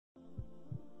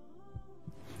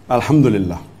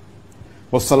Alhamdulillah.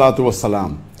 Wassalatu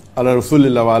wassalam. Ala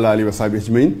Rasulillah wa ala alihi wa sahbihi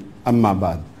ajmain. Amma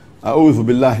ba'd. A'udhu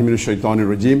billahi minash shaitanir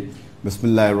rajim.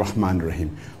 Bismillahir rahmanir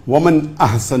rahim. وَمَنْ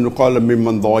أَحْسَنُ قَالَ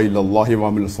مِمَّنْ دَعَا إِلَى اللَّهِ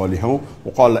وَعَمِلَ صَالِحًا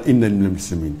وَقَالَ إِنَّنِي مِنَ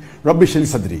الْمُسْلِمِينَ رَبِّ اشْرَحْ لِي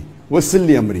صَدْرِي وَيَسِّرْ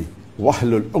لِي أَمْرِي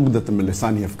وَاحْلُلْ عُقْدَةً مِنْ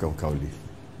لِسَانِي يَفْقَهُوا قَوْلِي.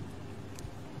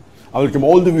 I welcome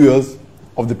all the viewers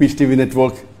of the Peace TV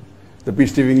network, the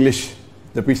Peace TV English,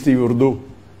 the Peace TV Urdu,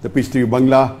 the Peace TV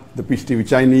Bangla, the Peace TV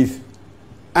Chinese,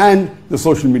 and the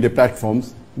social media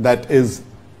platforms, that is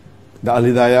the Al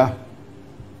Hidayah,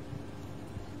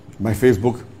 my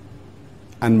Facebook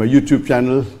and my YouTube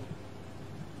channel,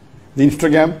 the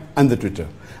Instagram and the Twitter.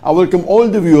 I welcome all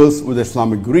the viewers with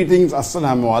Islamic greetings.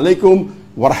 Assalamu alaikum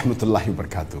wa rahmatullahi wa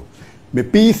barakatuh. May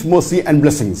peace, mercy and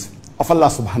blessings of Allah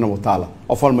subhanahu wa ta'ala,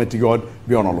 of Almighty God,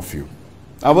 be on all of you.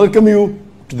 I welcome you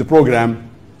to the program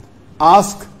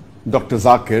Ask Dr.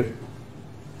 Zakir,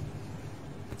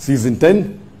 Season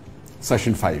 10,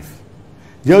 Session 5.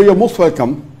 Here you are most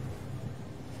welcome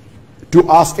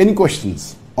to ask any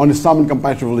questions on Islam and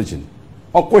comparative religion,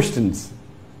 or questions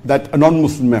that a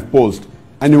non-Muslim may have posed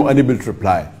and you are unable to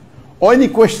reply, or any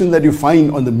question that you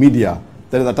find on the media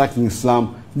that is attacking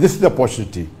Islam. This is the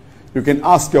opportunity. You can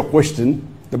ask your question.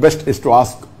 The best is to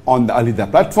ask on the Al Hidayah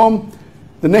platform.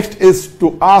 The next is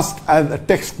to ask as a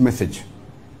text message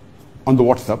on the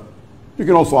WhatsApp. You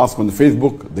can also ask on the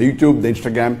Facebook, the YouTube, the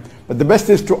Instagram, but the best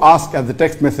is to ask as a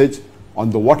text message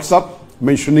on the WhatsApp,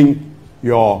 mentioning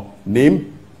your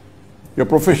name, your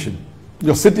profession,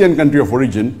 your city and country of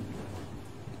origin,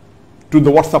 to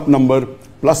the WhatsApp number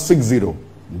 +60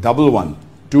 11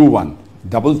 21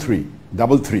 33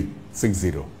 33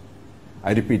 60.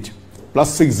 I repeat,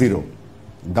 +60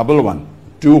 11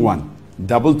 21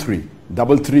 33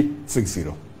 33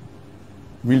 60.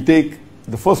 We'll take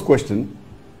the first question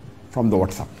from the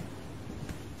WhatsApp.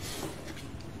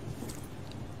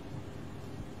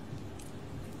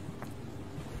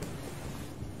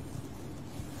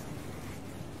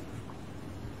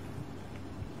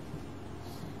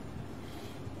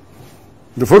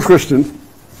 The first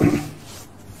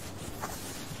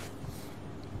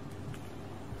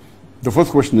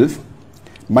question, is,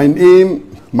 my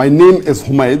name is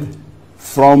Humaid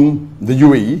from the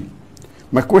UAE.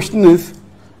 My question is,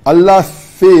 Allah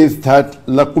says that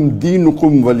lakum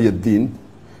dinukum waliyaddin,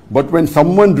 but when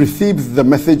someone receives the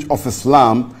message of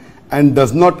Islam and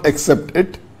does not accept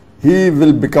it, he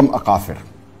will become a kafir.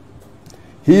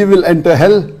 He will enter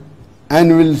hell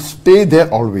and will stay there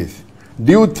always.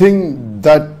 Do you think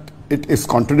that it is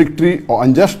contradictory or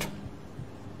unjust?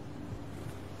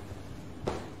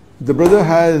 The brother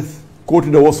has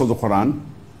quoted a verse of the Quran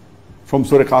from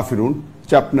Surah Kafirun,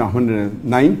 chapter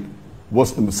 109,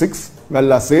 verse number 6, where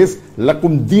Allah says,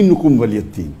 Lakum dinukum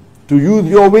waliyaddin. To use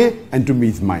your way and to me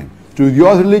is mine. To use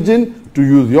your religion, to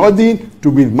use your deen,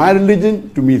 to me is my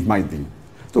religion, to me is my deen.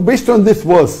 So based on this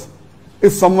verse,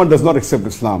 if someone does not accept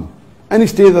Islam and he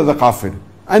stays as a kafir,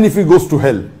 and if he goes to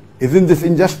hell, isn't this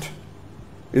unjust?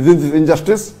 Isn't this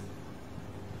injustice?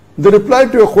 The reply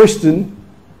to your question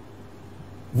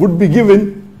would be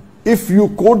given if you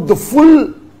quote the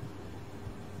full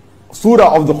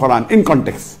surah of the Quran in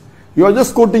context. You are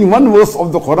just quoting one verse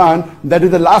of the Quran, that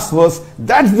is the last verse.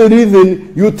 That's the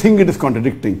reason you think it is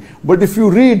contradicting. But if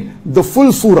you read the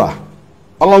full surah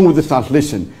along with the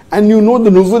translation, and you know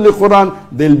the nuzul al-Quran,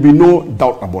 there will be no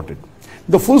doubt about it.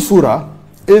 The full surah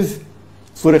is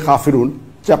Surah Kafirun,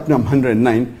 chapter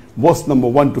 109, verse number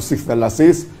 1 to 6, where Allah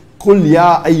says, قُلْ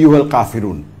يَا أَيُّهَا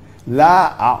الْكَافِرُونَ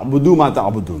لَا أَعْبُدُ مَا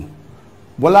تَعْبُدُونَ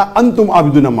وَلَا أَنْتُمْ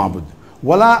عَابِدُونَ مَا أَعْبُدُ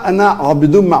وَلَا أَنَا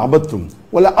عَابِدٌ مَا عَبَدتُّمْ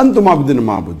وَلَا أَنْتُمْ عَابِدُونَ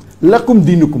مَا أَعْبُدُ لَكُمْ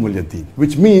دِينُكُمْ وَلِيَ دِينِ.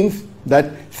 Which means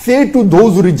that say to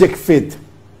those who reject faith,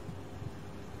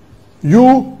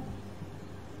 you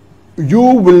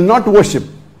will not worship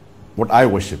what I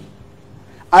worship.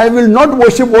 I will not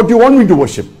worship what you want me to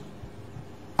worship.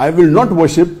 I will not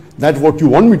worship that what you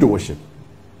want me to worship.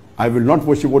 I will not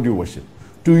worship what you worship.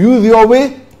 To use your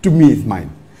way, to me is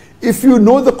mine. If you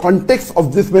know the context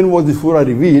of this, when was the surah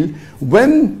revealed?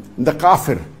 When the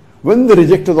kafir, when the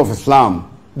rejectors of Islam,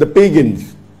 the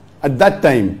pagans, at that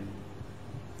time,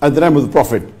 at the time of the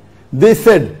Prophet, they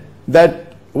said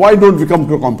that, why don't we come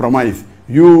to a compromise?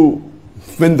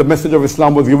 When the message of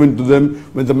Islam was given to them,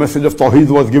 when the message of Tawheed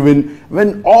was given,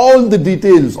 when all the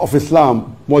details of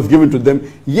Islam was given to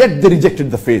them, yet they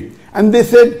rejected the faith. And they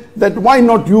said that, why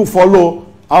not you follow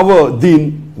our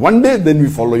deen one day, then we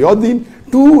follow your deen.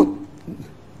 To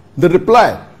the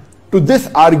reply to this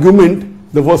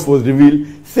argument, the verse was revealed,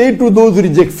 say to those who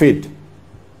reject faith,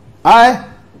 I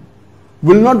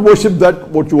will not worship that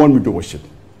what you want me to worship.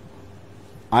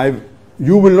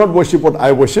 You will not worship what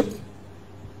I worship.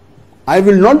 I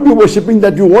will not be worshipping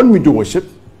that you want me to worship.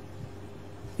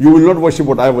 You will not worship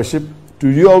what I worship. To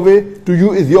your way, to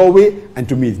you is your way, and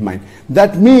to me is mine.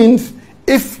 That means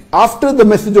if after the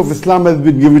message of Islam has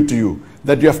been given to you,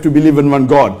 that you have to believe in one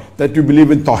God, that you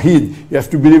believe in Tawheed, you have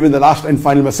to believe in the last and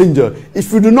final messenger.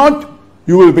 If you do not,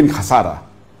 you will be in khasara.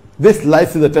 This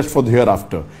life is a test for the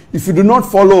hereafter. If you do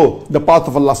not follow the path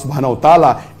of Allah subhanahu wa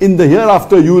ta'ala, in the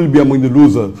hereafter you will be among the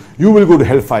losers. You will go to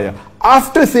hellfire.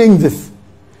 After saying this,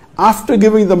 after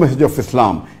giving the message of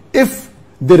Islam, if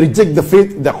they reject the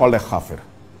faith, they are called a kafir.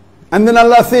 And then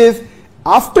Allah says,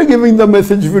 after giving the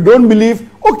message, if you don't believe,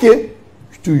 okay,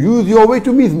 to use your way,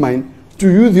 to me is mine. To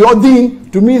use your deen,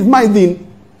 to me is my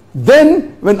deen.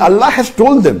 Then, when Allah has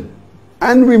told them,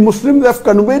 and we Muslims have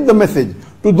conveyed the message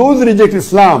to those who reject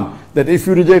Islam, that if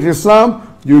you reject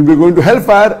Islam, you will be going to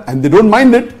hellfire, and they don't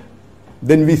mind it,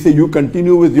 then we say, you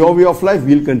continue with your way of life,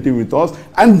 we'll continue with ours.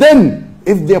 And then,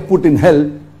 if they are put in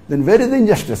hell, then where is the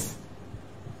injustice?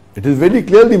 It is very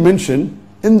clearly mentioned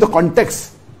in the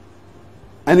context.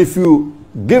 And if you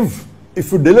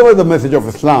deliver the message of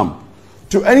Islam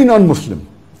to any non-Muslim,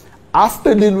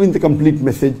 after delivering the complete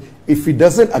message, if he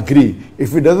doesn't agree,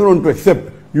 if he doesn't want to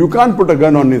accept, you can't put a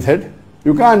gun on his head.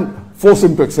 You can't force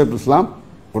him to accept Islam.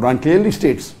 Quran clearly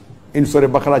states in Surah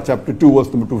Baqarah chapter 2 verse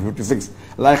number 256,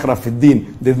 La ikrah fid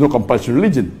din, there is no compulsory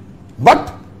religion.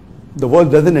 But the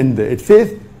verse doesn't end there. It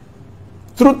says,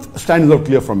 truth stands out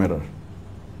clear from error.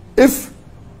 If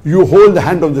you hold the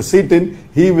hand of the Satan,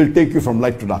 he will take you from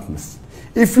light to darkness.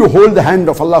 If you hold the hand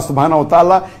of Allah subhanahu wa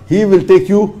ta'ala, he will take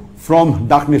you from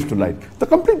darkness to light. The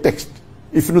complete text.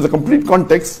 If you know the complete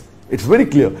context, it's very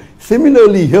clear.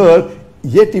 Similarly here,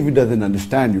 yet if he doesn't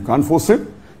understand, you can't force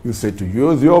him. You say, to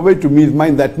you is your way, to me is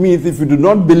mine. That means if you do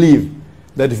not believe,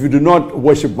 that if you do not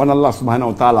worship one Allah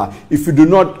subhanahu wa ta'ala, if you do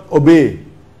not obey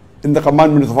in the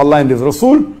commandments of Allah and His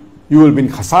Rasul, you will be in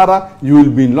khasara, you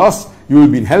will be in loss, you will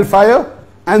be in hellfire.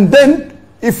 And then,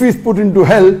 if he is put into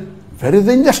hell, where is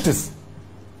the injustice?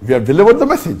 We have delivered the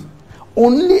message.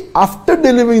 Only after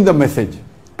delivering the message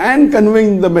and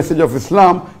conveying the message of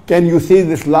Islam can you say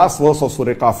this last verse of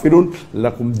Surah Kafirun,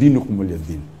 Lakum dinukum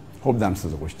waliyad-din. Hope that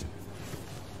answers the question.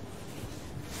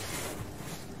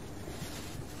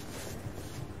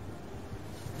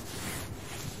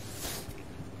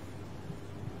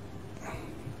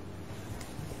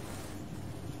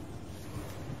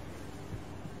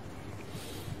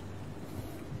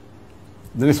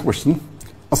 The next question.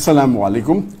 Assalamu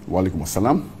alaikum. Wa alaikum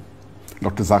assalam.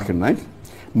 Dr. Zakir Naik.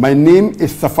 My name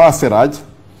is Safa Siraj.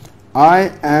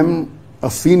 I am a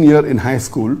senior in high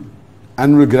school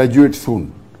and will graduate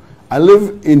soon. I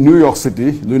live in New York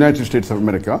City, the United States of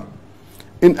America.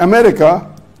 In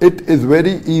America, it is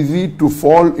very easy to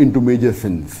fall into major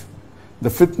sins. The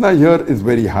fitna here is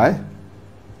very high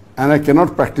and I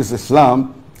cannot practice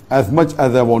Islam as much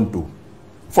as I want to.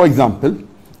 For example,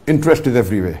 interest is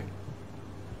everywhere.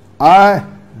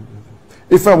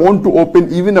 If I want to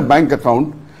open even a bank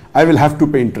account, I will have to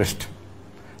pay interest.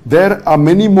 There are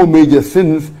many more major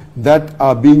sins that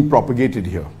are being propagated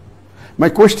here. My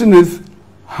question is,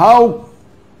 how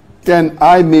can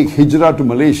I make hijrah to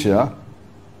Malaysia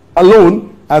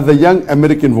alone as a young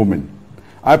American woman?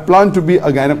 I plan to be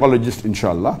a gynecologist,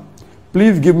 inshallah.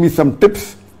 Please give me some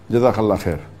tips. Jazakallah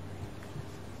khair.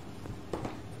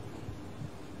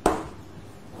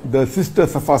 The sister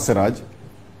Safa Siraj,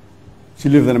 she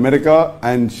lives in America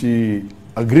and she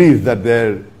agrees that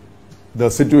the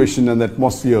situation and the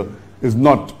atmosphere is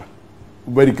not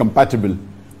very compatible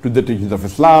to the teachings of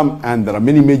Islam, and there are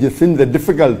many major sins that are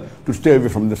difficult to stay away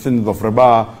from, the sins of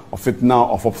riba, of fitna,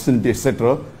 of obscenity,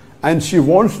 etc. And she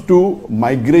wants to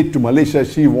migrate to Malaysia.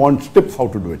 She wants tips how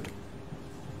to do it.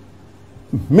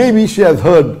 Maybe she has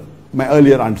heard my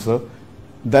earlier answer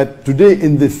that today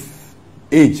in this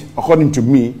age, according to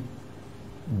me,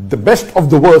 the best of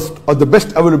the worst or the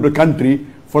best available country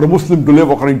for a Muslim to live,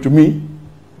 according to me,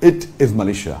 it is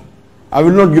Malaysia. I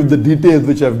will not give the details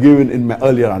which I have given in my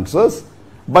earlier answers,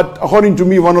 but according to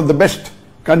me, one of the best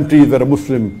countries where a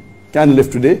Muslim can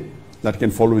live today, that can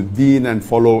follow his deen and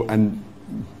follow and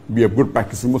be a good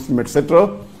practicing Muslim,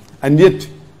 etc., and yet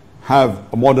have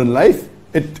a modern life,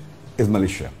 it is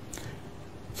Malaysia.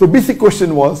 So basic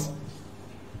question was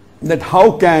that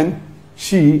how can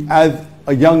she, as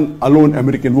a young alone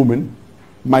American woman,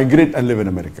 migrate and live in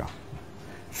America?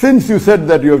 Since you said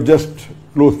that you are just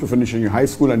close to finishing your high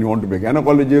school and you want to be a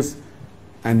gynecologist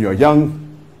and you're young,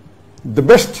 the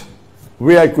best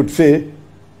way I could say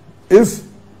is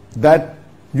that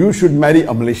you should marry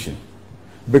a Malaysian,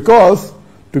 because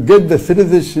to get the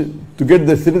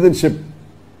citizenship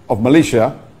of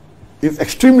Malaysia is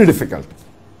extremely difficult.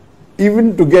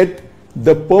 Even to get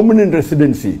the permanent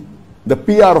residency The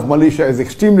PR of Malaysia is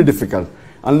extremely difficult.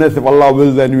 Unless if Allah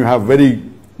wills, then you have very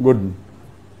good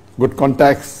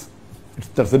contacts.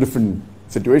 That's a different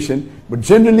situation. But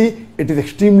generally, it is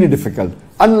extremely difficult.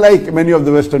 Unlike many of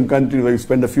the Western countries where you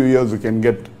spend a few years, you can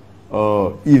get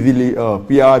easily a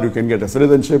PR, you can get a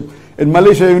citizenship. In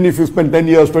Malaysia, even if you spend 10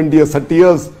 years, 20 years, 30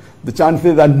 years, the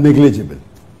chances are negligible.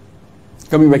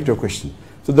 Coming back to your question.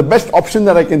 So the best option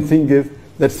that I can think is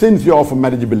that since you're of a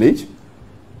marriageable age,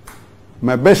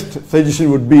 my best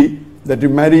suggestion would be that you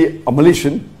marry a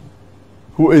Malaysian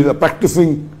who is a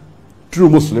practicing true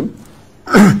Muslim.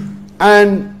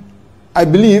 And I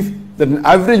believe that an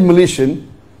average Malaysian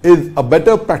is a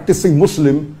better practicing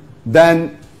Muslim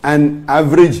than an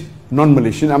average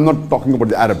non-Malaysian. I'm not talking about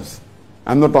the Arabs.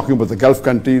 I'm not talking about the Gulf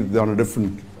countries. They're on a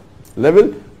different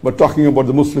level. But talking about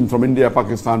the Muslims from India,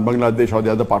 Pakistan, Bangladesh, or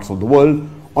the other parts of the world.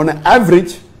 On an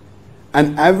average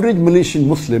Malaysian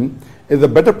Muslim is a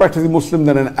better practicing Muslim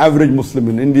than an average Muslim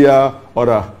in India or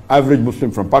an average Muslim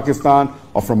from Pakistan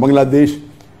or from Bangladesh.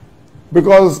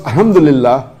 Because,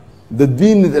 alhamdulillah, the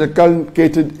deen is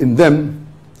inculcated in them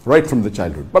right from the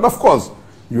childhood. But of course,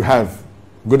 you have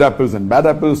good apples and bad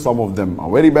apples. Some of them are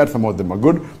very bad, some of them are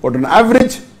good. But on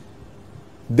average,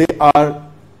 they are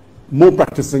more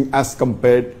practicing as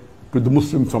compared to the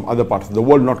Muslims from other parts of the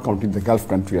world, not counting the Gulf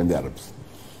country and the Arabs.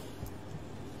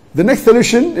 The next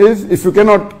solution is, if you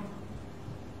cannot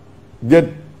get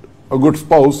a good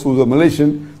spouse who's a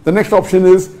Malaysian, the next option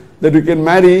is that you can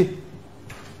marry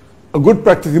a good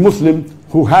practicing Muslim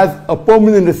who has a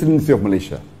permanent residency of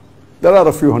Malaysia. There are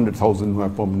a few 100,000 who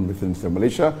have permanent residency of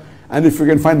Malaysia. And if you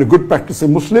can find a good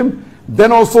practicing Muslim,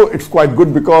 then also it's quite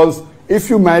good, because if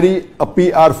you marry a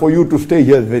PR, for you to stay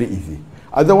here is very easy.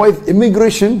 Otherwise,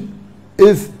 immigration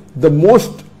is the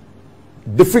most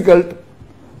difficult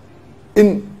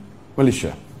in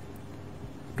Malaysia.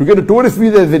 To get a tourist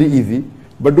visa is very easy,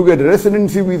 but to get a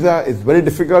residency visa is very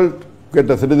difficult. Get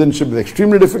a citizenship is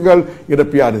extremely difficult. Get a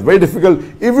PR is very difficult.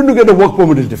 Even to get a work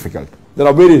permit is difficult. There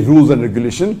are various rules and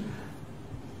regulations.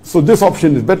 So this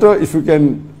option is better. If you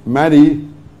can marry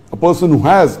a person who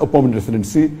has a permanent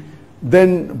residency,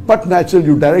 then but natural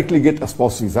you directly get a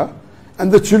spouse visa.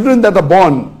 And the children that are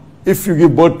born, if you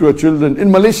give birth to a children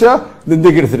in Malaysia, then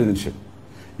they get a citizenship.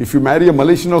 If you marry a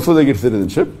Malaysian also, they get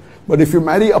citizenship. But if you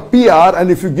marry a PR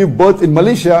and if you give birth in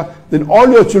Malaysia, then all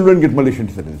your children get Malaysian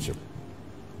citizenship.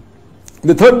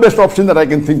 The third best option that I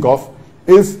can think of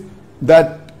is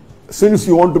that since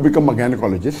you want to become a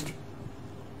gynecologist,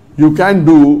 you can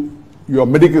do your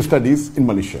medical studies in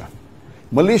Malaysia.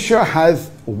 Malaysia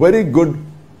has very good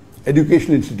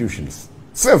educational institutions,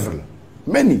 several,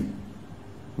 many,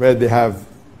 where they have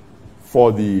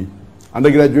for the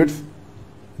undergraduates,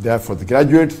 they have for the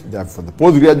graduates, they have for the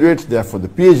postgraduates, they have for the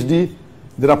PhD.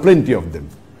 There are plenty of them.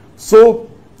 So,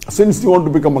 since you want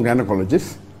to become a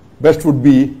gynecologist, best would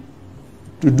be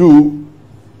to do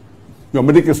your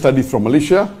medical studies from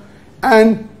Malaysia,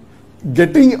 and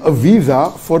getting a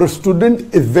visa for a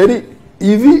student is very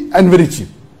easy and very cheap.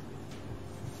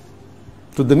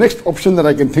 So the next option that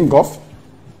I can think of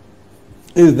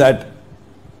is that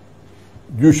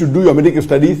you should do your medical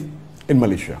studies in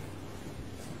Malaysia.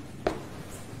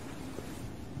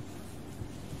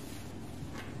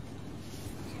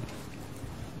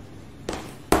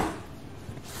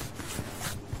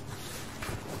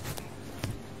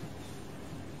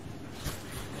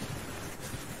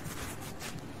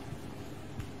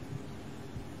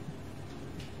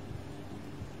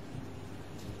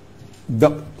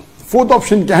 The fourth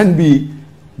option can be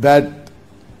that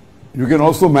you can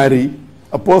also marry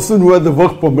a person who has a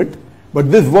work permit,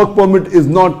 but this work permit is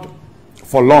not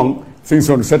for long, since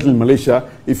you want to settle in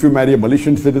Malaysia. If you marry a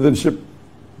Malaysian citizenship,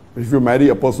 if you marry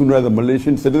a person who has a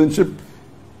Malaysian citizenship,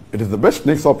 it is the best.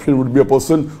 Next option would be a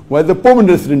person who has a permanent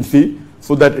residency,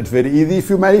 so that it's very easy. If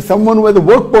you marry someone who has a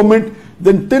work permit,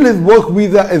 then till his work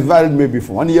visa is valid, maybe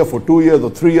for 1 year, for 2 years, or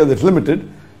 3 years, it's limited.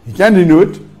 He can renew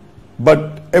it,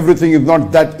 but everything is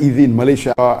not that easy in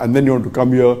Malaysia. And then you want to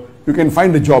come here, you can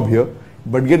find a job here,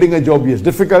 but getting a job here is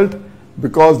difficult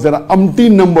because there are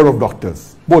umpteen number of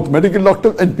doctors, both medical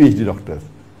doctors and PhD doctors.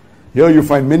 Here you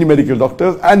find many medical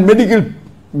doctors and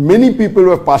many people who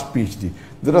have passed PhD.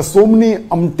 There are so many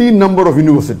umpteen number of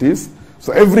universities.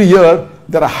 So every year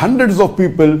there are hundreds of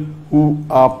people who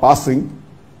are passing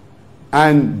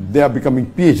and they are becoming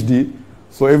PhD.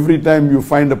 So every time you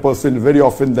find a person, very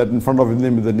often that in front of his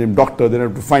name is the name doctor, then you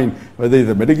have to find whether he's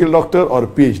a medical doctor or a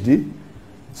PhD.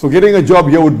 So getting a job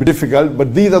here would be difficult,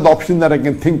 but these are the options that I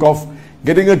can think of.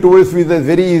 Getting a tourist visa is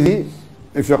very easy.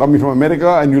 If you're coming from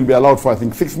America, and you'll be allowed for I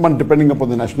think 6 months depending upon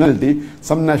the nationality.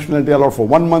 Some nationality allowed for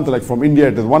 1 month, like from India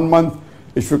it is 1 month.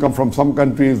 If you come from some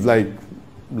countries like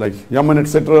like Yemen,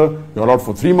 etc., you're allowed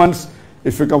for 3 months.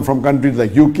 If you come from countries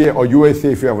like UK or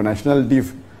USA, if you have a nationality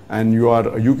and you are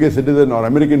a UK citizen or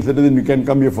American citizen, you can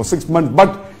come here for 6 months,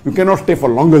 but you cannot stay for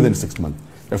longer than 6 months.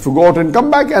 You have to go out and come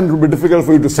back, and it will be difficult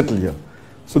for you to settle here.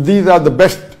 So these are the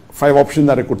best 5 options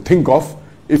that I could think of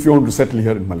if you want to settle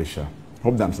here in Malaysia.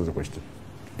 Hope that answers the question.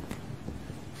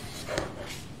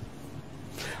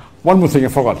 One more thing I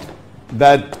forgot,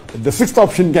 that the 6th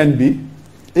option can be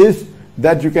is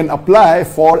that you can apply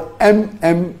for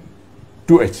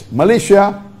MM2H,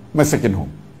 Malaysia, my second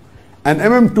home. And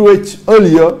MM2H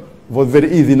earlier was very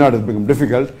easy, now it has become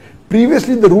difficult.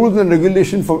 Previously, the rules and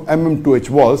regulation for MM2H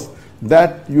was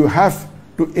that you have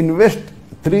to invest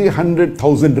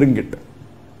 300,000 ringgit.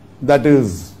 That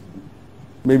is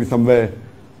maybe somewhere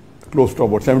close to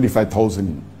about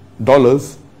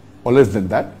 $75,000 or less than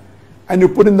that. And you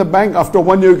put in the bank. After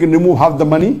 1 year, you can remove half the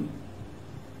money.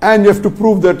 And you have to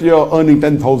prove that you're earning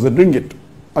 10,000 ringgit.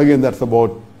 Again, that's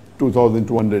about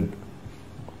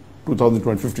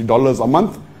 $2,250 a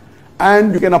month.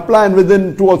 And you can apply, and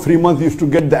within 2 or 3 months, you used to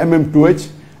get the MM2H.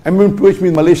 MM2H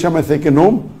means Malaysia, my second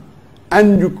home.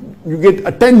 And you get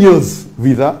a 10 years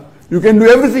visa. You can do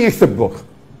everything except work.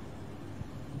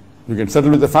 You can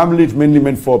settle with the family. It's mainly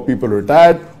meant for people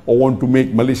retired or want to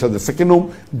make Malaysia the second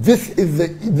home.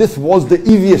 This was the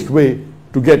easiest way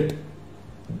to get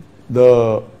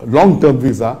the long-term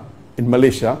visa in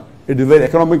Malaysia. It is very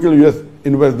economical. You just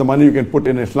invest the money, you can put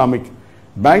in an Islamic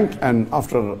bank, and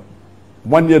after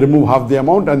 1 year remove half the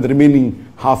amount, and the remaining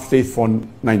half stays for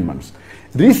 9 months.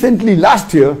 Recently,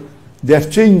 last year, they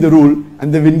have changed the rule,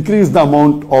 and they've increased the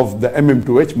amount of the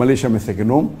MM2H, Malaysia my second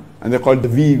home, and they call it the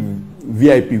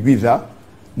VIP visa.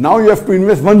 Now you have to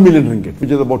invest 1 million ringgit, which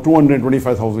is about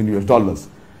 225,000 US dollars.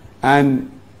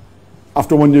 And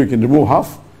after 1 year, you can remove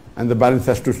half, and the balance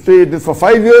has to stay. This for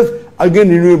 5 years, again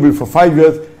renewable for 5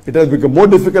 years. It has become more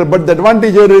difficult, but the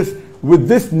advantage here is with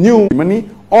this new money,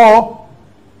 or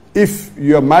if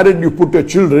you are married, you put your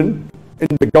children in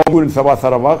the Gaur in Sabah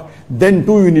Sarawak, then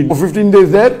too you need for 15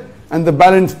 days there, and the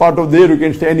balance part of the year you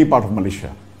can stay any part of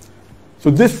Malaysia. So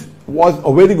this was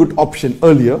a very good option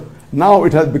earlier. Now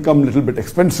it has become a little bit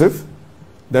expensive,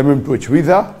 the MM2H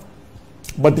visa,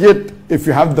 but yet if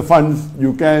you have the funds,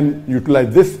 you can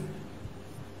utilize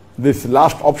this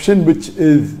last option, which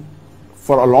is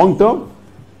for a long term.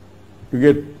 You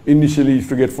get initially used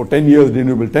to get for 10 years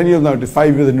renewable 10 years, now it is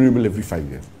 5 years renewable every 5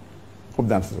 years. Hope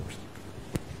that answers the question.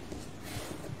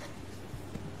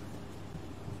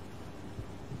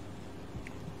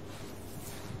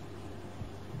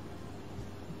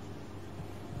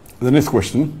 The next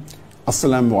question.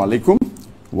 Assalamu alaikum.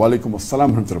 Wa alaikum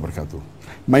assalam wa rahmatullahi wa barakatuh.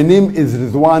 My name is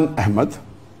Rizwan Ahmad.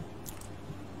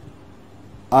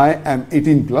 I am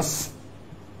 18 plus.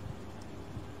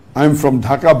 I am from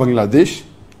Dhaka, Bangladesh,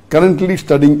 currently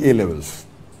studying A-levels.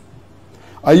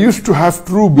 I used to have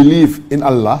true belief in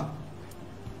Allah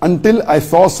until I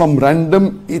saw some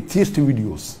random atheist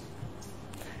videos.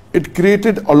 It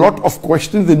created a lot of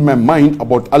questions in my mind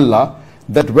about Allah,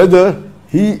 that whether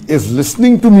He is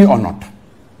listening to me or not.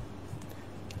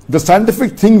 The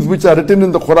scientific things which are written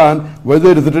in the Quran,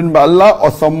 whether it is written by Allah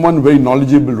or someone very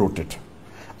knowledgeable wrote it.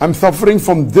 I'm suffering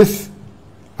from this.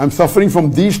 I'm suffering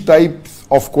from these types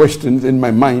of questions in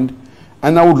my mind,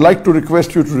 and I would like to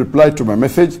request you to reply to my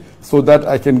message so that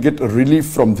I can get a relief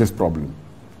from this problem.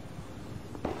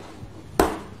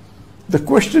 The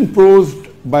question posed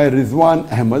by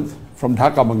Rizwan Ahmad from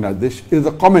Dhaka, Bangladesh is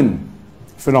a common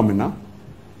phenomena,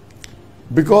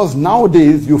 because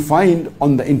nowadays you find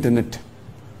on the internet,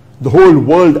 the whole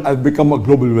world has become a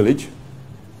global village,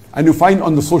 and you find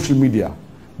on the social media,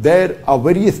 there are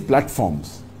various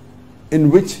platforms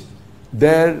in which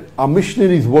there are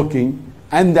missionaries working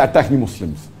and they're attacking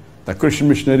Muslims. There are Christian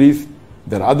missionaries,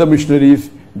 there are other missionaries,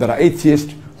 there are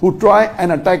atheists who try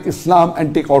and attack Islam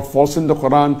and take out faults in the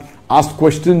Quran, ask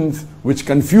questions which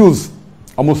confuse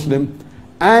a Muslim,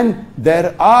 and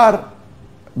there are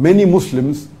many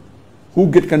Muslims who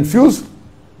get confused,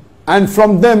 and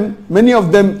from them, many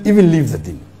of them even leave the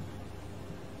deen.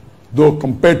 Though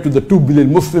compared to the 2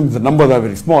 billion Muslims, the numbers are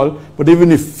very small, but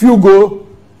even if few go,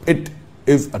 it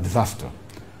is a disaster.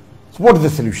 So what is the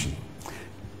solution?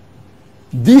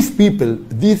 These people,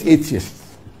 these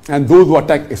atheists, and those who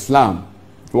attack Islam,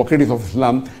 who are critics of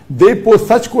Islam, they pose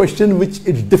such questions which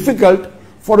is difficult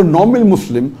for a normal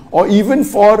Muslim or even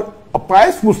for a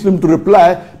pious Muslim to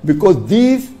reply, because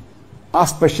these are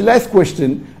specialized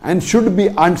questions and should be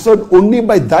answered only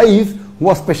by those who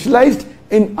are specialized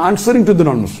in answering to the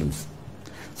non-Muslims.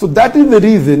 So that is the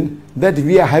reason that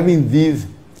we are having these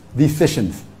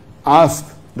sessions.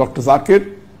 Ask Dr.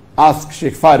 Zakir, ask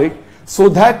Sheikh Farik, so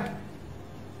that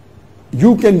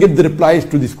you can get the replies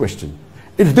to this question.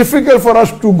 It's difficult for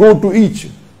us to go to each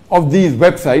of these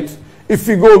websites. If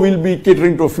we go, we'll be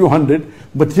catering to a few hundred.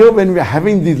 But here, when we're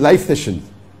having these live sessions,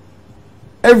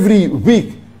 every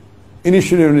week,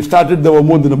 initially when we started, there were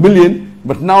more than 1 million,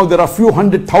 but now there are a few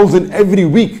 100,000 every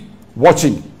week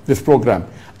watching this program.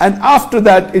 And after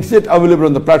that, it's yet available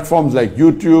on the platforms like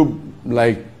YouTube,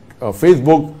 like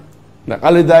Facebook, like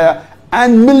Al-Hidayah,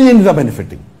 and millions are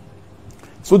benefiting.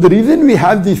 So the reason we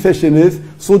have this session is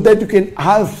so that you can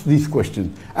ask these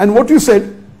questions. And what you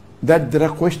said, that there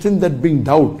are questions that bring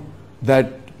doubt,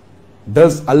 that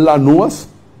does Allah know us?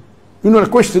 You know, a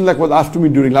question like was asked to me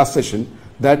during last session,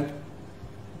 that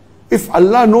if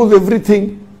Allah knows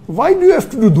everything, why do you have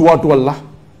to do dua to Allah?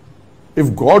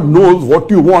 If God knows what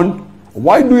you want,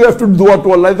 why do you have to do dua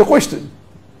to Allah is the question.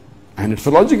 And it's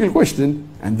a logical question,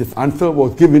 and this answer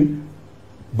was given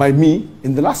by me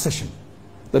in the last session.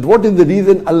 That what is the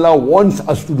reason Allah wants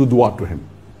us to do dua to Him?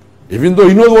 Even though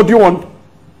He knows what you want,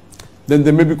 then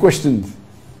there may be questions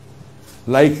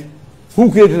like,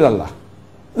 who created Allah?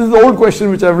 This is the old question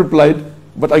which I've replied,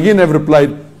 but again I've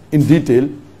replied in detail.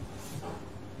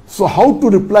 So how to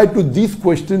reply to these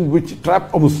questions which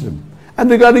trap a Muslim?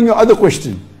 And regarding your other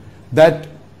question, that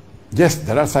yes,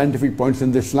 there are scientific points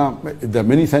in the Islam, there are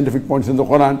many scientific points in the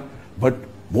Quran, but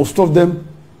most of them,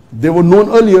 they were known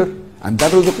earlier. And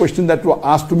that was the question that was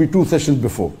asked to me 2 sessions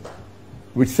before,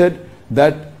 which said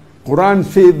that Quran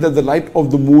says that the light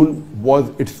of the moon was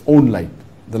its own light.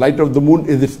 The light of the moon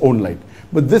is its own light.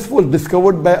 But this was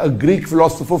discovered by a Greek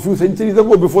philosopher a few centuries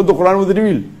ago, before the Quran was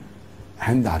revealed.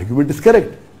 And the argument is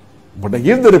correct. But I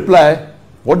gave the reply,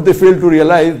 what they failed to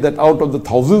realize that out of the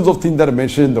thousands of things that are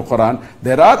mentioned in the Quran,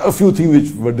 there are a few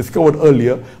things which were discovered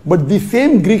earlier, but the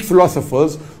same Greek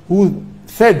philosophers who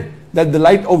said that the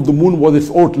light of the moon was its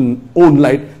own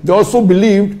light, they also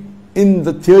believed in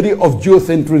the theory of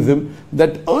geocentrism,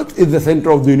 that Earth is the center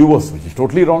of the universe, which is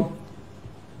totally wrong.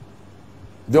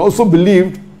 They also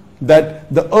believed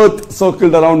that the Earth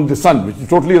circled around the sun, which is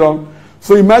totally wrong.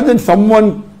 So imagine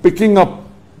someone picking up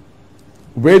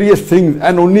various things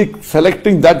and only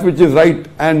selecting that which is right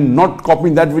and not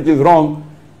copying that which is wrong.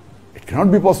 It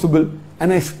cannot be possible.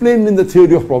 And I explained in the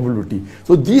theory of probability.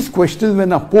 So these questions,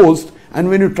 when are posed, and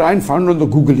when you try and find on the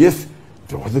Google, yes,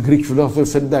 there was a Greek philosopher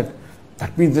said that,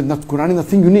 that means that the Quran is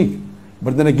nothing unique.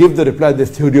 But then I gave the reply,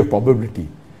 this theory of probability,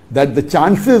 that the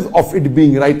chances of it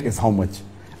being right is how much.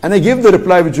 And I gave the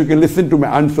reply, which you can listen to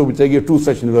my answer, which I gave 2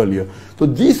 sessions earlier. So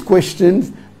these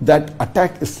questions that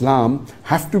attack Islam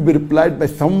have to be replied by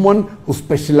someone who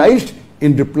specialized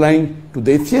in replying to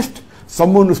the atheist,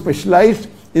 someone who specialized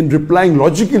in replying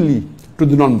logically to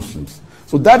the non-Muslims.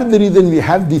 So that is the reason we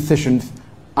have these sessions,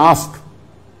 Ask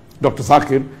Dr.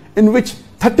 Zakir, in which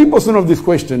 30% of these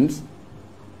questions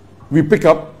we pick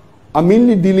up are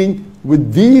mainly dealing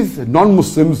with these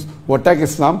non-Muslims who attack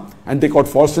Islam and take out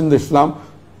faults in the Islam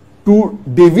to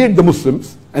deviate the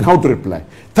Muslims, and how to reply.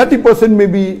 30% may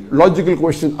be logical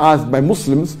questions asked by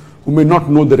Muslims who may not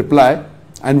know the reply,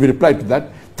 and we reply to that.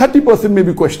 30% may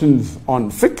be questions on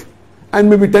fiqh, and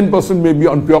maybe 10% may be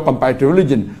on pure comparative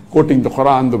religion, quoting the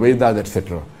Quran, the Vedas,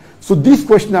 etc. So this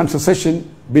question answer session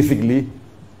basically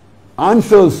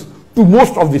answers to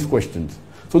most of these questions.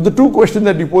 So the 2 questions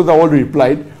that you posed I already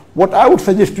replied. What I would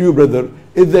suggest to you, brother,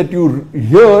 is that you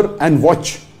hear and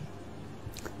watch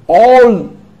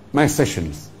all my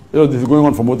sessions. You know, this is going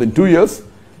on for more than 2 years.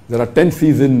 There are 10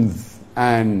 seasons,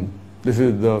 and this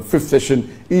is the 5th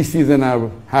session. Each season I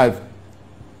have,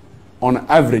 on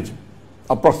average,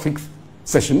 approximately 6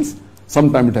 sessions.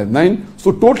 Sometimes it has 9.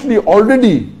 So totally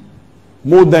already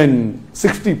more than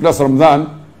 60 plus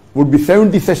Ramadan would be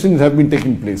 70 sessions have been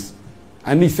taking place.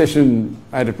 And each session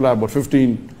I reply about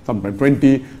 15, sometimes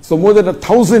 20. So more than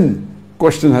 1,000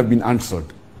 questions have been answered.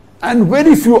 And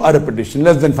very few are repetition,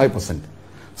 less than 5%.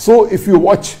 So if you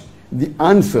watch the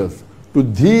answers to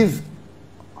these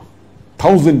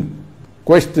 1,000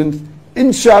 questions,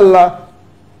 inshallah,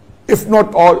 if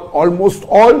not all, almost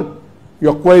all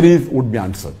your queries would be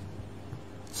answered.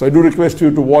 So I do request you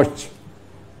to watch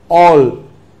all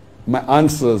my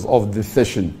answers of this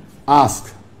session.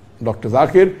 Ask Dr.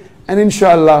 Zakir, and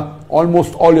inshallah,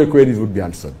 almost all your queries would be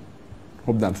answered.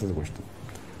 Hope that answers the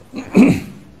question.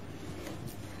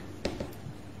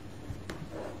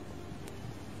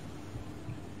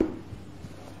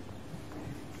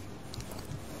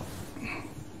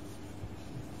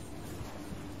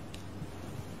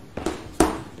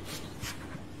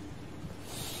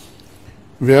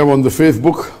 We have on the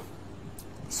Facebook,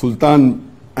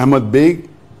 Sultan Ahmad Beg,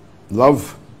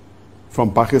 love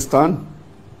from Pakistan.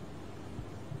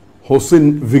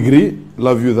 Hossein Vigri,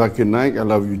 love you Zakir Naik, I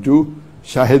love you too.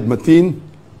 Shahid Mateen,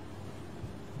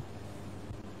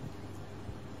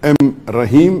 M.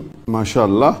 Rahim,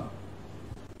 MashaAllah.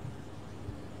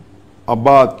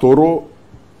 Abba Toro,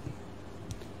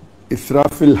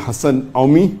 Israfil Hassan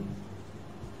Aumi,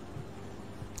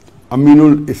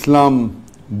 Aminul Islam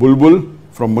Bulbul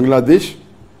from Bangladesh,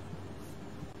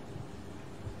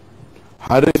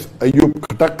 Harith Ayub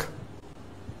Khatak,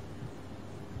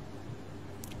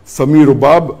 Samir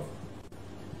Ubab,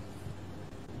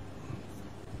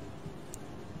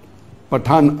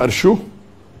 Pathan Arshu,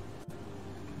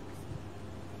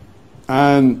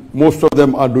 and most of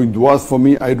them are doing du'as for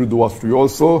me. I do du'as for you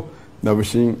also. They're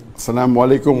wishing Assalamu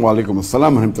alaikum wa alaikum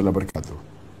assalam wa rahmatullahi wa barakatuh.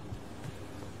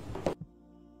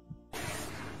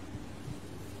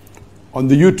 On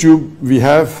the YouTube, we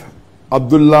have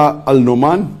Abdullah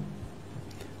Al-Noman,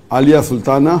 Alia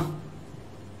Sultana,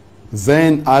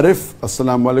 Zain Arif,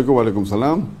 Assalamu alaikum wa alaikum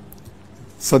salam,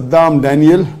 Saddam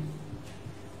Daniel,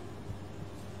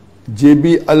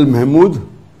 JB Al-Mahmood,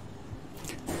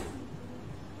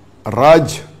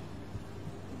 Raj,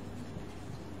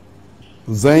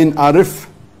 Zain Arif,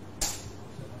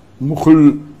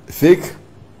 Mukhul Sheikh,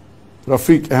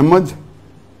 Rafiq Ahmad,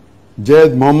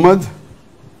 Jayed Muhammad,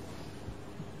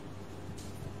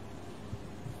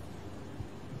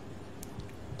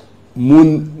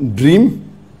 Moon Dream,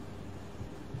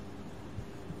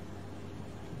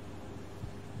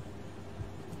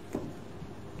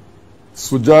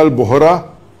 Sujal Bohra,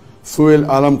 Suhail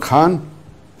Alam Khan,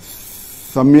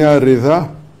 Samia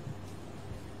Reza,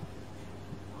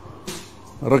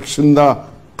 Rakshinda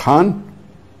Khan,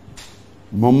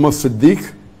 Muhammad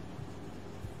Siddiq,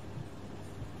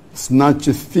 Sna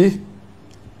Chisti,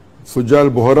 Sujal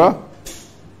Bohra.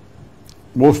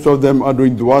 Most of them are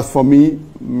doing du'as for me.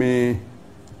 May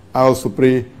I also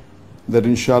pray that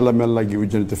inshallah may Allah give you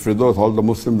Jannat al-Firdaus. All the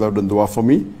Muslims have done du'a for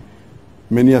me.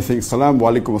 Many are saying salam wa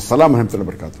alaikum assalam wa rahmatullahi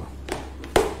wa barakatuh.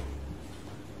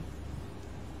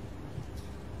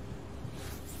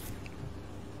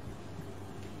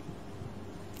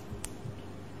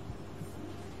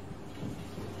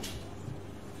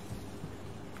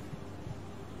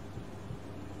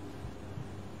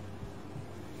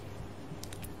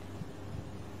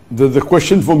 There's a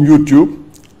question from YouTube.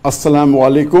 Assalamu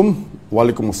alaikum wa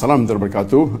alaikum assalam wa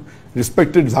barakatuh.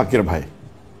 Respected Zakir Bhai,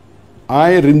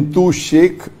 I, Rintu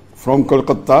Sheikh from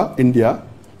Kolkata, India.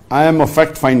 I am a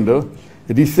fact finder.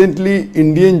 Recently,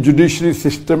 Indian judiciary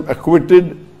system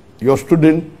acquitted your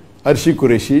student Arshi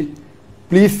Qureshi.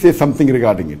 Please say something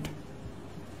regarding it.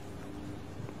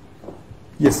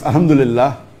 Yes,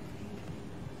 Alhamdulillah.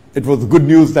 It was good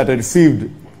news that I received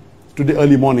today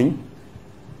early morning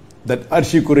that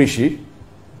Arshi Qureshi,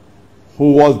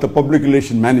 who was the public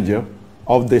relation manager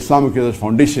of the Islamic Research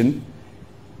Foundation,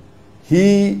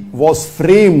 he was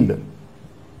framed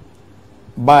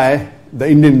by the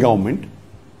Indian government,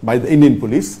 by the Indian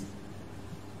police,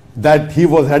 that he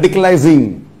was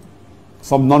radicalizing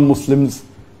some non-Muslims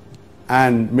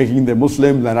and making them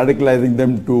Muslims and radicalizing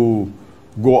them to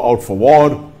go out for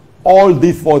war. All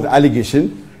this was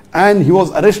allegation, and he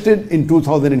was arrested in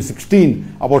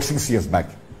 2016, about 6 years back,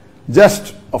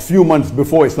 just a few months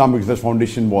before Islamic Research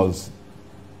Foundation was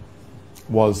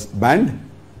banned,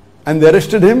 and they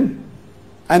arrested him.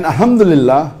 And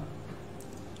Alhamdulillah,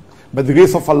 by the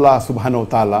grace of Allah subhanahu wa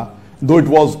ta'ala, though it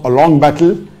was a long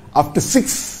battle, after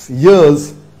 6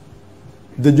 years,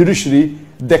 the judiciary,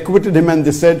 they acquitted him, and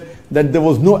they said that there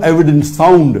was no evidence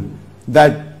found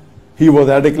that he was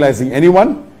radicalizing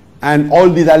anyone, and all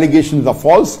these allegations are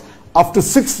false. After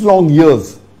 6 long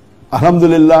years,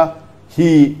 Alhamdulillah,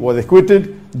 he was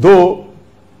acquitted, though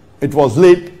it was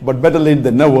late, but better late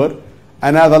than never.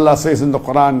 And as Allah says in the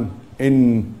Quran,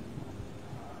 in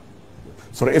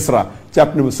Surah Isra,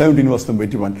 chapter number 17, verse number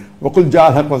 81, وَقُلْ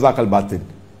جَاءَ الْحَقُّ وَزَاقَ الْبَاطِلِ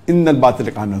إِنَّ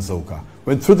الْبَاطِلَ كَانَ زَهُوقًا.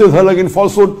 When truth is heard against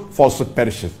falsehood, falsehood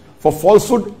perishes. For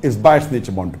falsehood is by its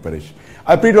nature bound to perish.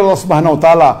 I pray to Allah subhanahu wa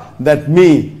ta'ala that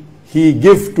may He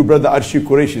give to brother Arshi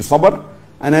Qureshi sabr.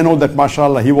 And I know that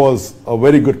mashallah he was a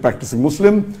very good practicing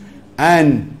Muslim.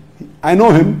 And I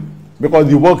know him because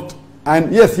he worked,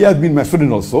 and yes, he has been my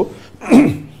student also.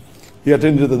 He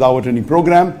attended the Dawah training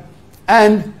program,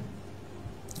 and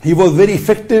he was very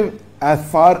effective as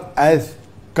far as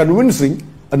convincing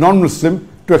a non-Muslim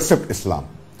to accept Islam.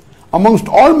 Amongst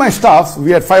all my staffs,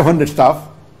 we had 500 staff,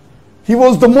 he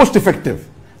was the most effective.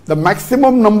 The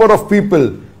maximum number of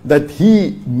people that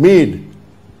he made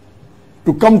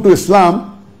to come to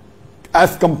Islam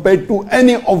as compared to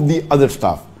any of the other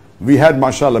staff. We had,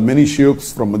 mashallah, many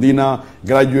sheikhs from Medina,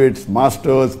 graduates,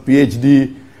 masters,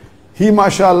 PhD. He,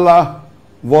 mashallah,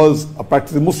 was a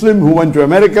practicing Muslim who went to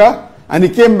America, and he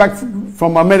came back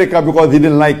from America because he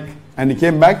didn't like, and he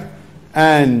came back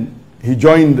and he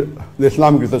joined the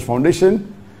Islamic Research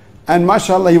Foundation. And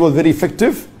mashallah, he was very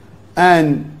effective,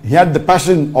 and he had the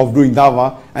passion of doing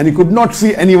dawah, and he could not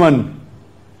see anyone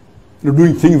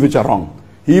doing things which are wrong.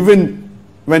 He even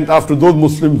went after those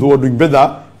Muslims who were doing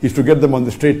bid'ah. He used to get them on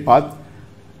the straight path.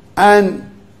 And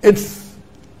it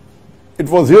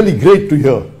was really great to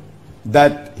hear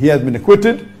that he has been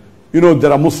acquitted. You know,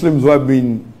 there are Muslims who have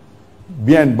been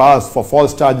behind bars for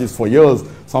false charges for years,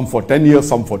 some for 10 years,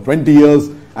 some for 20 years.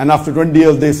 And after 20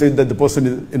 years, they say that the person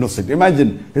is innocent.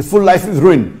 Imagine, his full life is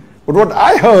ruined. But what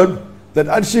I heard, that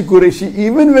Arshi Qureshi,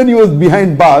 even when he was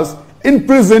behind bars, in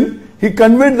prison, he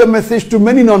conveyed the message to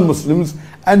many non-Muslims,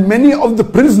 and many of the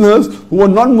prisoners who were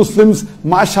non-Muslims,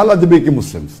 mashallah, they became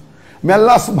Muslims. May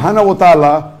Allah subhanahu wa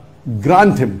ta'ala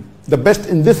grant him the best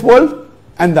in this world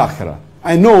and the akhirah.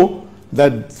 I know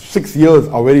that 6 years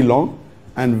are very long,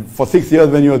 and for 6 years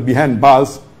when he was behind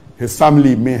bars, his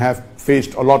family may have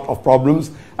faced a lot of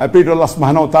problems. I pray to Allah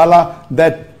subhanahu wa ta'ala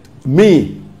that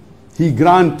may he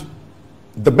grant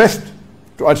the best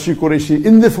to Arshi Qureshi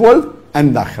in this world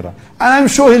and the akhirah. And I'm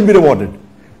sure he'll be rewarded.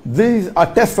 These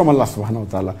are tests from Allah subhanahu wa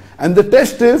ta'ala. And the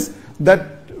test is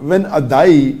that when a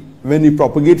da'i, when he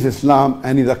propagates Islam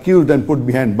and is accused and put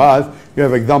behind bars, you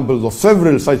have examples of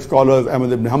several such scholars,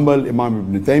 Ahmad ibn Hanbal, Imam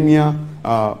ibn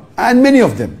Taymiyyah, and many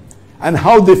of them, and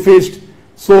how they faced.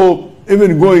 So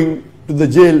even going to the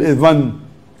jail is one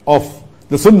of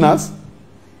the sunnahs,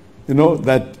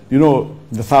 that,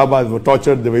 the Sahabas were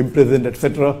tortured, they were imprisoned,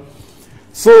 etc.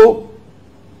 So,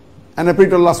 and I pray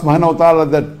to Allah subhanahu wa ta'ala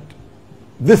that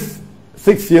this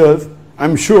 6 years,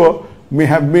 I'm sure, may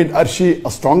have made Arshi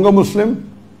a stronger Muslim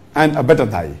and a better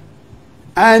da'i.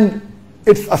 And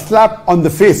it's a slap on the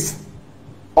face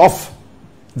of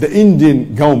the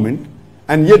Indian government,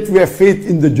 and yet we have faith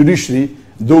in the judiciary,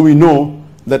 though we know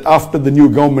that after the new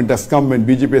government has come and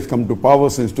BJP has come to power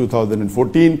since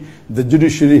 2014, the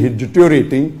judiciary is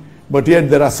deteriorating, but yet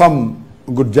there are some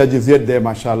good judges yet there,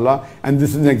 mashallah, and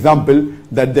this is an example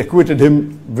that they acquitted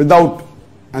him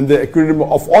and they acquitted him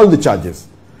of all the charges.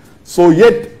 So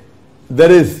yet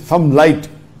there is some light,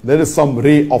 there is some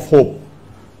ray of hope,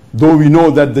 though we know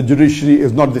that the judiciary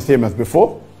is not the same as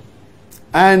before.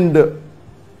 And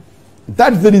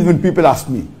that's the reason when people ask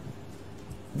me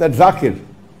that, Zakir,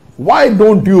 why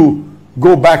don't you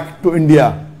go back to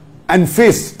India and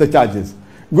face the charges?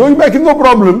 Going back is no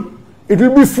problem. It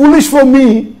will be foolish for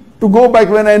me to go back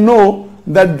when I know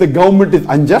that the government is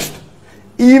unjust.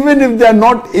 Even if they are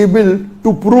not able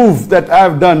to prove that I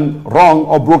have done wrong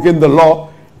or broken the law,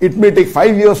 it may take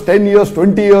 5 years, 10 years,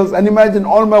 20 years, and imagine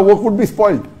all my work would be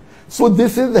spoiled. So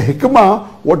this is the hikmah,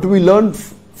 what we learned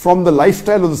from the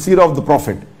lifestyle of the seerah of the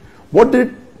Prophet. What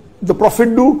did the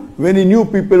Prophet do? When he knew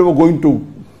people were going to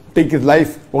take his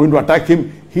life, were going to attack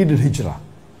him, he did hijrah.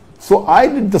 So I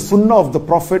did the sunnah of the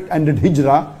Prophet and did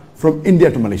hijrah from India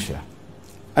to Malaysia.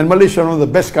 And Malaysia, one of the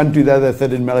best countries, as I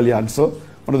said in my earlier answer,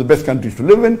 one of the best countries to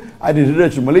live in. I did hijrah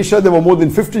to Malaysia. There were more than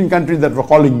 15 countries that were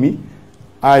calling me.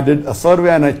 I did a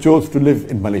survey and I chose to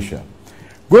live in Malaysia.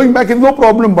 Going back is no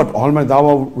problem, but all my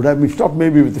dawah would have been stopped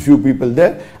maybe with a few people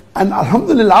there. And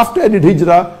alhamdulillah, after I did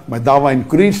hijrah, my dawah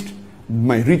increased,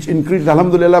 my reach increased,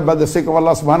 alhamdulillah, by the sake of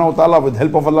Allah subhanahu wa ta'ala, with the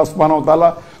help of Allah subhanahu wa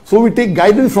ta'ala. So we take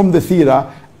guidance from the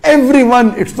seerah.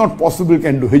 Everyone, it's not possible,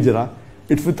 can do hijrah.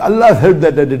 It's with Allah's help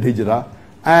that I did hijrah.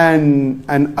 And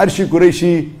Arshi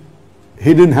Qureshi,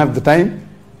 he didn't have the time.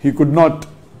 He could not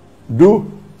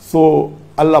do. So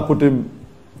Allah put him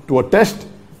to a test.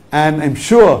 And I'm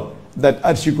sure that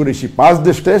Arshi Qureshi passed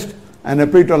this test. And I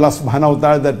pray to Allah subhanahu wa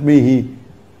ta'ala that may he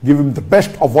give him the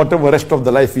best of whatever rest of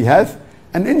the life he has.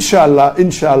 And inshallah, in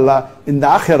the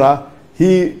akhirah,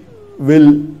 he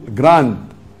will grant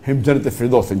him Jannat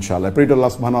al-Firdaus, inshallah. I pray to Allah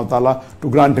subhanahu wa ta'ala to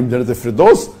grant him Jannat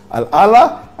al-Firdaus,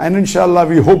 al-Ala, and inshallah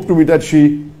we hope to meet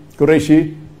Arshi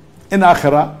Qureshi in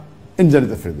akhirah in Jannat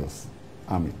al-Firdaus.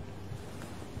 Ameen.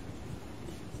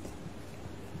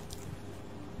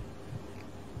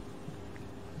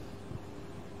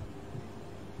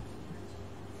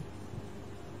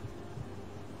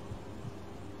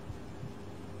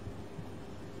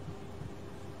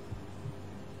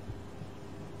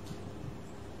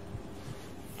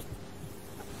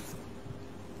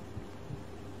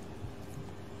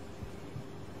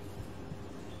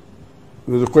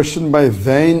 There's a question by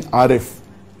Zain Arif.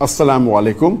 Assalamu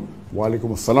alaikum. Wa alaikum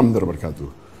assalam wa barakatuh.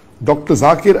 Dr.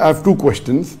 Zakir, I have two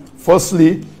questions.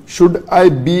 Firstly, should I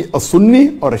be a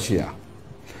Sunni or a Shia?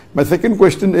 My second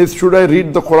question is, should I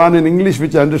read the Quran in English,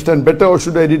 which I understand better, or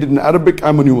should I read it in Arabic?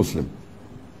 I'm a new Muslim.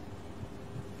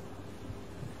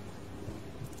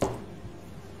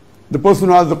 The person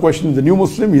who asked the question is a new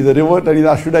Muslim, he's a revert, and he's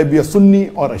asked, should I be a Sunni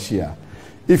or a Shia?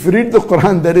 If you read the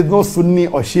Quran, there is no Sunni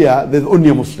or Shia, there is only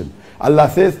a Muslim. Allah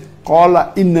says,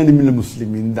 Qala innani minal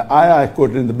muslimin. The ayah I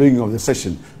quoted in the beginning of the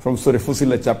session from Surah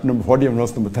Fussilat, chapter number 40 and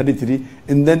verse number 33.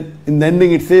 And then in the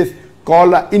ending it says,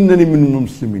 Qala innani minal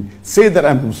muslimin. Say that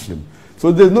I'm Muslim.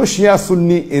 So there's no Shia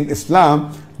Sunni in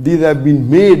Islam. These have been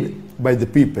made by the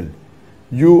people.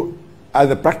 You, as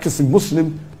a practicing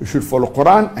Muslim, you should follow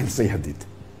Quran and say Hadith.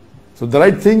 So the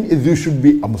right thing is you should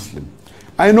be a Muslim.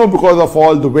 I know because of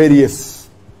all the various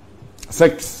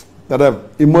sects that have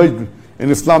emerged in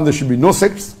Islam, there should be no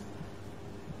sects.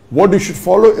 What you should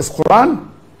follow is Quran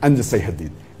and the Sahih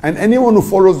Hadith. And anyone who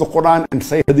follows the Quran and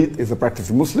Sahih Hadith is a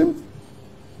practicing Muslim.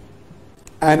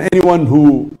 And anyone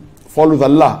who follows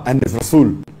Allah and His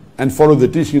Rasul and follows the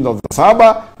teachings of the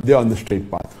Sahaba, they are on the straight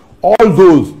path. All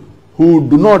those who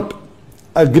do not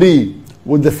agree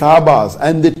with the Sahabas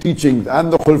and the teachings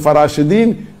and the Khulfa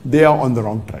Rashidin, they are on the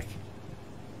wrong track.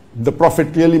 The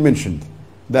Prophet clearly mentioned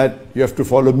that you have to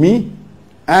follow me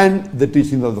and the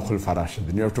teachings of the Khulfa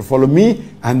Rashidin. You have to follow me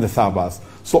and the Sahabas.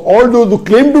 So all those who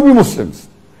claim to be Muslims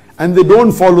and they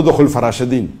don't follow the Khulfa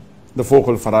Rashidin, the four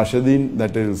Khulfa Rashidin,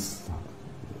 that is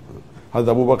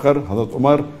Hazrat Abu Bakr, Hazrat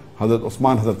Umar, Hazrat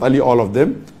Osman, Hazrat Ali, all of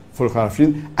them, Khulfa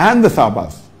Rashidin, and the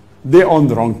Sahabas, they are on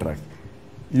the wrong track.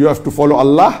 You have to follow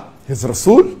Allah, His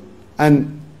Rasul,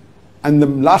 and the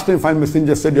last time final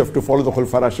messenger said you have to follow the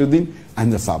Khulfa Rashidin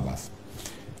and the Sahabas.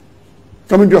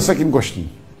 Coming to your second question,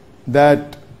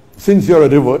 that since you're a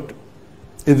revert,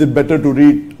 is it better to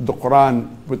read the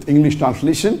Quran with English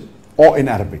translation or in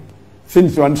Arabic?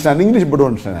 Since you understand English but don't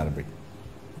understand Arabic.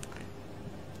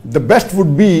 The best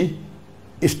would be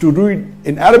is to read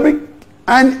in Arabic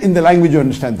and in the language you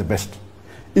understand the best.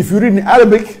 If you read in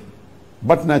Arabic,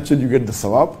 but naturally you get the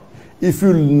sawab. If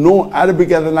you know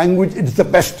Arabic as a language, it's the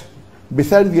best.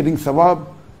 Besides getting sawab,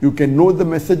 you can know the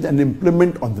message and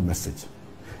implement on the message.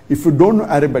 If you don't know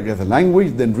Arabic as a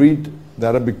language, then read the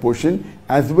Arabic portion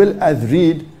as well as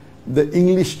read the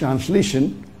English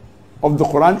translation of the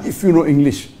Quran if you know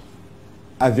English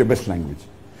as your best language.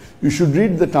 You should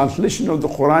read the translation of the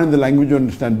Quran in the language you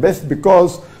understand best,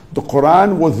 because the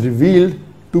Quran was revealed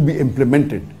to be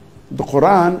implemented. The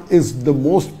Quran is the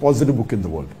most positive book in the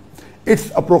world.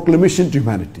 It's a proclamation to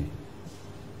humanity.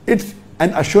 It's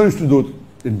an assurance to those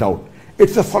in doubt.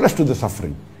 It's a solace to the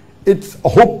suffering. It's a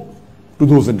hope to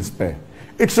those in despair.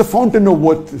 It's a fountain of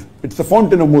worth. It's a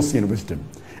fountain of mercy and wisdom.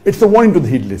 It's a warning to the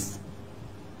heedless.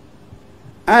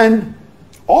 And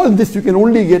all this you can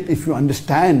only get if you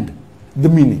understand the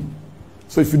meaning.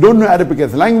 So if you don't know Arabic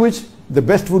as a language, the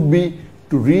best would be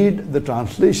to read the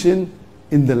translation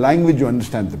in the language you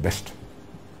understand the best.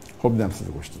 Hope that answers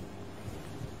the question.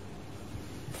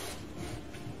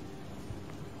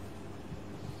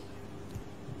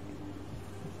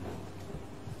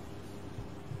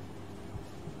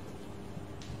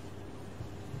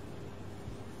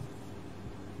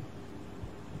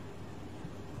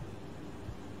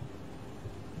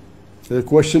 The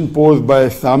question posed by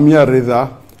Samia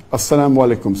Reza. Assalamu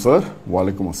alaikum, sir. Wa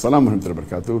alaikum assalam wa rahmatullahi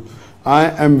wa barakatuh.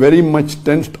 I am very much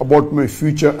tensed about my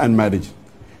future and marriage.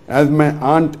 As my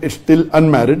aunt is still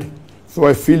unmarried, so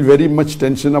I feel very much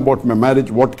tension about my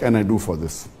marriage. What can I do for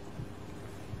this?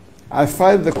 As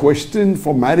far as the question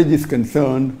for marriage is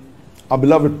concerned, our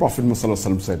beloved Prophet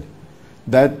Muhammad said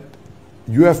that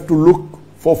you have to look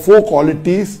for 4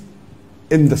 qualities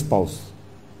in the spouse.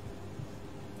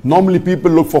 Normally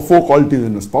people look for 4 qualities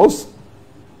in a spouse.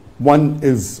 One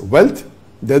is wealth,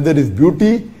 the other is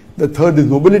beauty, the third is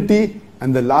nobility,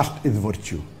 and the last is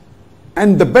virtue.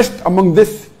 And the best among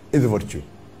this is virtue.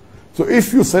 So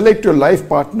if you select your life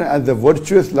partner as a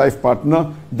virtuous life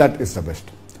partner, that is the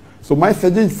best. So my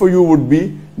suggestion for you would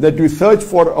be that you search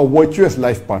for a virtuous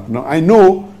life partner. I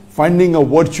know finding a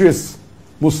virtuous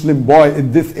Muslim boy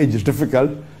in this age is difficult,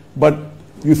 but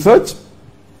you search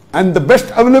and the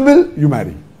best available, you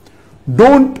marry.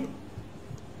 Don't,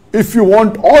 if you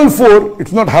want all 4,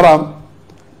 it's not haram,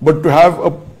 but to have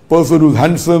a person who's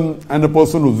handsome and a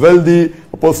person who's wealthy,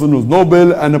 a person who's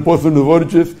noble and a person who's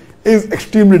virtuous is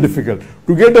extremely difficult.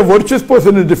 To get a virtuous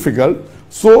person is difficult.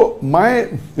 So my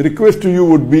request to you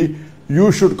would be,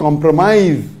 you should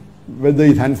compromise whether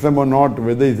he's handsome or not,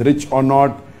 whether he's rich or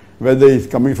not, whether he's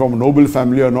coming from a noble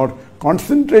family or not.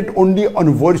 Concentrate only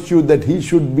on virtue, that he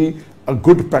should be a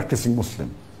good practicing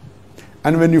Muslim.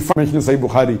 And when you mention Sahih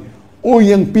Bukhari, oh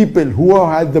young people who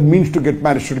have had the means to get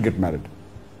married should get married.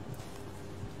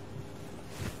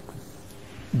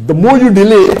 The more you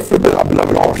delay,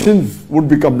 the options would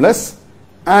become less,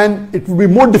 and it would be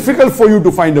more difficult for you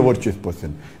to find a virtuous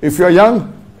person. If you are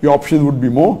young, your options would be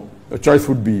more, your choice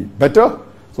would be better.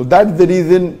 So that's the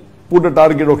reason, put a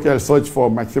target, okay, I'll search for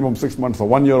maximum 6 months or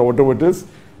 1 year or whatever it is,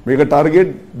 make a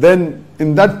target, then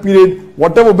in that period,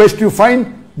 whatever best you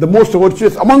find, the most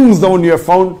virtuous amongst the one you have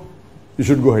found, you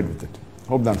should go ahead with it.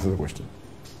 Hope that answers the question.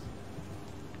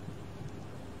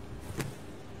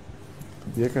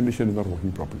 The air conditioner is not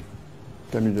working properly.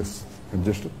 Can you just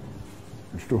adjust it?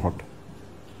 It's too hot.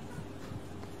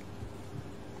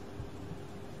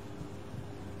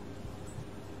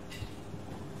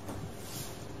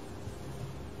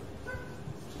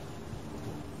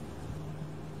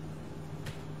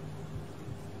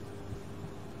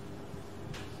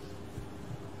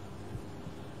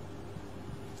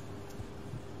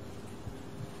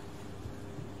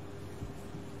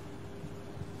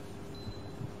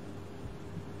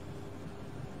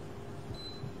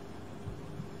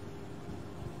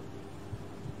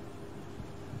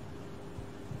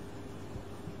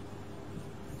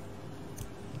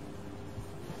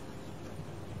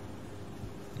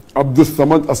 Abdus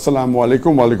Samad, Assalamu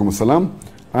alaikum, wa alaikum assalam.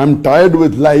 I am tired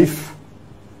with life.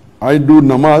 I do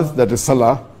namaz, that is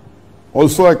salah.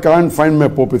 Also, I can't find my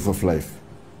purpose of life.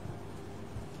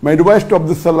 My advice to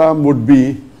Abdus Salam would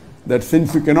be that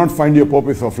since you cannot find your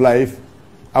purpose of life,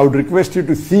 I would request you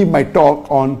to see my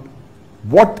talk on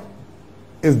what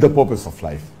is the purpose of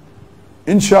life.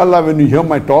 Inshallah, when you hear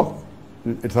my talk,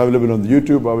 it's available on the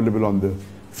YouTube, available on the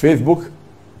Facebook.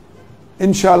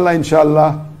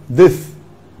 Inshallah, this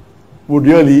would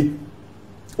really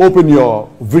open your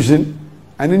vision,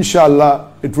 and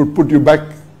inshallah it would put you back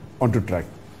onto track.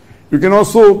 You can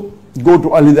also go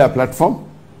to Al Hidayah platform,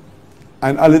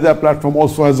 and Al Hidayah platform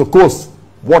also has a course,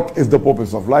 what is the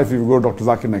purpose of life. If you go to Dr.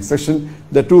 Zakir Naik section,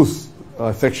 there are two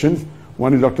sections.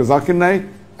 One is Dr. Zakir Naik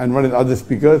and one is other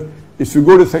speakers. If you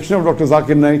go to the section of Dr.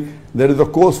 Zakir Naik, there is a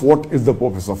course, what is the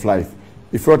purpose of life.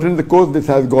 If you attend the course, this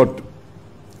has got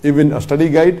even a study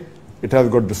guide, it has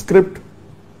got the script,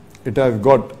 it has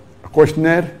got a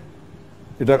questionnaire,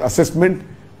 it has assessment.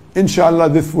 Inshallah,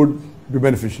 this would be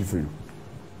beneficial for you.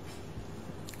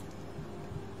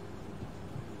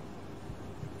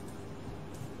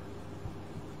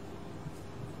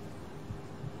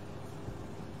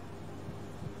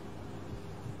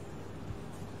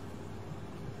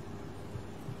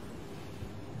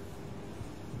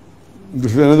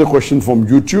 This is another question from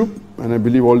YouTube, and I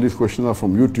believe all these questions are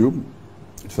from YouTube.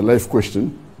 It's a live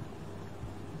question.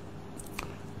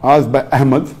 Asked by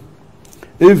Ahmad,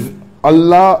 is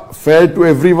Allah fair to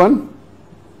everyone?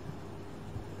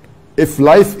 If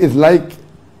life is like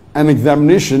an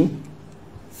examination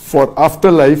for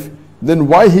afterlife, then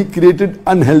why He created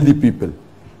unhealthy people?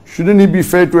 Shouldn't He be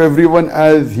fair to everyone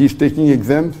as He's taking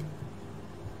exams?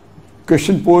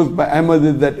 Question posed by Ahmad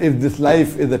is that if this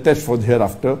life is a test for the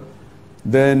hereafter,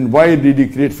 then why did He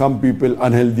create some people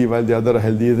unhealthy while the other are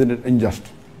healthy? Isn't it unjust?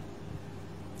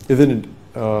 Isn't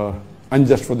it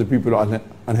unjust for the people who are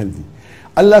unhealthy?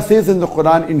 Allah says in the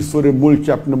Quran in Surah Mulk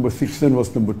chapter number 6 and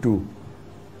verse number 2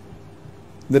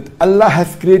 that Allah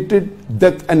has created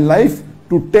death and life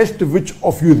to test which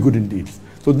of you is good in deeds.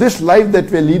 So this life that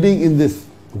we are leading in this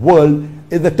world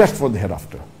is a test for the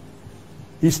hereafter.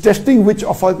 He's testing which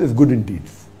of us is good in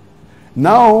deeds.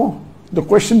 Now the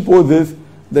question poses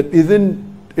that isn't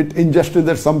it injustice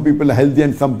that some people are healthy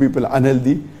and some people are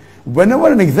unhealthy?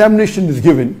 Whenever an examination is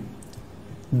given,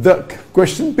 the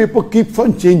question paper keeps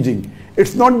on changing.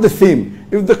 It's not the same.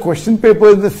 If the question paper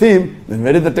is the same, then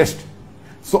where is the test?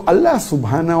 So Allah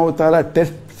subhanahu wa ta'ala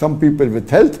tests some people with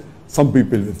health, some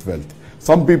people with wealth.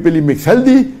 Some people He makes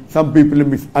healthy, some people He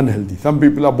makes unhealthy. Some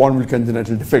people are born with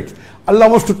congenital defects. Allah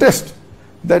wants to test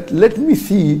that. Let me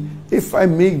see if I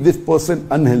make this person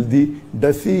unhealthy,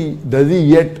 does he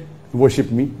yet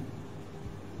worship me?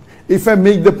 If I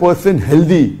make the person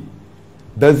healthy,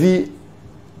 is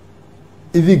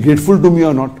he grateful to me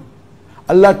or not?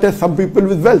 Allah tests some people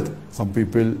with wealth. Some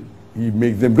people He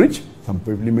makes them rich, some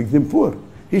people He makes them poor.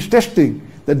 He's testing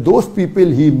that those people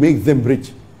He makes them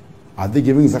rich, are they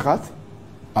giving zakat?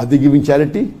 Are they giving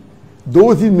charity?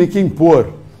 Those He's making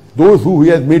poor, those who He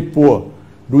has made poor,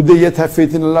 do they yet have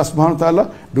faith in Allah subhanahu wa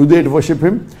ta'ala? Do they yet worship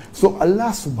Him? So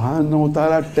Allah subhanahu wa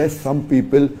ta'ala tests some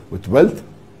people with wealth,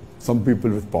 some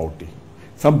people with poverty,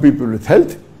 some people with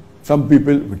health, some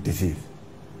people with disease.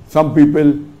 Some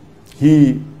people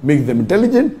He makes them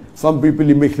intelligent, some people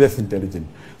He makes less intelligent.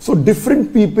 So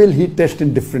different people He tests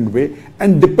in different way,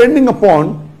 and depending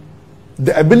upon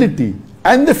the ability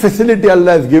and the facility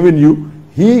Allah has given you,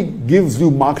 He gives you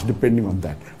marks depending on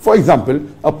that. For example,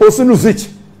 a person who's rich,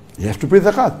 he has to pay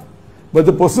zakat. But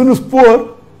the person who's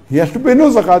poor, he has to pay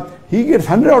no zakat. He gets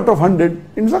 100 out of 100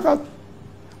 in zakat.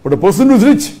 But a person who's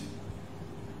rich,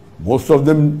 most of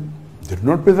them, they do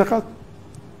not pay zakat.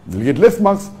 They'll get less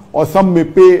marks. Or some may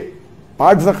pay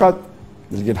part zakat,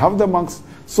 they'll get half the marks.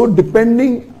 So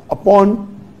depending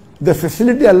upon the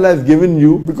facility Allah has given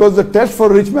you, because the test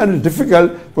for a rich man is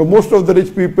difficult. For most of the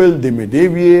rich people, they may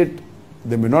deviate,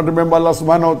 they may not remember Allah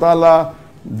subhanahu wa ta'ala,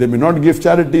 they may not give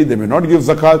charity, they may not give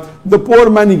zakat. The poor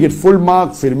man, he gets full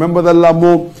marks, he remembers Allah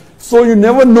more. So you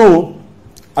never know.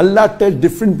 Allah tests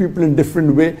different people in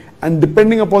different way, and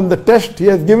depending upon the test He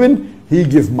has given, He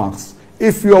gives marks.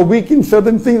 If you are weak in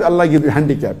certain things, Allah gives you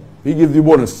handicap, He gives you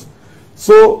bonus.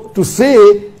 So to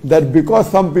say that because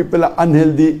some people are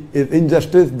unhealthy is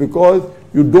injustice, because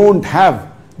you don't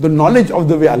have the knowledge of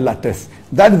the way Allah tests.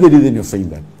 That is the reason you're saying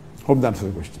that. Hope that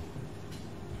answers the question.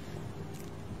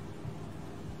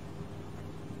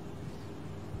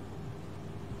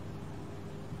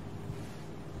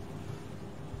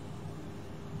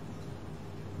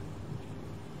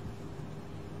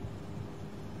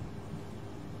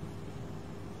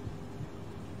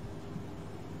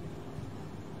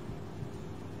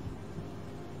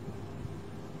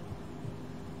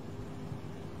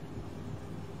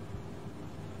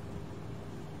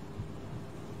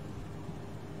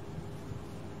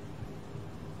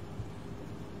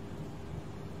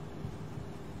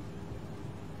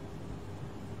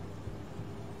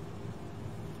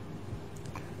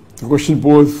 The question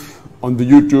posed on the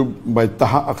YouTube by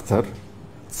Taha Akhtar.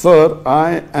 Sir,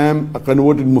 I am a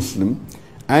converted Muslim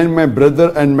and my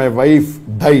brother and my wife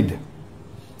died.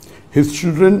 His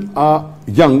children are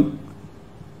young,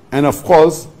 and of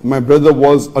course my brother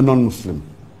was a non-Muslim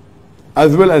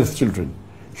as well as children.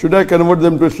 Should I convert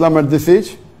them to Islam at this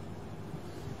age?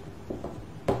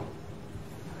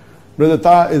 Brother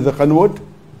Taha is a convert,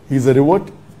 he is a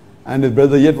revert, and his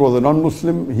brother yet was a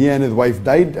non-Muslim. He and his wife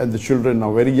died and the children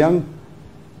are very young.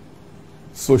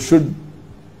 So should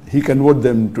he convert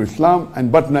them to Islam?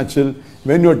 And but natural,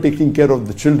 when you are taking care of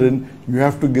the children, you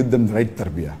have to give them the right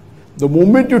tarbiyah. The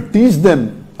moment you teach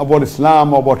them about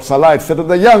Islam, about Salah, etc.,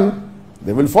 they're young,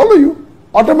 they will follow you.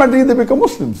 Automatically they become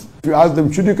Muslims. If you ask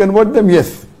them, should you convert them?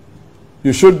 Yes.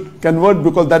 You should convert,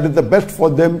 because that is the best for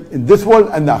them in this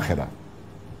world and the Akhirah.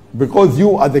 Because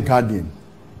you are the guardian.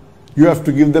 You have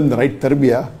to give them the right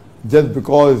tarbiyah. Just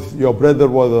because your brother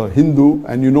was a Hindu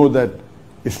and you know that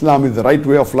Islam is the right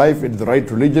way of life, it's the right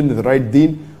religion, it's the right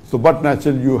deen. So but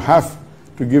natural, you have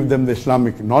to give them the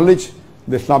Islamic knowledge,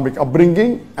 the Islamic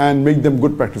upbringing, and make them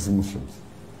good practicing Muslims.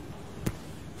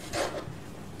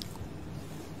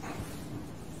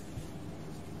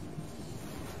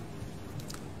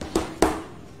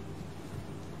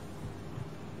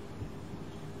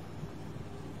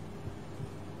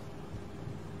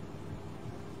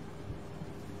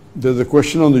 There's a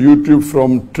question on the YouTube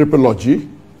from Tripology.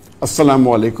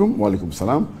 Assalamu alaikum. Wa alaikum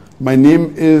salam. My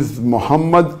name is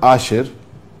Muhammad Ashir.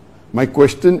 My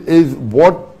question is,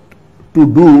 what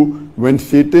to do when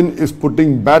Satan is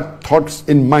putting bad thoughts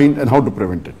in mind and how to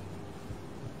prevent it?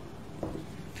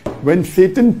 When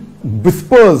Satan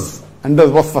whispers and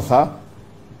does waswasa,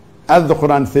 as the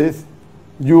Quran says,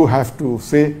 you have to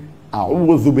say,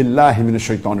 A'udhu billahi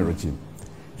minash shaitanir rajim.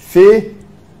 Say,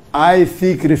 I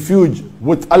seek refuge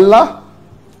with Allah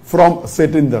from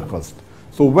Satan the accursed.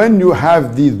 So when you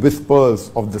have these whispers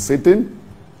of the Satan,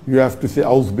 you have to say,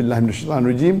 A'udhu billahi minash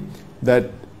shaitanir rajim, that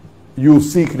you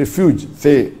seek refuge.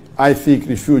 Say, I seek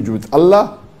refuge with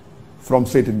Allah from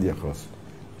Satan the accursed.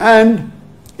 And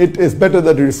it is better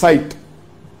that you recite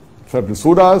certain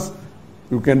surahs.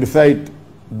 You can recite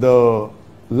the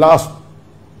last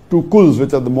two kuls,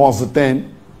 which are the Mu'awwidhatayn,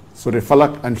 Surah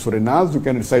Falaq and Surah Nas. You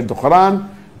can recite the Quran.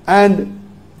 And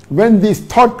when this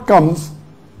thought comes,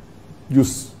 you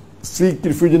seek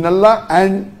refuge in Allah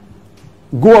and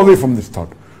go away from this thought.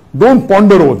 Don't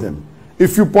ponder over them.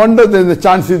 If you ponder, then the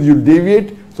chances you'll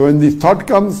deviate. So when this thought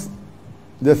comes,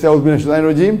 just say A'udhu billahi minash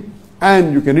shaitanir rajim,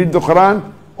 and you can read the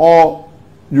Quran, or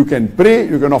you can pray,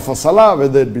 you can offer salah,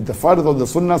 whether it be the fard or the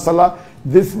sunnah salah.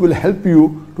 This will help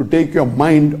you to take your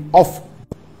mind off.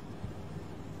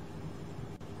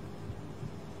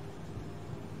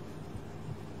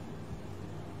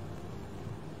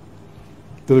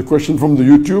 There's a question from the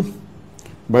YouTube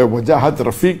by Wajahat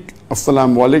Rafiq.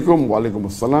 Assalamu alaikum. Wa alaikum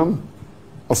assalam.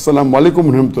 Assalamu alaikum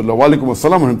wa rahmatullah. Wa alaikum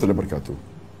assalam wa rahmatullahi wa barakatuh.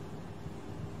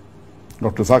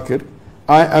 Dr. Zakir,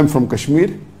 I am from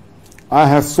Kashmir. I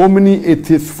have so many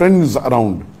atheist friends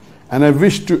around and I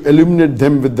wish to illuminate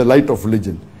them with the light of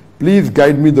religion. Please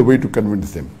guide me the way to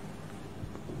convince them.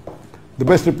 The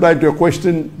best reply to your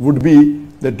question would be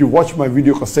that you watch my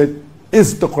video cassette,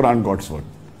 Is the Quran God's Word?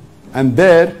 And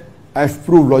there I've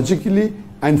proved logically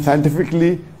and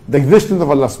scientifically the existence of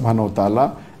Allah subhanahu wa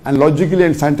ta'ala, and logically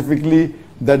and scientifically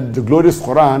that the glorious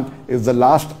Quran is the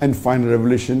last and final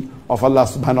revelation of Allah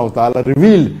subhanahu wa ta'ala,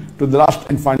 revealed to the last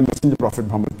and final messenger Prophet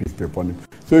Muhammad, peace be upon him.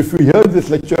 So if you hear this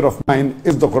lecture of mine,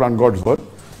 Is the Quran God's Word?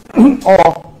 or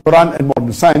Quran and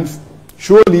modern science,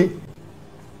 surely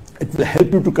it will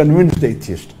help you to convince the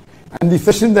atheist. And the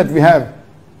session that we have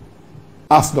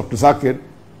asked Dr. Zakir,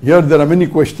 here there are many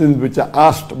questions which are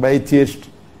asked by atheists,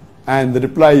 and the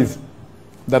replies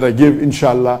that I give,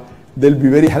 inshallah, they'll be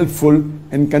very helpful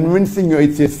in convincing your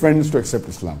atheist friends to accept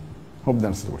Islam. Hope that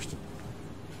answers the question.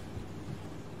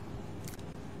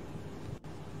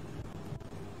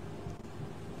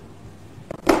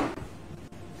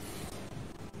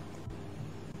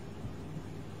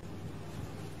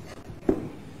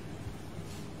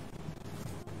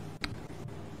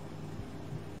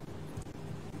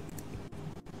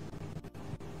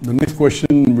 The next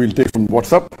question we'll take from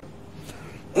WhatsApp.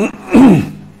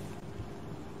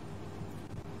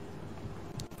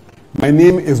 My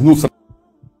name is Nusrat.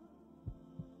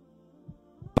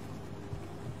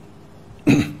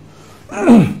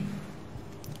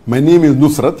 My name is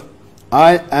Nusrat.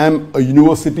 I am a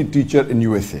university teacher in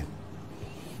USA.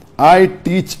 I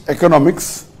teach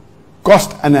economics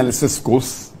cost analysis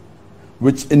course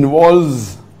which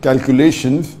involves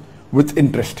calculations with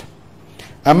interest.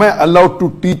 Am I allowed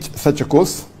to teach such a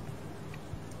course?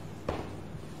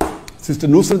 Sister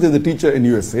Nusrat is a teacher in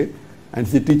USA and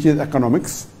she teaches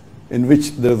economics, in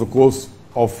which there is a course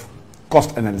of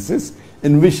cost analysis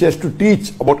in which she has to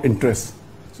teach about interest.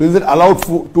 So is it allowed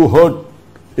for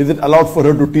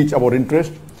her to teach about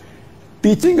interest?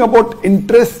 Teaching about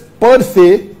interest per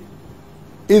se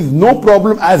is no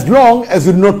problem as long as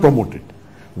you do not promote it.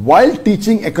 While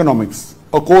teaching economics,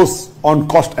 a course on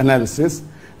cost analysis,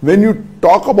 when you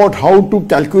talk about how to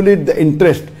calculate the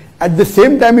interest, at the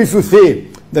same time if you say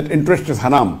that interest is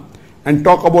haram and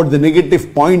talk about the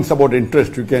negative points about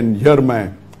interest, you can hear my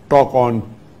talk on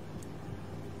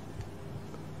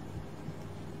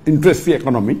interest-free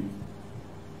economy.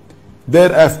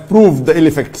 There I've proved the ill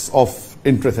effects of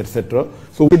interest, etc.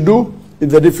 So what you do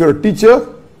is that if you're a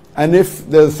teacher and if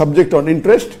there's a subject on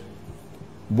interest,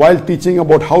 while teaching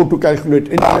about how to calculate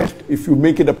interest, if you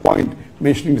make it a point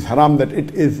mentioning it's haram, that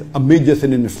it is a major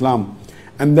sin in Islam,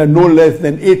 and there are no less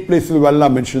than 8 places where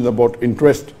Allah mentions about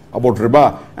interest, about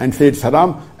riba, and say it's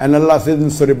haram. And Allah says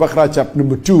in Surah Baqarah chapter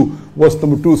number 2, verse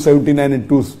number 279 and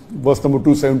verse number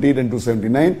 278 and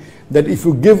 279, that if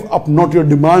you give up not your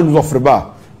demands of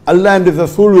riba, Allah and His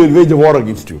Rasul will wage a war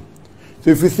against you. So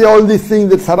if you say all these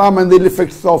things, that's haram and the ill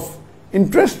effects of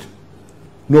interest,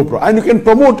 no problem. And you can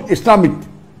promote Islamic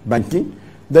banking,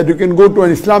 that you can go to an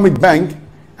Islamic bank,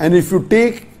 and if you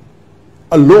take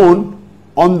a loan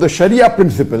on the Sharia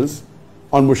principles,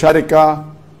 on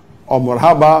Musharika or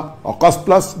Murhaba or Cost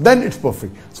Plus, then it's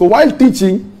perfect. So while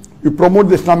teaching, you promote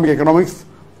the Islamic economics,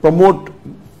 promote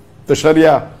the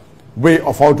Sharia way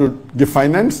of how to give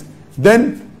finance,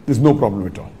 then there's no problem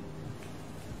at all.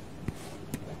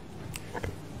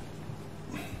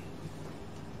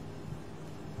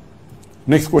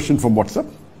 Next question from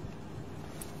WhatsApp.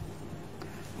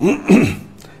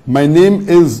 My name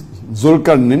is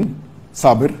Zulkarnin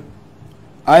Sabir.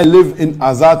 I live in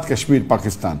Azad Kashmir,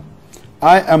 Pakistan.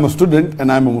 I am a student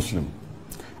and I am a Muslim.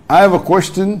 I have a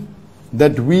question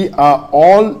that we are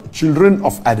all children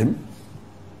of Adam,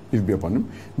 peace be upon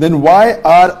him. Then why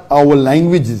are our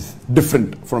languages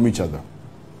different from each other?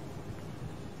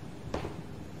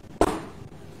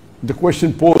 The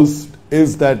question posed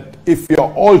is that if we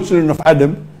are all children of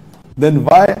Adam, then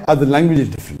why are the languages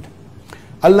different?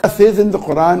 Allah says in the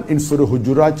Quran in Surah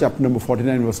Hujurat chapter number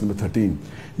 49 verse number 13,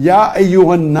 Ya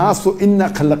ayyuhan nasu inna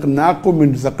khalaqnakum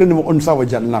min zakarin wa unsa wa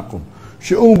ja'alnakum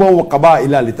shu'uban wa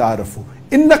qaba'ila lita'arafu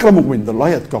inna akramakum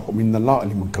indallahi atqakum innallaha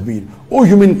alimun kabir. O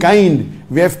humankind,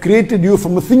 we have created you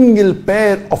from a single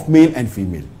pair of male and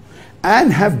female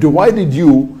and have divided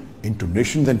you into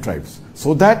nations and tribes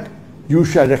so that you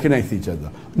shall recognize each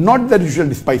other, not that you shall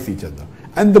despise each other.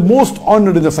 And the most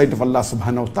honored in the sight of Allah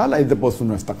subhanahu wa ta'ala is the person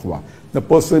who has taqwa, the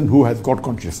person who has God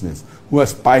consciousness, who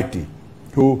has piety,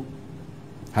 who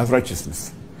has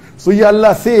righteousness. So here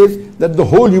Allah says that the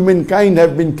whole humankind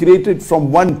have been created from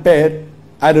one pair,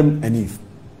 Adam and Eve,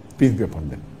 peace be upon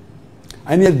them.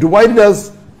 And He has divided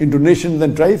us into nations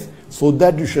and tribes so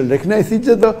that you shall recognize each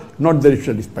other, not that you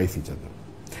shall despise each other.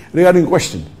 Regarding the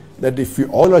question that if we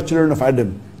all are children of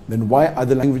Adam, then why are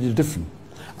the languages different?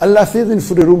 Allah says in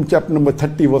Surah Rum chapter number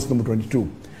 30 verse number 22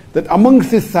 that amongst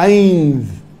His signs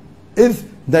is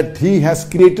that He has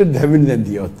created the heavens and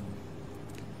the earth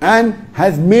and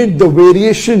has made the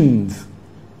variations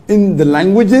in the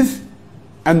languages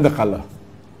and the color.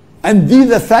 And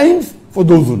these are signs for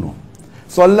those who know.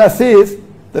 So Allah says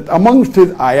that amongst His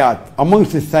ayat,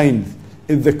 amongst His signs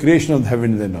is the creation of the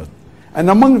heavens and earth. And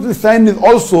amongst His signs is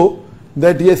also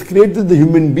that He has created the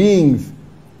human beings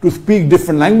to speak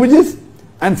different languages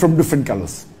and from different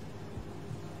colors.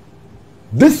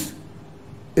 This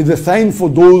is a sign for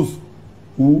those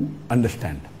who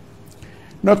understand.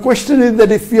 Now, question is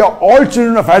that if we are all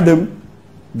children of Adam,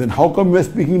 then how come we are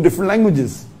speaking different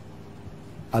languages?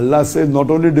 Allah says not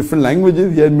only different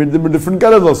languages, He has made them in different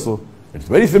colors also. It's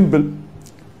very simple.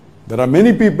 There are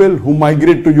many people who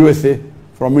migrate to USA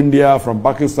from India, from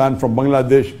Pakistan, from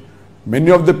Bangladesh.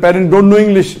 Many of the parents don't know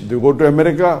English. They go to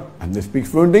America and they speak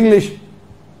fluent English.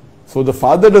 So the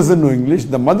father doesn't know English,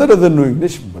 the mother doesn't know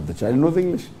English, but the child knows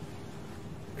English.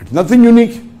 It's nothing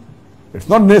unique. It's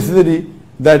not necessary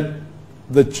that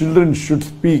the children should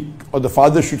speak or the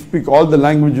father should speak all the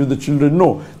languages the children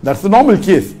know. That's the normal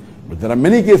case. But there are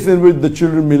many cases in which the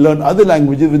children may learn other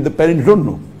languages which the parents don't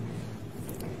know.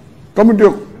 Coming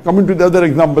to the other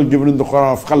example given in the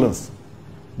Quran of colors,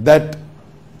 that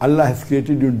Allah has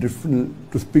created you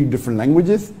to speak different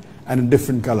languages and in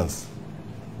different colors,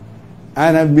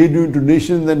 and have made you into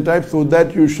nations and tribes so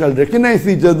that you shall recognize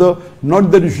each other, not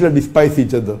that you shall despise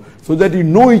each other, so that you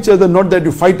know each other, not that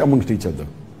you fight amongst each other.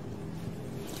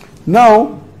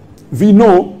 Now, we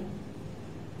know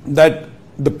that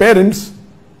the parents,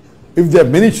 if they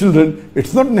have many children,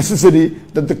 it's not necessary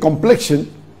that the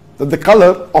complexion, that the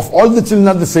color of all the children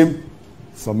are the same.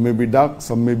 Some may be dark,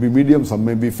 some may be medium, some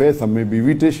may be fair, some may be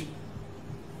wheatish.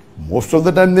 Most of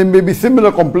the time they may be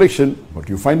similar complexion, but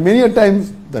you find many a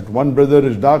times that one brother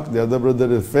is dark, the other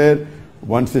brother is fair,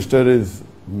 one sister is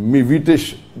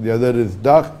wheatish, the other is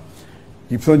dark.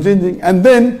 Keeps on changing. And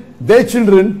then their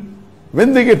children,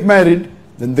 when they get married,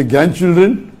 then the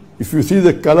grandchildren, if you see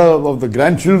the color of the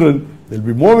grandchildren, there will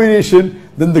be more variation.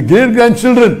 Then the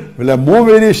great-grandchildren will have more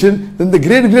variation. Then the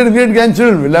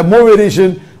great-great-great-grandchildren will have more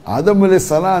variation. Adam alayhi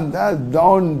salam, that's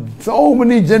down so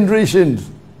many generations.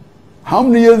 How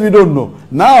many years we don't know.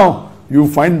 Now you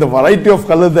find the variety of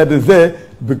colors that is there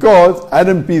because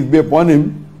Adam, peace be upon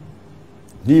him,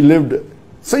 he lived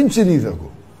centuries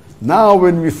ago. Now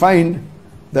when we find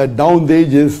that down the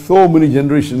ages, so many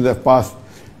generations have passed,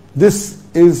 this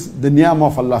is the niyam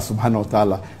of Allah subhanahu wa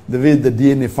ta'ala. The way the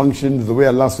DNA functions, the way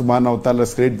Allah subhanahu wa ta'ala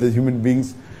has created the human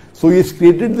beings. So He has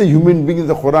created the human beings,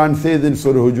 the Quran says in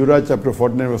Surah Hujurat chapter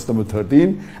 49 verse number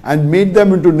 13, and made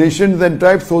them into nations and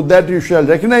tribes so that you shall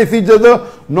recognize each other,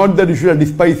 not that you shall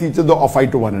despise each other or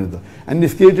fight to one another. And He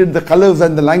has created the colors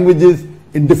and the languages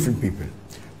in different people.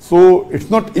 So it's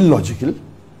not illogical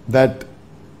that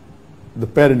the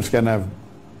parents can have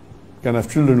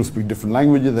children who speak different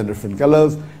languages and different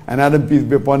colors, and Adam, peace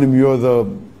be upon him, you are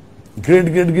the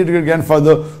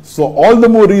great-great-great-grandfather. So all the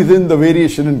more reason the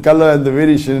variation in color and the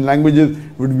variation in languages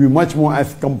would be much more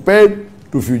as compared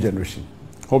to few generations.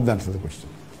 Hope that answers the question.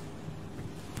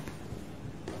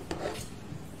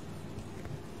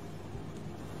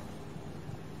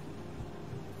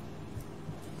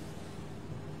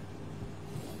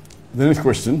 The next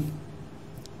question.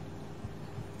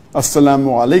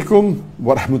 Assalamu alaikum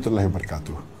wa rahmatullahi wa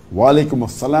barakatuh. Wa alaikum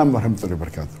assalam wa rahmatullahi wa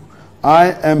barakatuh. I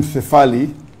am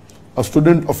Sefali, a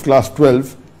student of class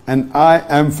 12, and I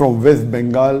am from West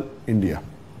Bengal, India.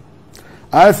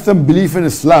 I have some belief in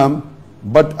Islam,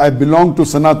 but I belong to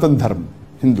Sanatan Dharma,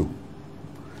 Hindu.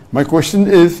 My question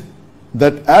is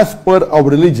that as per our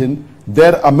religion,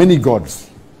 there are many gods,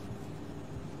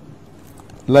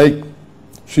 like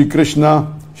Shri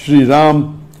Krishna, Shri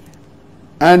Ram,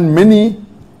 and many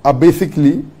are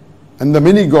basically, and the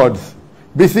many gods,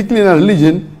 basically in a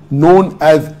religion known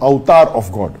as avatar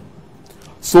of God.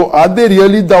 So are they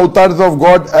really the avatars of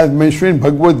God as mentioned in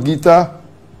Bhagavad Gita?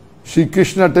 Shri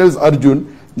Krishna tells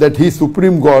Arjun that he is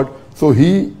Supreme God, so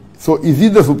is he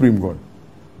the Supreme God?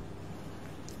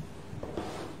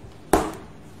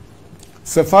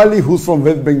 Sefali, who's from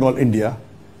West Bengal, India,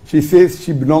 she says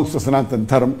she belongs to Sanatan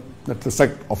Dharma, that's a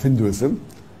sect of Hinduism,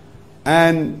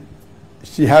 and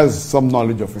she has some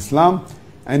knowledge of Islam,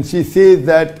 and she says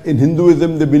that in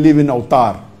Hinduism they believe in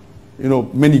avatar,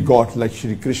 many gods like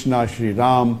Shri Krishna, Shri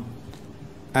Ram,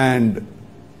 and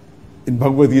in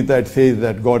Bhagavad Gita it says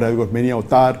that God has got many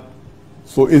avatar.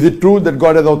 So is it true that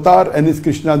God has avatar and is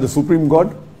Krishna the Supreme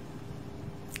God?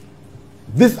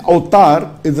 This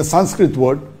avatar is a Sanskrit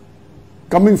word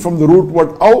coming from the root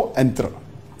word av and tra.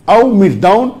 Av means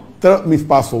down, tra means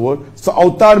pass over. So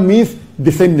avatar means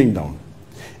descending down.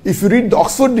 If you read the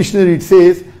Oxford Dictionary, it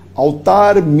says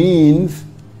avatar means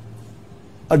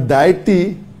a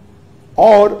deity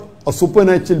or a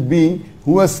supernatural being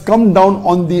who has come down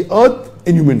on the earth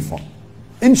in human form.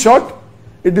 In short,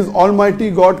 it is Almighty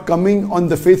God coming on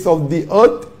the face of the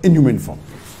earth in human form.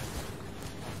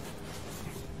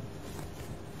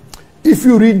 If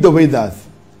you read the Vedas,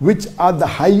 which are the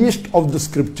highest of the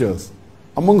scriptures,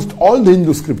 amongst all the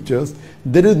Hindu scriptures,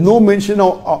 there is no mention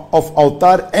of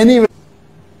avatar anywhere.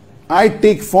 I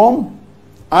take form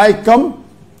I come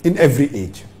in every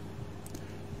age.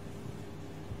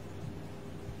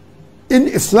 In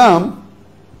Islam,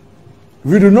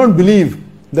 we do not believe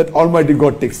that Almighty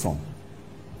God takes form.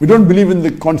 We don't believe in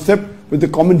the concept which the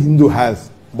common Hindu has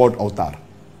about avatar.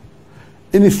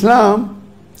 In Islam,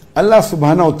 Allah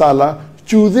subhanahu wa ta'ala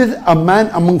chooses a man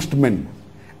amongst men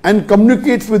and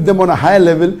communicates with them on a higher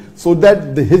level so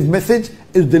that his message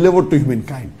is delivered to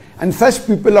humankind. And such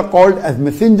people are called as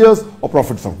messengers or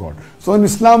prophets of God. So in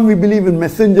Islam, we believe in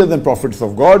messengers and prophets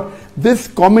of God. This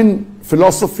common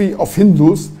philosophy of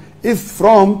Hindus is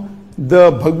from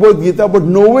the Bhagavad Gita, but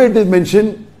nowhere it is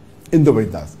mentioned in the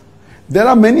Vedas. There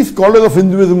are many scholars of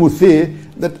Hinduism who say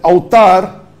that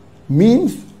avatar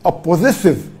means a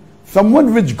possessive,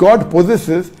 someone which God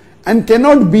possesses and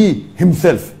cannot be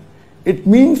himself. It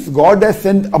means God has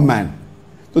sent a man.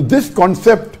 So this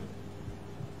concept,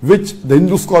 which the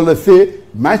Hindu scholars say,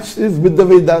 matches with the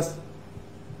Vedas.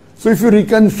 So if you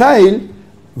reconcile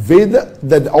Veda,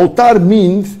 that avatar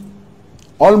means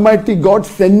Almighty God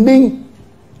sending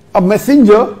a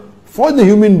messenger for the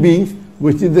human beings,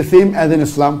 which is the same as in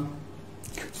Islam.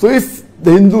 So if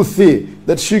the Hindus say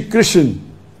that Shri Krishna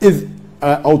is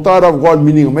an avatar of God,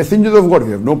 meaning a messenger of God,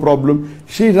 we have no problem.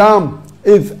 Shri Ram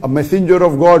is a messenger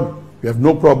of God, we have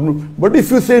no problem. But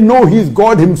if you say no, he is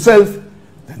God himself,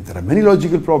 then there are many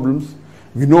logical problems.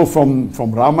 We know from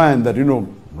Ramayana that,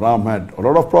 Ram had a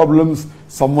lot of problems.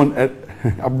 Someone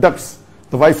abducts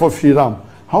the wife of Shri Ram.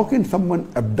 How can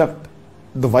someone abduct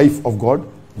the wife of God?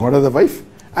 God has a wife.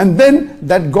 And then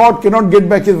that God cannot get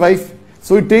back his wife.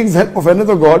 So he takes help of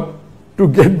another God to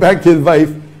get back his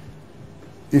wife.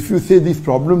 If you say these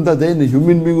problems are there in a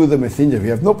human being with a messenger, we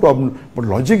have no problem. But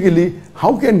logically,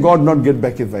 how can God not get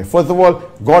back his wife? First of all,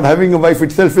 God having a wife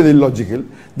itself is illogical.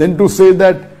 Then to say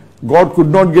that God could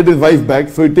not get his wife back,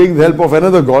 so he takes the help of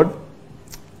another God.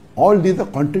 All these are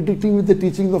contradicting with the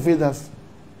teachings of Vedas.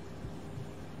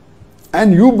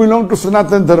 And you belong to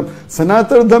Sanatana Dharma.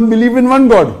 Sanatana Dharma believe in one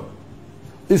God.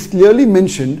 It's clearly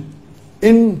mentioned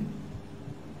in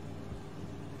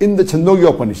the Chandogya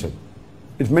Upanishad.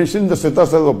 It's mentioned in the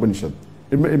Svetasastra Upanishad.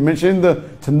 It's mentioned in the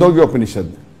Chandogya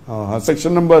Upanishad.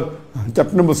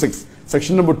 Chapter number 6,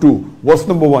 section number 2, verse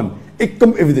number 1.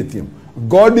 Ikkam evidityam.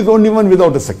 God is only one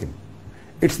without a second.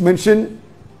 It's mentioned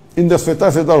in the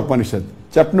Svetasastra Upanishad,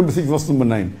 chapter number 6, verse number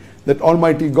 9, that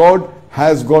Almighty God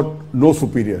has got no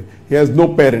superior. He has no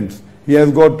parents. He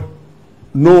has got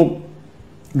no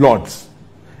lords.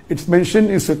 It's mentioned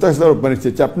in Svetasastra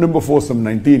Upanishad, chapter number 4, verse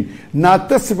 19.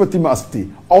 Natasya pratima asti.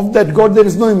 Of that God there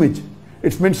is no image.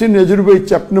 It's mentioned in Yajurveda,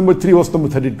 chapter number 3, verse number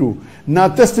 32.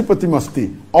 Natasya pratima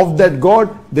asti. Of that God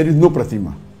there is no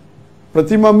pratima.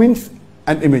 Pratima means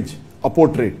an image, a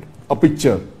portrait, a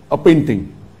picture, a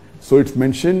painting. So it's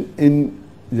mentioned in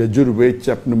Yajurveda,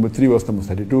 chapter number 3, verse number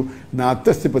 32.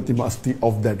 Natasya pratima asti.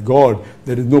 Of that God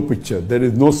there is no picture, there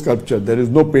is no sculpture, there is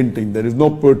no painting, there is no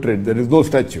portrait, there is no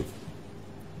statue.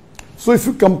 So if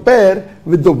you compare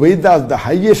with the Vedas, the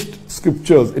highest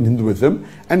scriptures in Hinduism,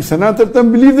 and Sanatana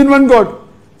Dharma believes in one God.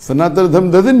 Sanatana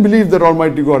Dharma doesn't believe that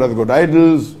Almighty God has got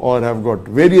idols or have got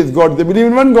various gods. They believe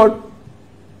in one God.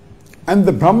 And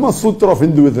the Brahma Sutra of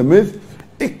Hinduism is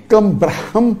Ikkam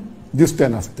Braham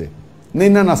Distanaste.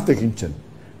 Naina Naste Kinchan.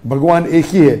 Bhagwan ek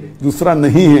hi hai, dusra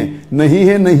nahi hai. Nahi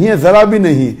hai, nahi hai, zara bhi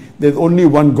nahi. There is only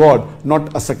one God,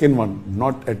 not a second one.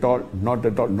 Not at all, not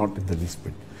at all, not in the least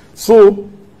bit. So,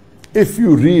 if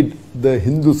you read the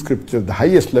Hindu scriptures, the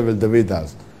highest level, the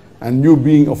Vedas, and you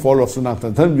being a follower of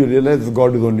Sanatana Dharma, you realize that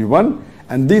God is only one.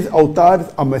 And these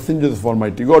avatars are messengers of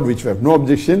Almighty God, which we have no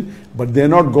objection, but they are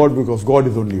not God because God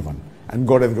is only one. And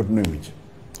God has got no image.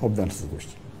 Hope that answers the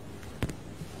question.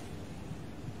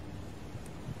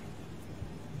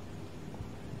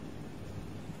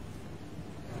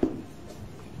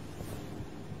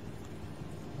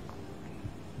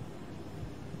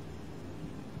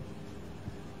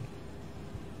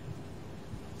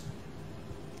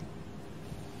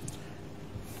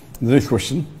 The next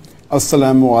question.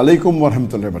 Assalamu alaikum wa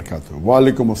rahmatullahi wa barakatuh. Wa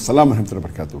alaikum assalam wa rahmatullahi wa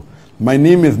barakatuh. My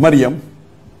name is Maryam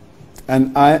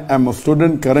and I am a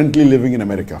student currently living in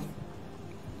America.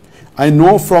 I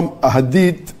know from a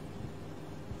hadith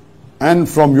and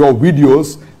from your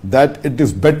videos that it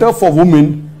is better for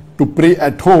women to pray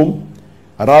at home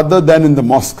rather than in the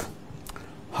mosque.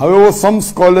 However, some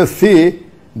scholars say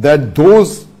that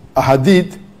those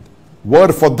hadith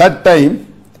were for that time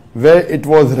where it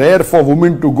was rare for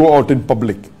women to go out in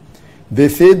public. They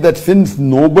say that since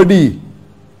nowadays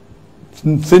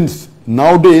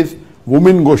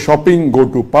women go shopping, go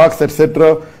to parks,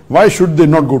 etc., why should they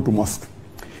not go to mosque?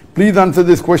 Please answer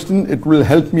this question. It will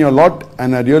help me a lot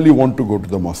and I really want to go to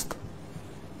the mosque.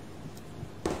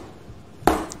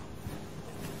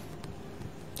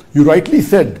 You rightly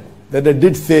said that I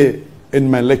did say in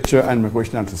my lecture and my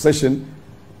question answer session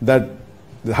that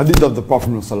the hadith of the Prophet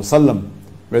ﷺ,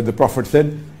 where the Prophet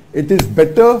said, it is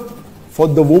better for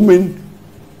the woman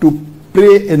to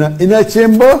pray in an inner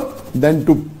chamber than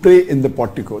to pray in the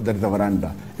portico, that is the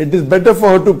veranda. It is better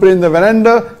for her to pray in the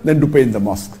veranda than to pray in the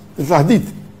mosque. This is a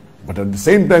hadith. But at the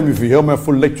same time, if you hear my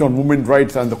full lecture on women's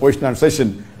rights and the question and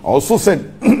session, I also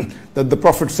said that the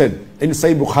Prophet said in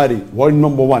Sahih Bukhari, volume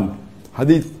number 1,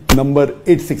 hadith number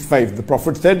 865, the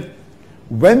Prophet said,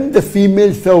 when the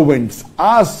female servants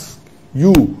ask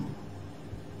you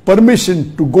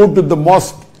permission to go to the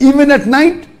mosque even at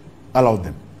night, allow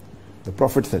them. The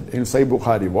Prophet said in Sahih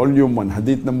Bukhari, volume 1,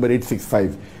 hadith number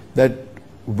 865, that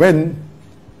when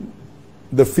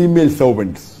the female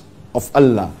servants of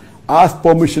Allah ask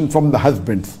permission from the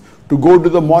husbands to go to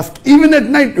the mosque even at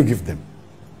night, to give them.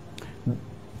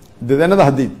 There's another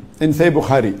hadith in Sahih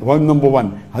Bukhari, volume number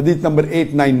 1, hadith number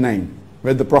 899,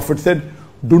 where the Prophet said,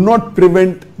 do not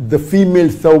prevent the female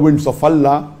servants of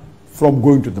Allah from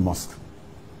going to the mosque.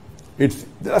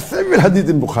 There are several hadith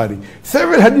in Bukhari,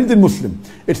 several hadith in Muslim.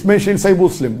 It's mentioned in Sahih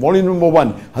Muslim, volume number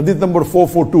 1, hadith number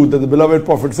 442, that the beloved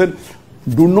Prophet said,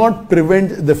 do not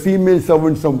prevent the female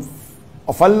servants of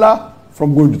Allah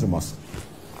from going to the mosque.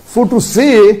 So to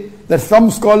say that some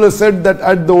scholars said that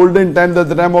at the olden times, at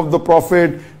the time of the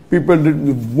Prophet,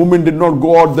 women did not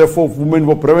go out, therefore women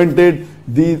were prevented,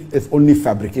 this is only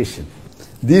fabrication.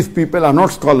 These people are not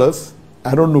scholars.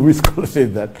 I don't know which scholar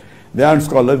says that. They aren't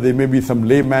scholars, they may be some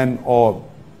layman or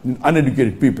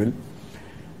uneducated people.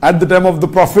 At the time of the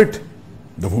Prophet,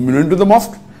 the women went to the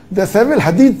mosque. There are several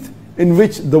hadith in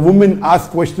which the women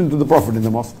asked questions to the Prophet in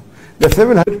the mosque. There are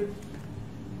several hadith.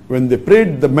 When they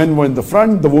prayed, the men were in the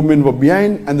front, the women were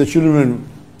behind, and the children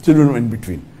were in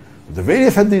between. The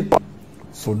various hadith.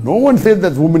 So no one says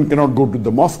that women cannot go to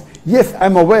the mosque. Yes, I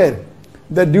am aware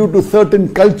that due to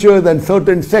certain cultures and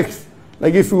certain sects,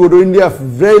 like if you go to India,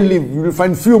 rarely you will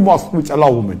find few mosques which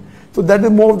allow women. So that is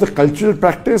more of the cultural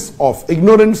practice of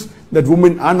ignorance, that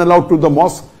women aren't allowed to the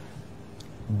mosque.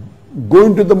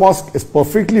 Going to the mosque is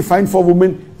perfectly fine for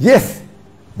women, yes,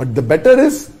 but the better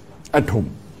is at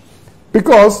home.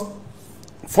 Because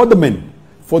for the men,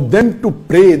 for them to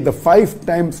pray the 5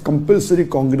 times compulsory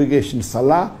congregation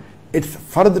salah, it's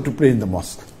further to pray in the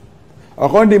mosque.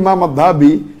 According to Imam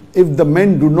Adhabi, if the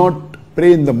men do not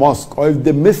pray in the mosque, or if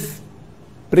they miss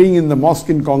praying in the mosque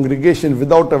in congregation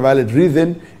without a valid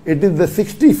reason, it is the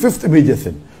 65th major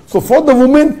sin. So for the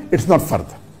women, it's not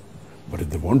further. But if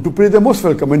they want to pray, they're most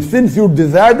welcome. And since you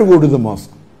desire to go to the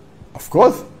mosque, of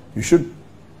course, you should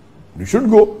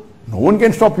go. No one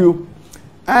can stop you.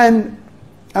 And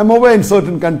I'm aware in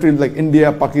certain countries like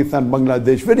India, Pakistan,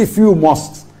 Bangladesh, very few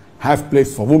mosques have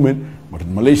place for women. But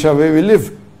in Malaysia, where we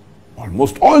live,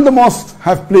 almost all the mosques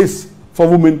have place for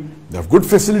women. They have good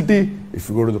facility. If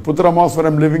you go to the Putra Mosque where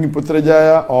I'm living in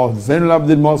Putrajaya, or the Zainul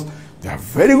Abidin Mosque, they have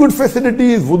very good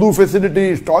facilities, wudu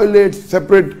facilities, toilets,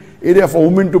 separate area for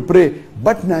women to pray.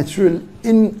 But natural,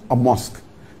 in a mosque,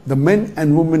 the men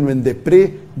and women, when they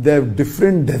pray, they have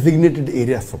different designated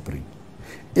areas for praying.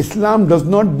 Islam does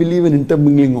not believe in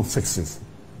intermingling of sexes.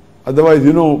 Otherwise,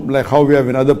 you know, like how we have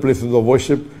in other places of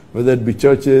worship, whether it be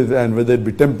churches and whether it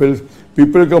be temples,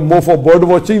 people come more for bird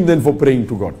watching than for praying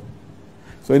to God.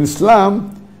 So in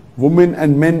Islam, women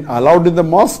and men are allowed in the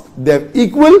mosque. They have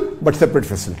equal but separate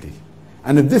facility.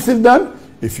 And if this is done,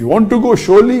 if you want to go,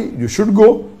 surely you should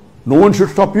go. No one should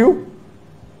stop you.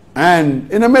 And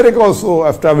in America also,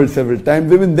 I've traveled several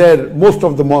times. Even there, most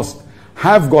of the mosques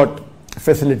have got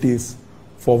facilities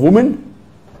for women.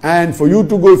 And for you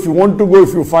to go, if you want to go,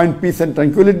 if you find peace and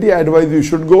tranquility, I advise you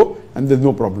should go, and there's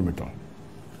no problem at all.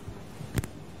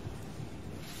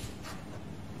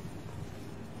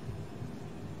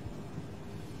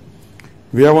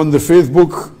 We have on the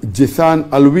Facebook, Jisan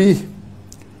Alwi,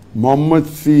 Mohammad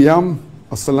Siyam,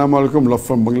 Assalamu alaikum, love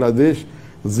from Bangladesh,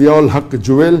 Ziaul Haq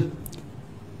Jewel,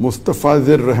 Mustafa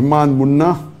Zir Rahman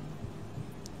Munna,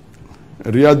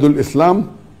 Riyadul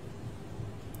Islam,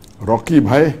 Rocky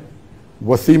Bhai,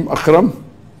 Wasim Akram,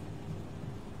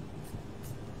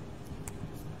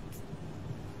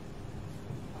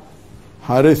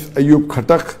 Haris Ayub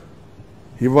Khatak,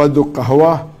 Hivadu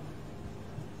Kahwa,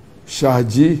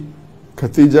 Shahji,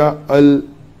 Khatija Al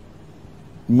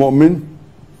Mu'min,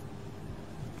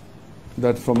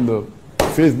 that's from the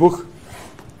Facebook.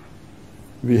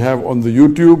 We have on the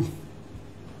YouTube,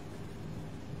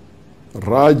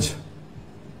 Raj,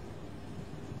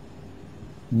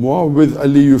 Muawwid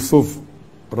Ali Yusuf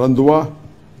Randwa,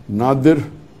 Nadir,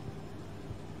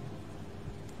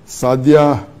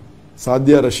 Sadia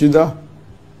Rashida,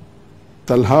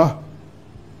 Talha,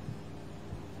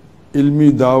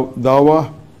 Ilmi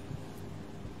Dawa,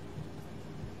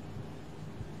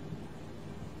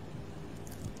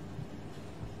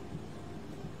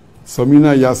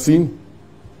 Samina Yasin,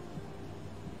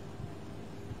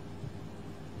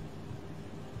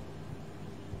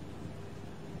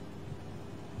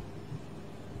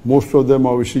 most of them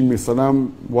are wishing me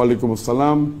salam, wa alaikum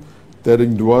assalam. They're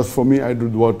doing du'as for me. I do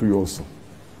du'a to you also.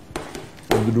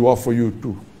 I do du'a for you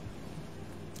too.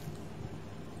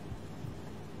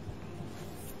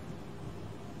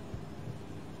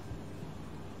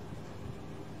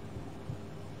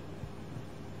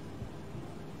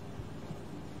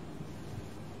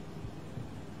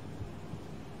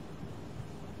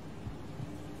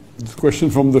 This question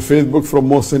from the Facebook from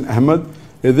Mohsin Ahmed.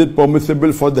 Is it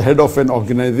permissible for the head of an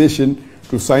organization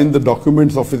to sign the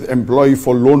documents of his employee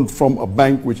for loan from a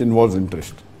bank which involves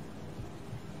interest?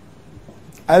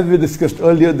 As we discussed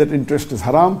earlier, that interest is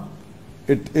haram.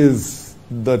 It is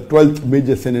the 12th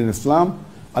major sin in Islam.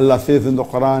 Allah says in the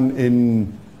Quran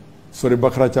in Surah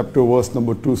Baqarah chapter verse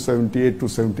number 278 to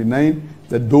 79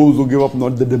 that those who give up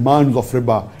not the demands of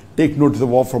riba take notice of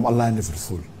war from Allah and His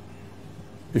Rasul.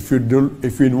 If you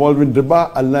involve in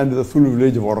riba, Allah and the Rasul will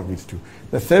wage war against you.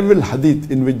 There are several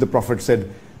hadith in which the Prophet said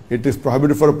it is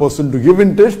prohibited for a person to give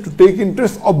interest, to take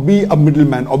interest, or be a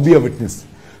middleman, or be a witness.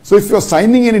 So if you are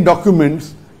signing any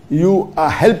documents, you are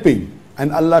helping.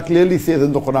 And Allah clearly says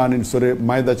in the Quran in Surah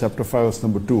Ma'idah chapter 5 verse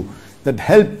number 2 that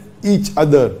help each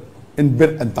other in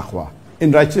bir and taqwa,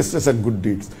 in righteousness and good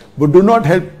deeds. But do not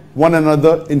help one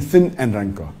another in sin and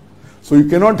rancor. So you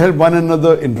cannot help one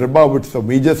another in riba, which is a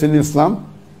major sin in Islam.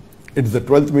 It's the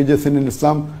 12th major sin in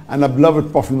Islam. And our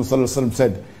beloved Prophet ﷺ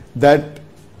said that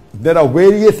there are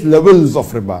various levels of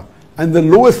riba. And the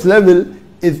lowest level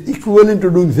is equivalent to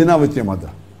doing zina with your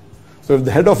mother. So if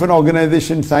the head of an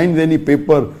organization signs any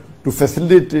paper to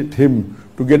facilitate him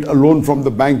to get a loan from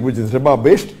the bank which is riba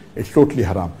based, it's totally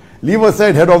haram. Leave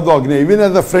aside head of the organization. Even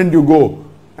as a friend you go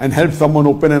and help someone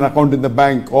open an account in the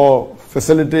bank or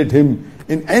facilitate him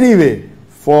in any way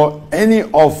for any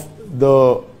of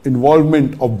the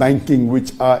involvement of banking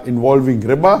which are involving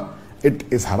riba,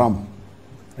 it is haram.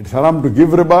 It is haram to give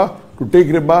riba, to take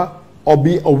riba, or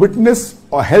be a witness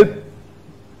or help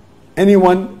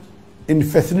anyone in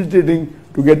facilitating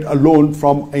to get a loan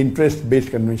from an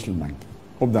interest-based conventional bank.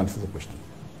 Hope that answers the question.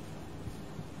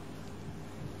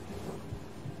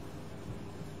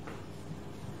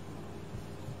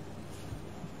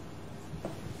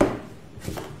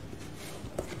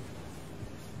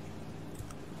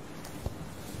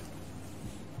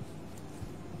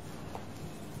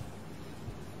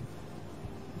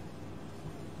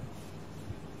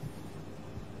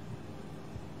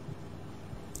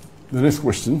 The next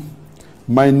question.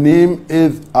 My name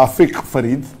is Afiq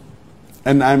Farid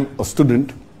and I'm a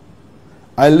student.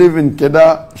 I live in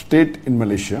Kedah state in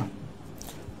Malaysia.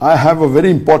 I have a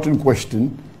very important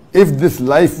question. If this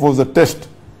life was a test,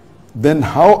 then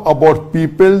how about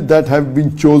people that have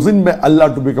been chosen by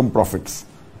Allah to become prophets?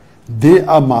 They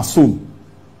are masoom.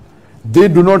 They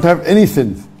do not have any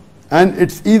sins. And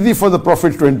it's easy for the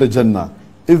prophets to enter Jannah.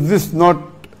 Is this not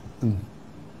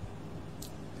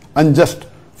unjust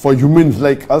for humans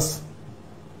like us?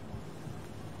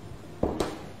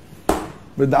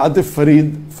 But the Atif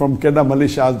Farid from Kedah,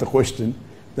 Malaysia asked the question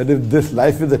that if this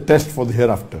life is a test for the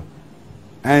hereafter,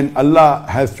 and Allah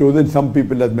has chosen some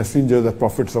people as messengers, as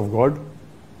prophets of God,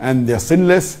 and they are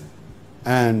sinless,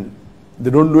 and they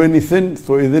don't do any sin,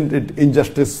 so isn't it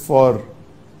injustice for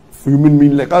human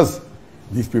beings like us?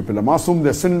 These people are masoom, they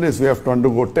are sinless, we have to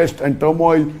undergo test and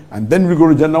turmoil, and then we go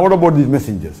to Jannah. What about these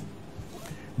messengers?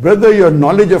 Brother, your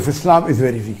knowledge of Islam is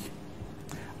very weak.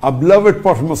 Our beloved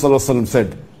Prophet ﷺ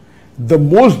said, the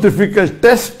most difficult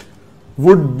test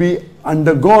would be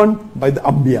undergone by the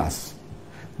Ambiyas.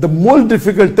 The most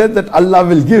difficult test that Allah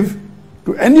will give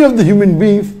to any of the human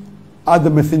beings are the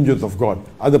messengers of God,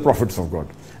 are the prophets of God.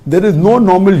 There is no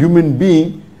normal human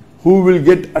being who will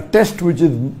get a test which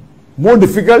is more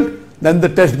difficult than the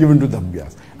test given to the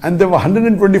Ambiyas. And there were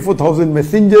 124,000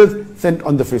 messengers sent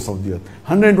on the face of the earth.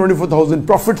 124,000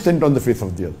 prophets sent on the face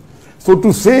of the earth. So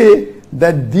to say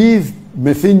that these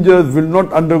messengers will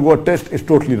not undergo a test is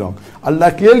totally wrong.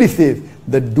 Allah clearly says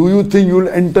that do you think you will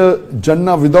enter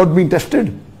Jannah without being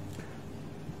tested?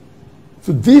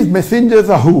 So these messengers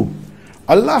are who?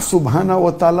 Allah subhanahu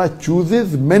wa ta'ala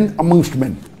chooses men amongst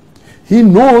men. He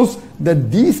knows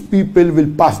that these people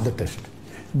will pass the test.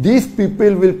 These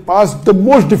people will pass the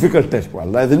most difficult test.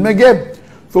 Allah is ilm ghaib.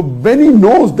 So when He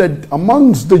knows that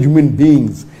amongst the human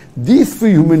beings, these few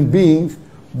human beings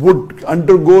would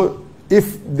undergo,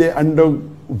 if they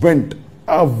underwent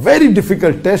a very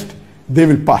difficult test, they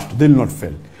will pass, they will not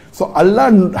fail. So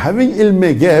Allah having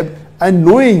ilm-e-ghaib and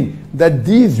knowing that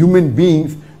these human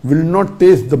beings will not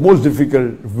taste the most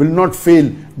difficult, will not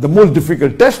fail the most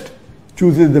difficult test,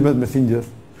 chooses them as messengers.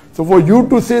 So for you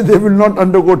to say they will not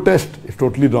undergo test is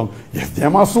totally wrong. Yes, they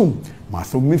are masoom.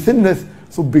 Masoom means sinless.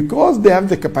 So because they have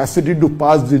the capacity to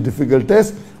pass these difficult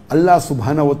tests, Allah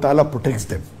subhanahu wa ta'ala protects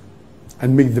them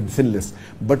and makes them sinless.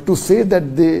 But to say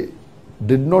that they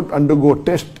did not undergo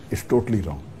test is totally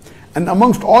wrong. And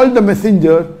amongst all the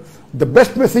messengers, the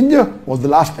best messenger was the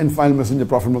last and final messenger,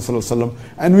 Prophet Muhammad.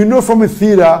 And we know from his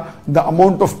seerah the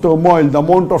amount of turmoil, the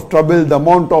amount of trouble, the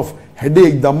amount of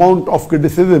headache, the amount of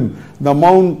criticism, the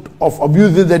amount of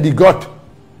abuses that he got.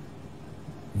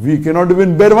 We cannot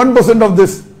even bear 1% of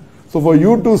this. So for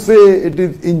you to say it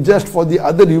is unjust for the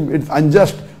other, it's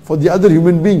unjust for the other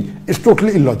human being is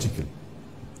totally illogical.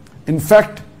 In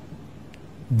fact,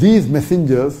 these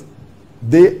messengers,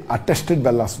 they are tested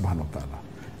by Allah subhanahu wa ta'ala.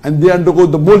 And they undergo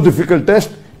the most difficult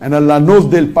test, and Allah knows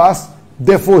they'll pass,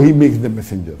 therefore He makes them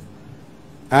messengers.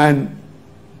 And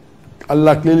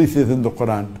Allah clearly says in the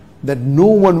Quran that no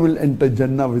one will enter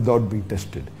Jannah without being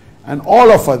tested. And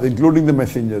all of us, including the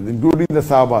messengers, including the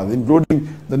Sahabas, including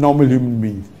the normal human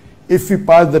beings, if we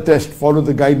pass the test, follow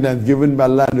the guidelines given by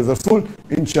Allah and His Rasul,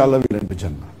 inshallah we'll enter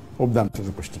Jannah. Hope that answers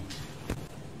the question.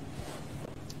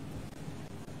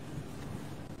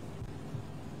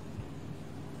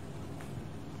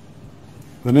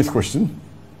 The next question.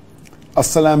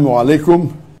 Assalamu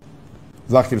alaikum,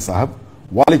 Zakir Sahab.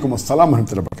 Wa alaikum assalam wa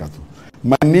rahmatullahi wa barakatuh.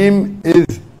 My name is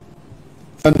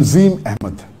Tanzeem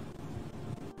Ahmed.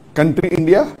 Country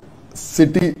India,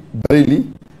 city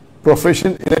Bareilly,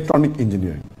 profession electronic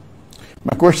engineering.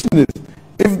 My question is,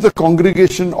 if the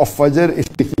congregation of Fajr is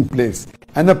taking place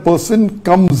and a person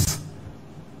comes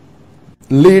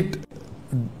late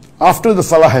after the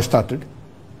Salah has started,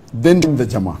 then the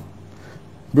Jama'ah.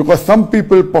 Because some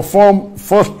people perform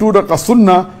first 2 rakah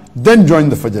sunnah, then join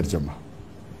the Fajr Jama'ah.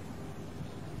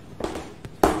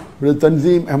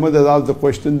 Tanzeem Ahmed has asked the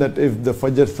question that if the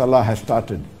Fajr Salah has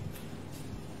started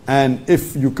and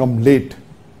if you come late,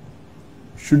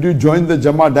 should you join the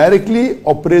Jama'ah directly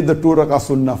or pray the 2 rakah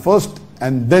sunnah first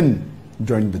and then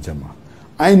join the Jama'ah?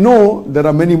 I know there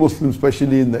are many Muslims,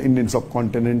 especially in the Indian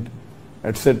subcontinent,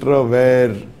 etc.,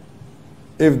 where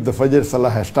if the Fajr Salah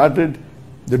has started,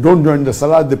 they don't join the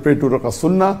Salah, they pray 2 rakah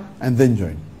sunnah and then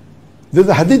join. There's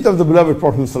a hadith of the beloved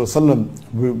Prophet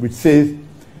ﷺ which says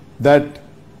that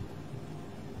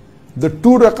the 2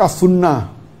 rakah sunnah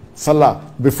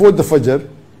Salah before the Fajr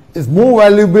is more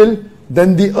valuable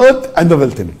than the earth and the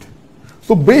wealth in it.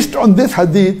 So based on this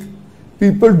hadith,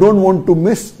 people don't want to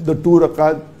miss the 2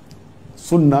 rakah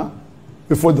sunnah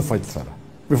before the Fajr Salah,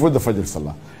 before the Fajr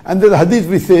Salah. And there's a hadith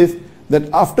which says that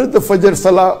after the Fajr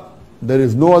Salah, there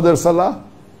is no other Salah,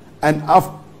 and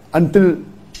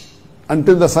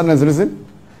until the sun has risen,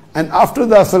 and after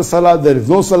the Asr Salah, there is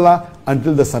no Salah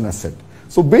until the sun has set.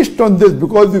 So based on this,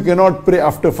 because you cannot pray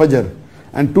after Fajr,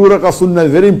 and 2 rakah sunnah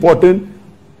is very important,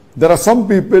 there are some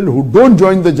people who don't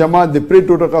join the Jama'ah, they pray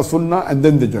 2 rakah sunnah and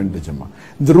then they join the Jama'ah.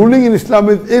 The ruling in Islam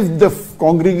is if the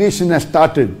congregation has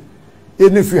started,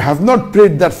 and if you have not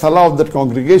prayed that Salah of that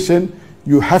congregation,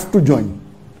 you have to join.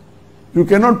 You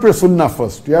cannot pray sunnah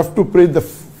first. You have to pray the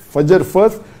Fajr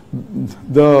first,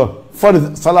 the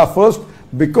Farz Salah first,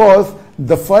 because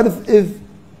the Farz is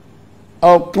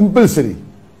a compulsory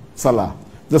Salah.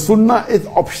 The sunnah is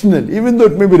optional, even though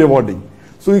it may be rewarding.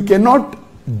 So you cannot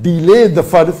delay the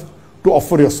Farz to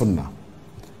offer your sunnah.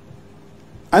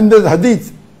 And there's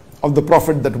hadith of the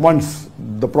Prophet that once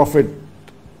the Prophet,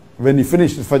 when he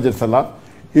finished his Fajr Salah,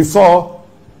 he saw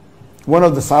one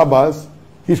of the Sahabas,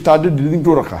 he started reading 2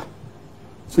 rakah.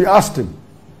 So he asked him,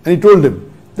 and he told him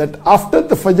that after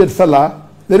the Fajr Salah,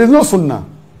 there is no sunnah.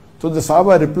 So the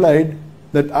Sahaba replied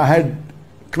that I had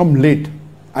come late.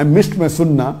 I missed my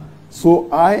sunnah,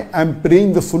 so I am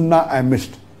praying the sunnah I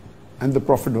missed. And the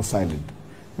Prophet was silent.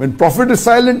 When Prophet is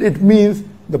silent, it means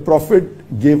the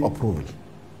Prophet gave approval.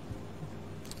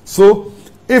 So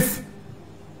if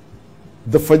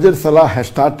the Fajr Salah has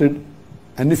started,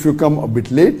 and if you come a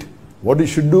bit late, what you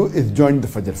should do is join the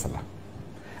Fajr Salah.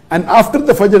 And after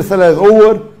the Fajr Salah is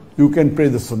over, you can pray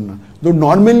the Sunnah. Though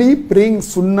normally praying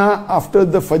Sunnah after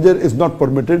the Fajr is not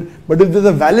permitted, but if there's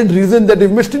a valid reason that if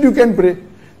missed it, you can pray.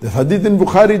 There's hadith in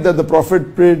Bukhari that the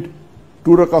Prophet prayed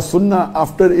 2 rakah Sunnah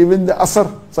after even the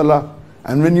Asr Salah.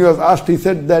 And when he was asked, he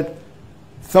said that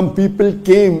some people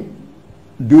came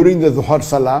during the Zuhr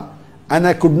Salah and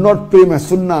I could not pray my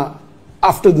Sunnah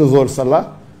after the Zuhr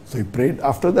Salah, so he prayed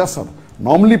after the Asr.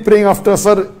 Normally praying after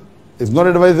Asr is not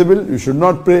advisable, you should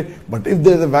not pray, but if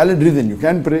there is a valid reason, you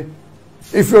can pray.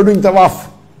 If you are doing tawaf,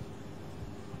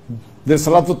 There's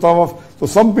Salatul Tawaf. So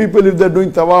some people, if they're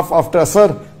doing Tawaf after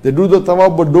Asr, they do the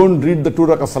Tawaf but don't read the 2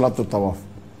 rakah Salatul Tawaf.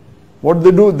 What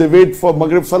they do, they wait for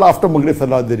Maghrib Salah, after Maghrib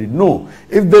Salah they read. No.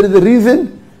 If there is a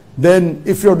reason, then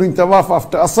if you're doing Tawaf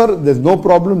after Asr, there's no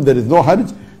problem, there is no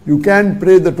Hajj. You can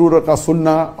pray the 2 rakah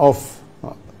Sunnah of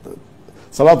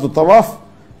Salatul Tawaf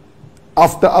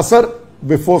after Asr,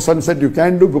 before sunset you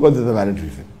can do, because there's a valid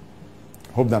reason.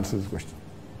 Hope that answers the question.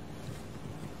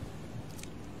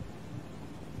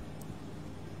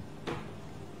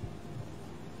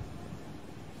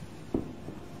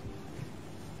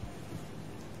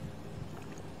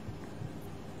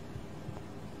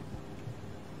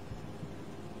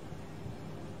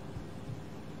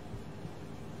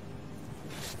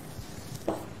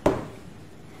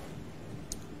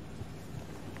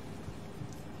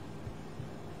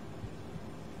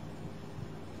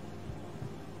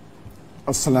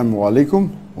 Assalamu alaikum.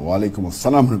 Wa alaikum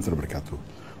assalam wa rahmatullahi wa barakatuh.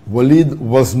 Walid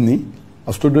Wazni,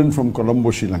 a student from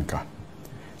Colombo, Sri Lanka.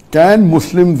 Can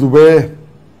Muslims wear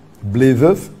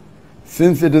blazers,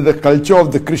 since it is the culture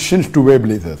of the Christians to wear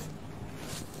blazers?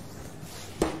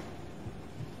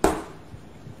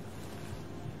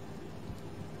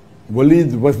 Walid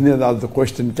Wazni has asked the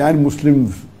question, can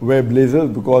Muslims wear blazers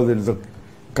because it is the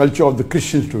culture of the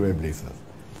Christians to wear blazers?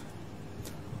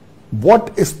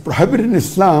 What is prohibited in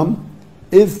Islam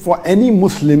is for any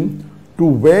Muslim to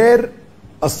wear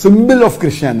a symbol of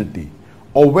Christianity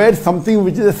or wear something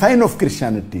which is a sign of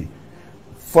Christianity.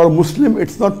 For a Muslim,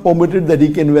 it's not permitted that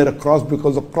he can wear a cross,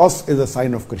 because a cross is a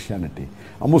sign of Christianity.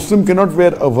 A Muslim cannot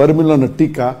wear a vermilion or a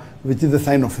tikka, which is a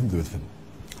sign of Hinduism.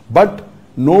 But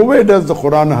nowhere does the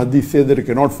Quran and Hadith say that you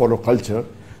cannot follow culture.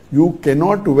 You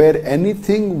cannot wear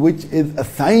anything which is a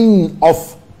sign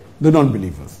of the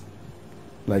non-believers,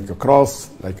 like a cross,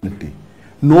 like a tea.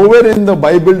 Nowhere in the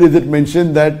Bible is it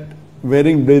mentioned that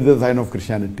wearing blazer is a sign of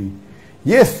Christianity.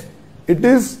 Yes, it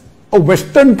is a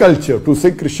Western culture. To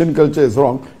say Christian culture is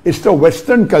wrong, it's a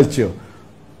Western culture.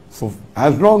 So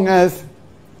as long as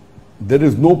there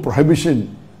is no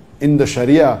prohibition in the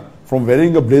Sharia from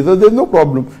wearing a blazer, there is no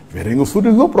problem. Wearing a suit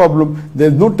is no problem. There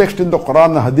is no text in the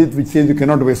Quran or Hadith which says you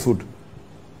cannot wear suit.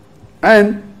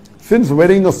 And since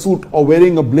wearing a suit or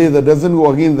wearing a blazer doesn't go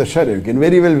against the Sharia, you can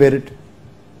very well wear it.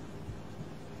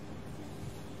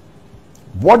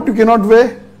 What you cannot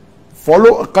wear?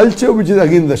 Follow a culture which is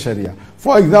against the Sharia.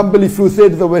 For example, if you say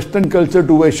it's the Western culture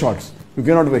to wear shorts, you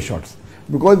cannot wear shorts,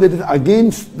 because it is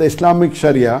against the Islamic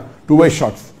Sharia to wear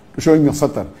shorts, to showing your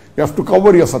satar. You have to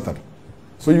cover your satar.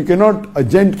 So you cannot, a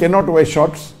gent cannot wear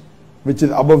shorts which is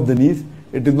above the knees.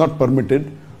 It is not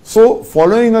permitted. So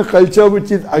following a culture which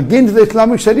is against the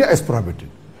Islamic Sharia is prohibited.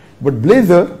 But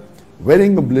blazer,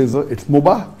 wearing a blazer, it's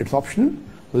mubah, it's optional.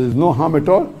 So there is no harm at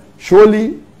all.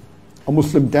 Surely a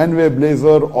Muslim can wear blazer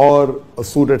or a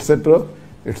suit, etc.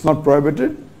 It's not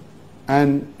prohibited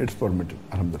and it's permitted.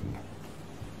 Alhamdulillah.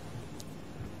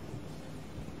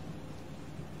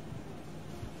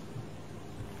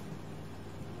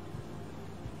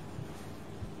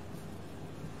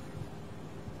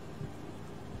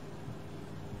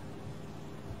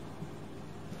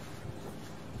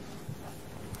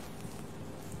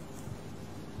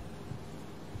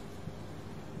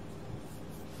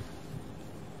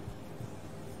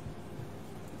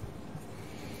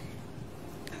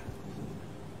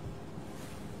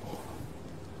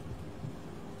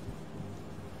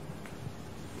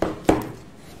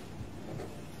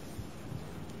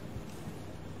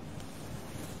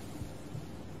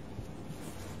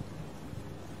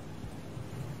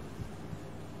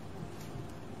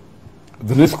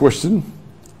 The next question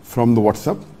from the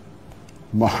WhatsApp,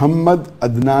 Muhammad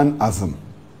Adnan Azam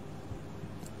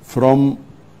from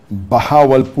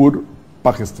Bahawalpur,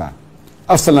 Pakistan.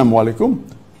 Assalamu alaikum.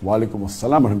 Wa alaikum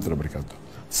assalam wa rahmatullahi wa barakatuh.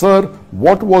 Sir,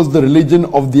 what was the religion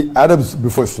of the Arabs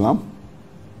before Islam?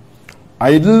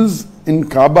 Idols in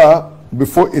Kaaba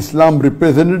before Islam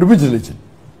represented which religion?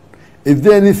 Is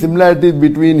there any similarity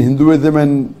between Hinduism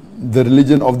and the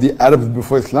religion of the Arabs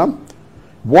before Islam?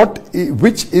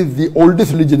 Which is the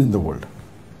oldest religion in the world?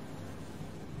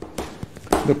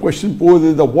 The question posed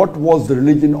is what was the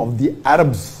religion of the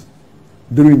Arabs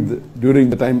during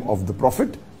the time of the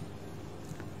Prophet?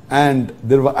 And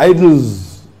there were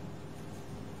idols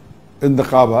in the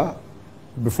Kaaba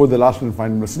before the last and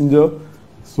final messenger.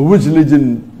 So which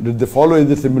religion did they follow? Is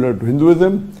it similar to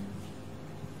Hinduism?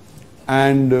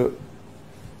 And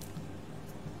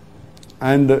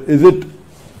is it,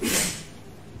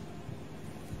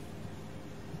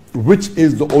 which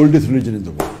is the oldest religion in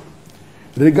the world?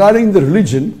 Regarding the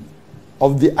religion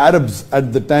of the Arabs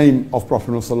at the time of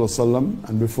Prophet ﷺ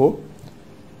and before,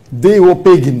 they were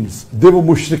pagans, they were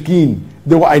mushrikeen,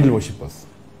 they were idol worshippers.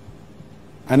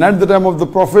 And at the time of the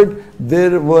Prophet,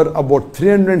 there were about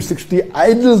 360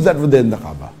 idols that were there in the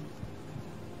Kaaba.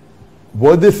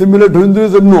 Were they similar to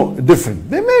Hinduism? No, different.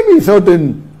 There may be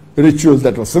certain rituals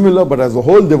that were similar, but as a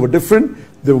whole, they were different.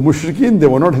 They were mushrikeen, they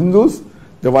were not Hindus,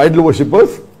 they were idol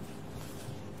worshippers.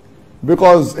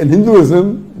 Because in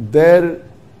Hinduism, there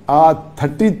are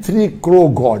 33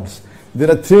 crore gods.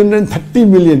 There are 330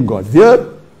 million gods. Here,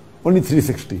 only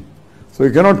 360. So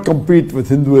you cannot compete with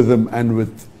Hinduism and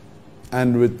with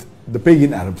the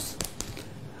pagan Arabs.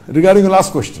 Regarding the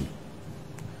last question,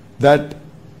 that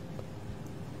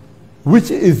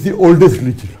which is the oldest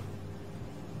religion?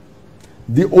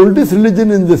 The oldest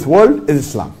religion in this world is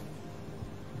Islam.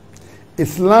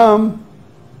 Islam,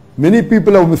 many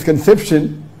people have a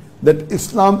misconception that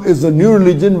Islam is a new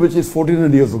religion which is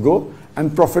 1400 years ago,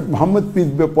 and Prophet Muhammad, peace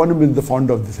be upon him, is the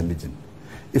founder of this religion.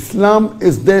 Islam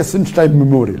is there since time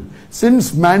memorial,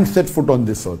 since man set foot on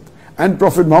this earth. And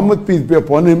Prophet Muhammad, peace be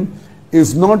upon him,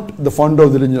 is not the founder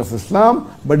of the religion of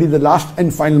Islam, but is the last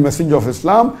and final messenger of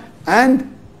Islam, and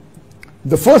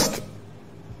the first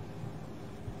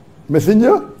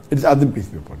messenger is Adam, peace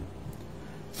be upon him.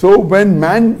 So when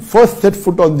man first set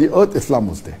foot on the earth, Islam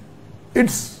was there.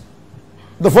 It's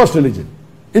the first religion.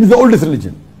 It is the oldest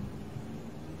religion.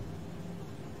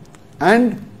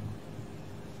 And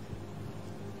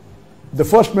the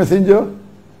first messenger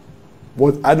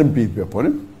was Adam, peace be upon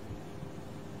him.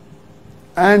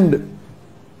 And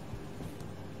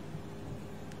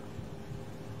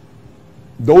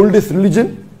the oldest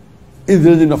religion is the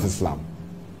religion of Islam.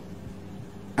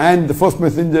 And the first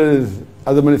messenger is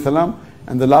Adam alayhi salam,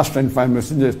 and the last and final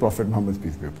messenger is Prophet Muhammad,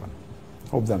 peace be upon him.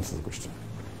 Hope that answers the question.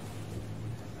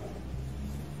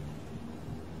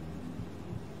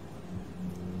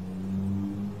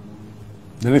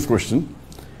 The next question.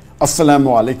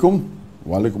 Assalamu alaikum.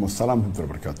 Wa alaikum assalam wa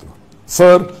barakatuh.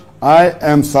 Sir, I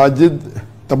am Sajid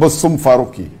Tabassum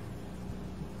Farooqi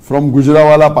from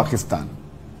Gujranwala, Pakistan.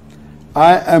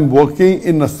 I am working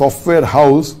in a software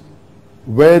house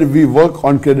where we work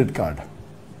on credit card.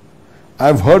 I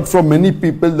have heard from many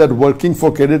people that working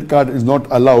for credit card is not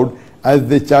allowed as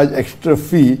they charge extra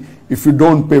fee if you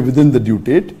don't pay within the due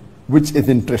date, which is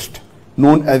interest,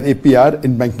 known as APR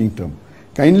in banking term.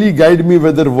 Kindly guide me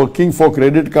whether working for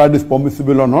credit card is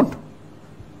permissible or not.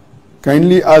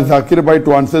 Kindly ask Zakir Bhai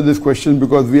to answer this question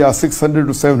because we are 600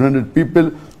 to 700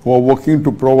 people who are working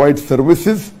to provide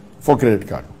services for credit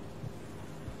card.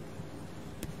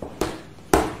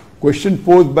 Question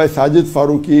posed by Sajid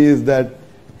Farooqi is that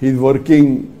he is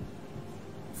working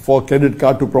for credit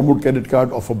card to promote credit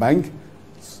card of a bank,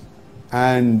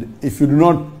 and if you do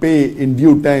not pay in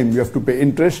due time, you have to pay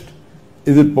interest.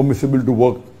 Is it permissible to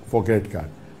work for credit card?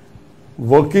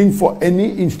 Working for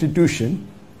any institution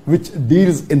which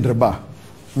deals in riba,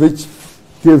 which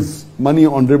gives money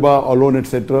on riba or loan,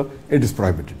 etc., it is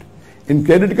prohibited. In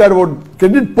credit card,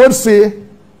 credit per se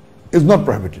is not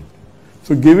prohibited.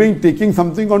 So taking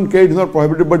something on credit is not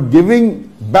prohibited, but giving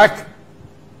back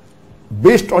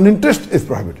based on interest is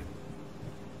prohibited.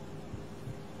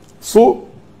 So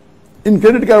in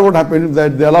credit card, what happens is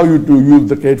that they allow you to use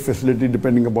the credit facility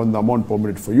depending upon the amount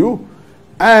permitted for you,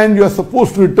 and you are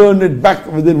supposed to return it back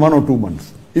within 1 or 2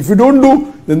 months. If you don't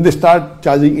do, then they start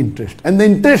charging interest, and the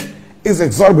interest is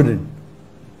exorbitant.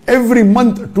 Every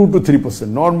month 2 to 3%.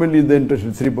 Normally the interest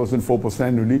is 3%, 4%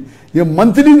 annually. Here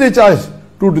monthly they charge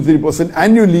 2 to 3%.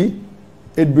 Annually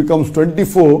it becomes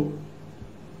 24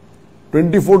 to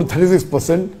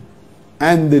 36%,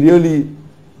 and they really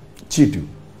cheat you.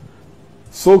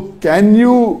 So can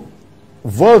you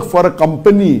work for a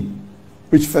company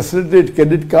which facilitates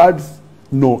credit cards?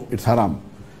 No, it's haram.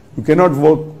 You cannot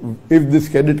work if this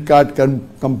credit card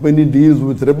company deals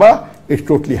with riba. It's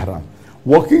totally haram.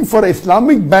 Working for an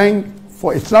Islamic bank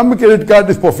for Islamic credit card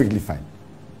is perfectly fine.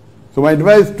 So my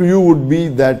advice to you would be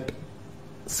that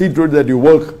see to it that you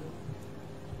work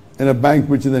in a bank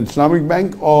which is an Islamic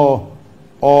bank, or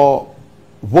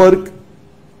work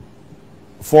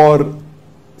for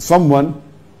someone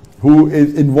who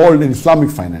is involved in Islamic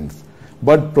finance.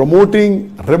 But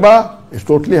promoting riba is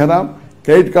totally haram.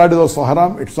 Credit card is also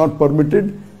haram. It's not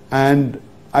permitted, and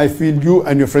I feel you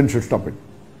and your friends should stop it.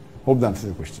 Hope that answers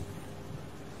the question.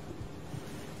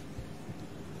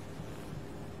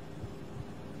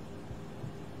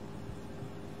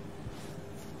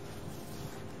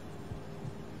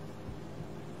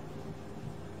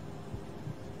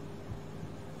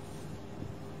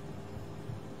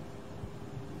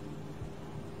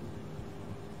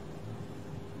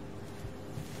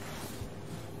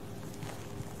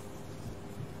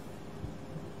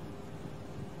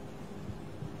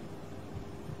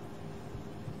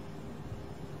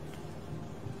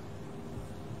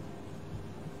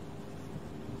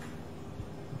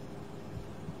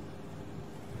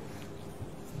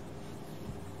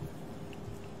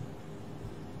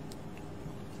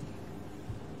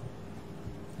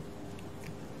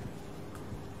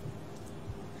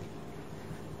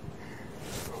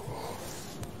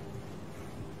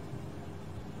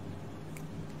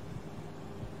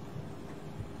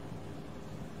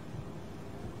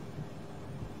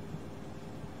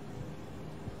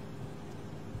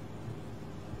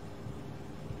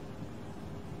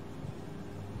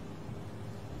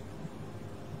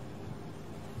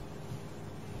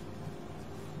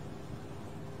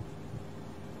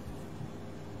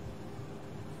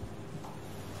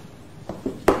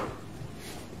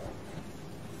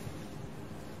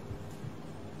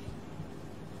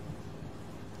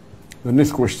 The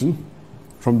next question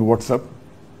from the WhatsApp.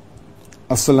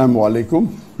 Assalamu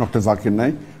alaikum, Dr. Zakir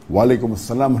Naik. Wa alaikum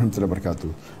assalam wa rahmatullahi wa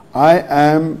barakatuh. I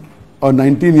am a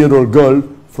 19-year-old girl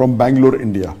from Bangalore,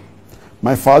 India.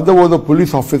 My father was a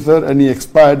police officer and he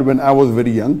expired when I was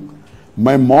very young.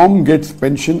 My mom gets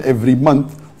pension every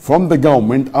month from the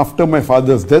government after my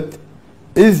father's death.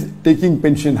 Is taking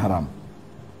pension haram?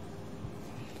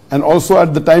 And also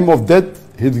at the time of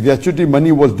death, his gratuity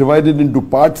money was divided into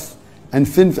parts, and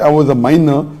since I was a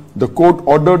minor, the court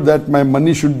ordered that my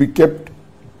money should be kept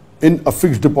in a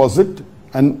fixed deposit,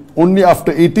 and only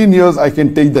after 18 years I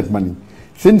can take that money.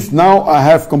 Since now I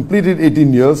have completed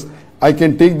 18 years, I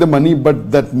can take the money,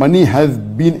 but that money has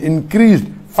been increased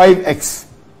 5x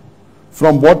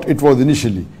from what it was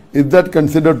initially. Is that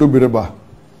considered to be riba?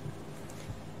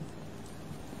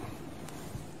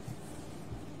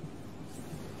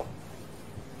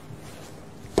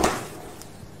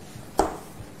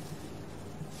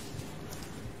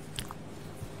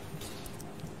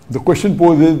 The question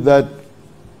posed is that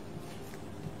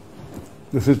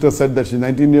the sister said that she's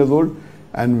 19 years old,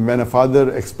 and when her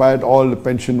father expired, all the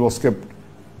pension was kept,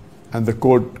 and the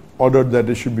court ordered that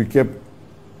it should be kept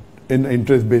in an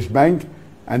interest-based bank.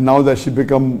 And now that she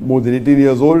become more than 18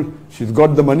 years old, she's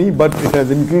got the money, but it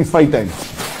has increased 5 times.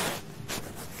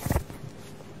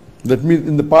 That means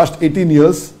in the past 18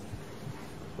 years,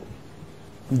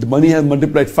 the money has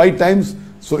multiplied 5 times.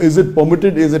 So is it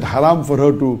permitted, is it haram for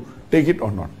her to take it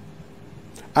or not?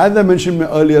 As I mentioned in my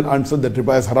earlier answer that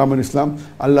riba is haram in Islam,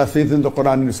 Allah says in the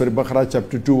Quran in Surah Baqarah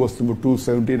chapter 2 verse number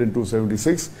 278 and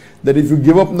 276 that if you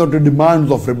give up not the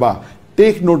demands of riba,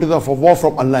 take notice of a war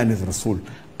from Allah and His Rasul.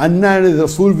 Allah and His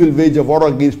Rasul will wage a war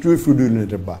against you if you do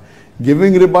riba.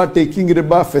 Giving riba, taking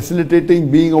riba, facilitating,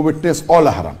 being a witness, all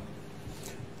are haram.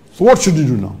 So what should you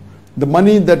do now? The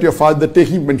money that your father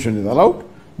taking pension is allowed,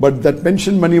 but that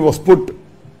pension money was put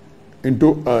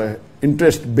into an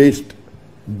interest-based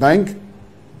bank,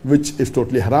 which is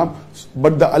totally haram.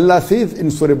 But the Allah says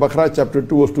in Surah Baqarah chapter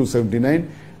 2 verse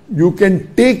 279, you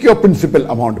can take your principal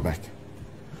amount back.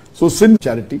 So sin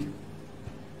charity,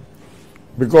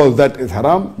 because that is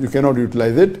haram, you cannot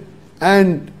utilize it,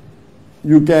 and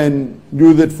you can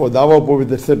use it for dawah,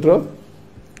 povit, etc.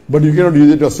 But you cannot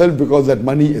use it yourself because that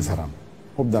money is haram.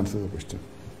 Hope that answers the question.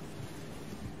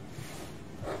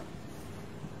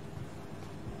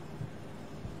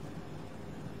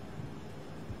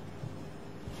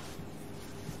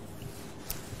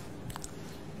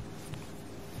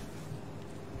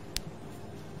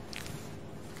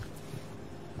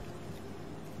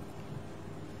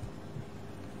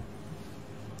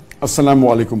 Assalamu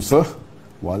alaikum, sir.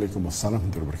 Wa alaikum assalam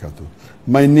wa barakatuh.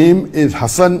 My name is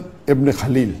Hassan ibn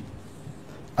Khalil.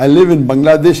 I live in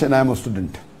Bangladesh and I am a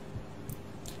student.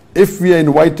 If we are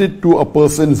invited to a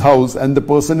person's house and the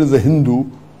person is a Hindu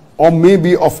or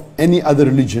maybe of any other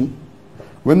religion,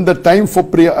 when the time for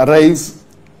prayer arrives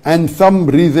and some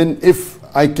reason if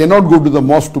I cannot go to the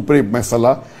mosque to pray my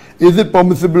salah, is it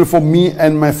permissible for me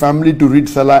and my family to read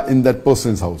salah in that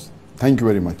person's house? Thank you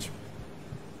very much.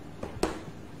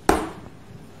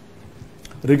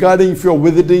 Regarding if you are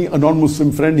visiting a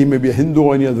non-Muslim friend, he may be a Hindu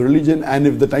or any other religion, and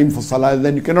if the time for salah is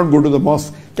then you cannot go to the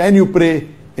mosque, can you pray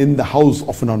in the house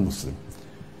of a non-Muslim?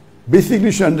 Basically,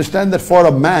 you should understand that for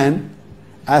a man,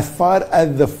 as far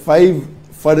as the 5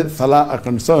 Fard salah are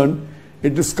concerned,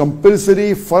 it is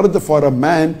compulsory for a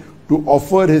man to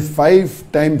offer his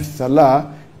 5 times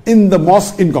salah in the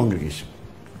mosque in congregation.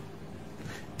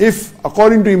 If,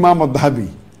 according to Imam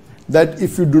al-Dhahabi, that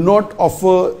if you do not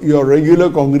offer your regular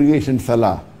congregation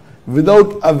salah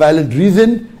without a valid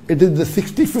reason, it is the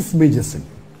 65th major sin.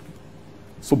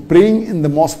 So praying in the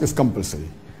mosque is compulsory.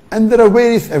 And there are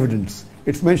various evidence.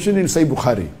 It's mentioned in Sahih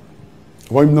Bukhari,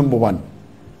 volume number 1.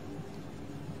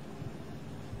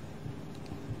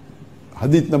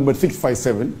 Hadith number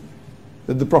 657,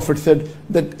 that the Prophet said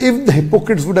that if the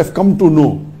hypocrites would have come to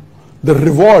know the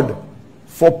reward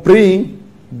for praying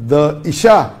the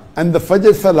Isha and the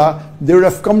Fajr Salah, they would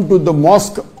have come to the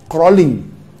mosque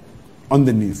crawling on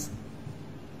the knees.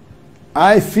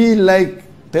 I feel like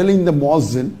telling the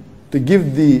muazzin to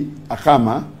give the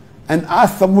aqama and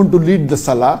ask someone to lead the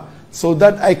Salah so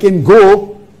that I can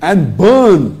go and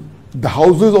burn the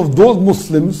houses of those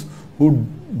Muslims who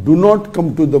do not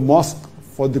come to the mosque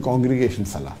for the congregation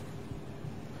Salah.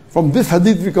 From this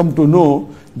hadith we come to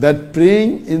know that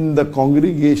praying in the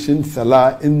congregation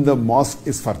Salah in the mosque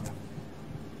is fard.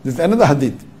 This is another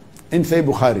hadith in Sahih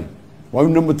Bukhari,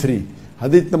 volume number 3,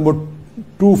 hadith number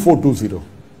 2420,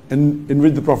 in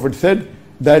which the Prophet said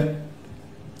that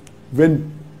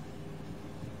when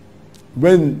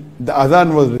the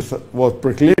adhan was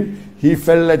proclaimed, he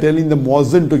felt like telling the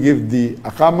muazzin to give the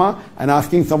aqama and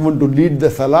asking someone to lead the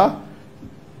salah,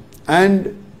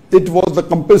 and it was the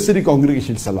compulsory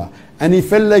congregation salah. And he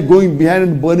felt like going behind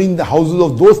and burning the houses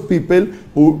of those people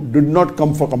who did not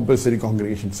come for compulsory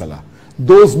congregation salah.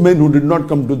 Those men who did not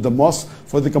come to the mosque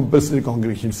for the compulsory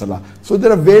congregation salah. So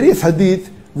there are various hadith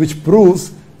which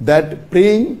proves that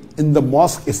praying in the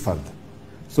mosque is fard.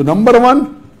 So number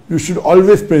one, you should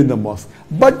always pray in the mosque.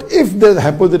 But if there's a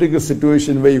hypothetical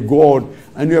situation where you go out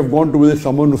and you have gone to visit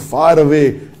someone who's far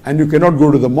away and you cannot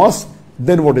go to the mosque,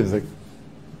 then what is it?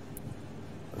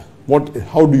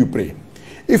 How do you pray?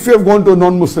 If you have gone to a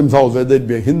non-Muslim's house, whether it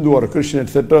be a Hindu or a Christian,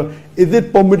 etc., is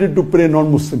it permitted to pray in a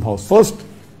non-Muslim house? First,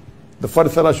 the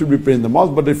first salah should be prayed in the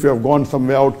mosque, but if you have gone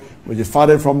somewhere out which is far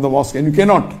away from the mosque and you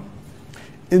cannot,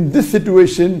 in this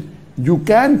situation, you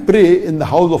can pray in the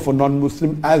house of a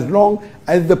non-Muslim as long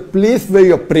as the place where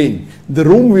you are praying, the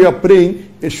room where you are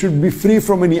praying, it should be free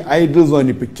from any idols or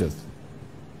any pictures.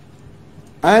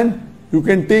 And you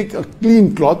can take a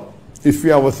clean cloth. If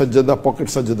you have a sajjada, pocket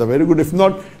sajjada, very good. If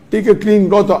not, take a clean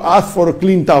cloth or ask for a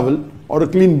clean towel or a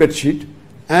clean bed sheet,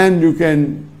 and you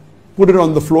can put it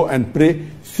on the floor and pray.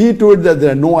 See to it that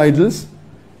there are no idols.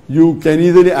 You can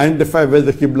easily identify where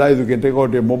the Qibla is. You can take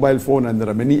out your mobile phone and there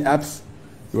are many apps.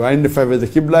 You identify where the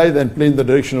Qibla is and play in the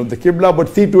direction of the Qibla, but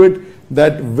see to it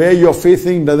that where you are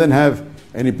facing doesn't have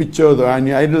any pictures or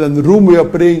any idols, and the room where you are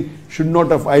praying should not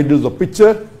have idols or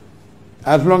picture.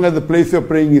 As long as the place you are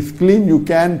praying is clean, you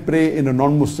can pray in a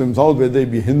non-Muslim's house, whether it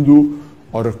be Hindu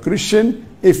or a Christian,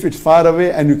 if it's far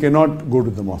away and you cannot go to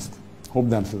the mosque. Hope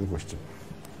that answers the question.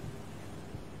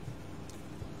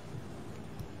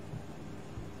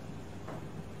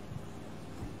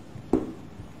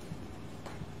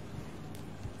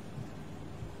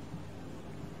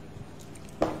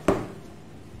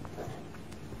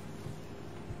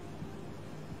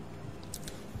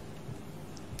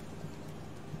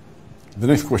 The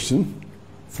next question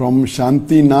from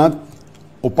Shantinath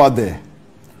Upadhyay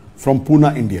from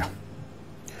Pune, India.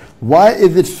 Why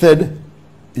is it said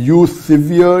you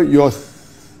serve your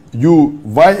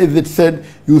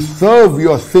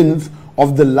sins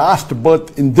of the last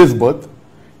birth in this birth,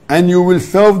 and you will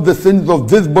serve the sins of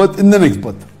this birth in the next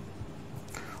birth?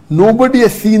 Nobody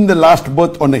has seen the last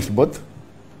birth or next birth.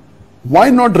 Why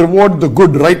not reward the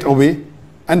good right away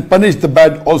and punish the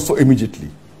bad also immediately?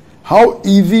 How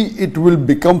easy it will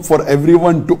become for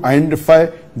everyone to identify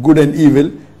good and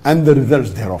evil and the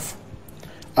results thereof.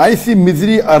 I see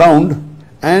misery around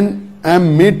and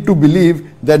am made to believe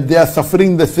that they are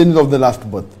suffering the sins of the last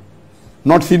birth,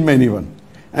 not seen by anyone.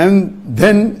 And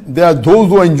then there are those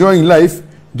who are enjoying life,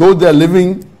 though they are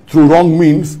living through wrong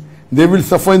means, they will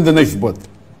suffer in the next birth.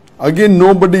 Again,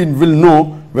 nobody will know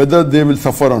whether they will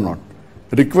suffer or not.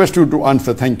 Request you to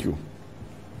answer. Thank you.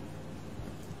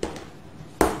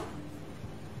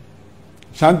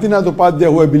 Shantinath Upadhyay,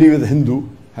 who I believe is a Hindu,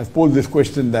 has posed this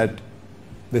question that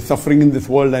they're suffering in this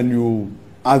world, and you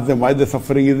ask them why they're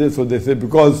suffering in this. So they say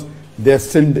because they have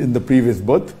sinned in the previous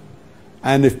birth.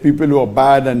 And if people who are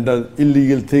bad and do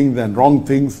illegal things and wrong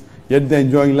things, yet they're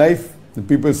enjoying life, the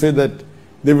people say that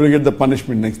they will get the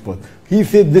punishment next birth. He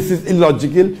said this is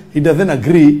illogical. He doesn't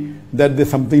agree that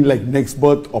there's something like next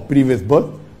birth or previous birth.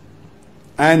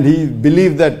 And he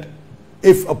believes that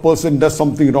if a person does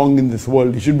something wrong in this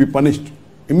world, he should be punished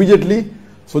immediately,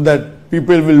 so that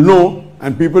people will know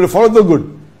and people will follow the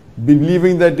good.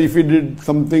 Believing that if he did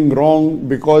something wrong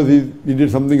because he did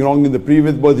something wrong in the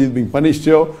previous birth, he's being punished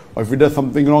here, or if he does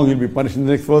something wrong, he'll be punished in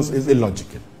the next verse, is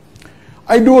illogical.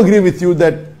 I do agree with you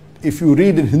that if you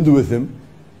read in Hinduism,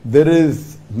 there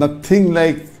is nothing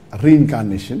like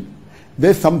reincarnation.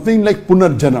 There's something like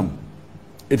Punarjanam.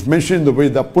 It's mentioned in the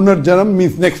Veda. Punarjanam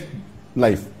means next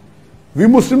life. We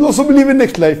Muslims also believe in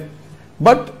next life.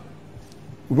 But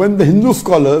when the Hindu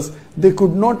scholars, they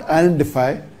could not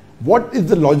identify what is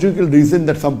the logical reason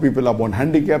that some people are born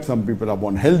handicapped, some people are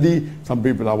born healthy, some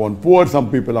people are born poor,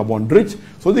 some people are born rich.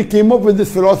 So they came up with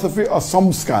this philosophy of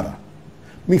samskara,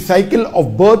 means cycle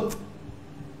of birth,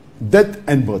 death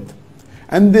and birth.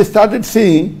 And they started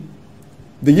saying,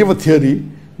 they gave a theory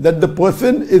that the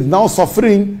person is now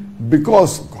suffering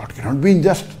because God cannot be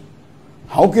unjust.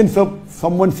 How can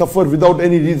someone suffer without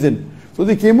any reason? So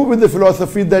they came up with the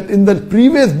philosophy that in the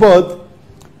previous birth,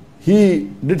 he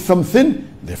did some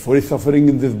sin, therefore he's suffering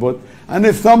in this birth. And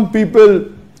if some people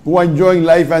who are enjoying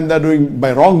life and they're doing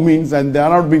by wrong means and they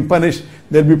are not being punished,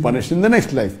 they'll be punished in the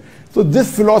next life. So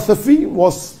this philosophy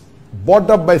was brought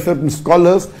up by certain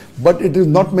scholars, but it is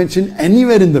not mentioned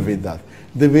anywhere in the Vedas.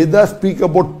 The Vedas speak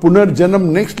about Punarjanam,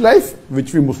 next life,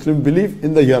 which we Muslims believe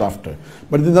in the hereafter.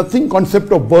 But there is nothing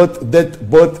concept of birth, death,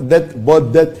 birth, death,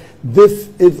 birth, death. this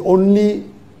is only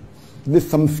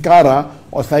this samskara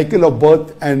or cycle of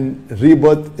birth and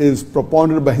rebirth is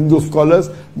propounded by Hindu scholars,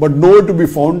 but nowhere to be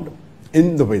found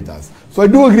in the Vedas. So I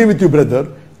do agree with you,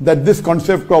 brother, that this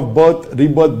concept of birth,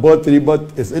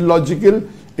 rebirth is illogical.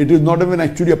 It is not even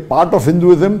actually a part of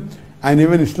Hinduism, and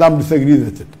even Islam disagrees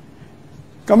with it.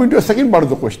 Coming to a second part of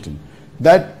the question,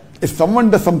 that if someone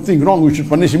does something wrong, we should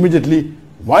punish immediately.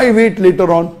 Why wait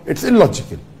later on? It's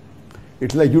illogical.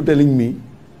 It's like you telling me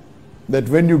that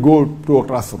when you go to a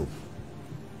classroom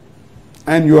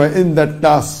and you are in that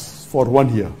class for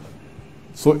 1 year,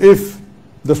 so if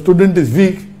the student is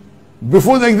weak,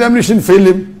 before the examination fail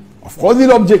him, of course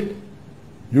he'll object.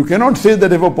 You cannot say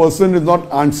that if a person is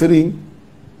not answering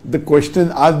the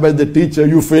question asked by the teacher,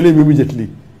 you fail him immediately.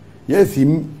 Yes, he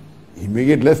may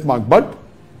get less mark, but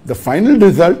the final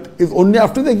result is only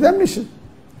after the examination.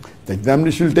 The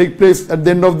examination will take place at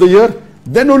the end of the year,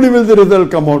 then only will the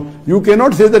result come out. You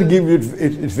cannot say that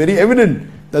it's very evident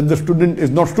that the student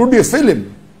is not studious, fail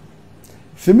him.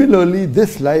 Similarly,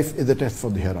 this life is a test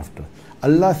for the hereafter.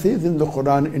 Allah says in the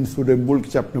Quran in Surah Mulk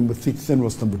chapter number 6 and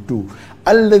verse number 2,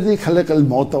 Alladhi khalaqal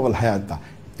mauta wal hayata.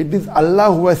 It is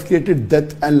Allah who has created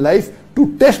death and life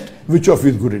to test which of you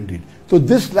is good indeed. So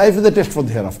this life is a test for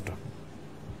the hereafter.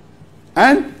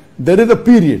 And there is a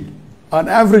period. An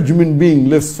average human being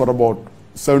lives for about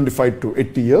 75 to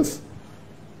 80 years.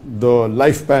 The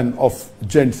lifespan of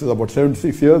gents is about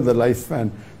 76 years. The lifespan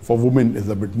for women is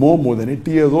a bit more than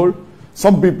 80 years old.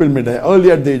 Some people may die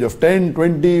early at the age of 10,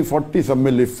 20, 40. Some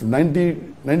may live 90,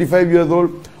 95 years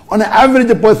old. On an average,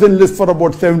 a person lives for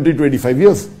about 70 to 85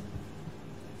 years.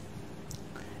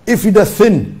 If he does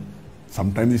sin,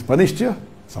 sometimes he's punished here,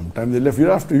 sometimes they left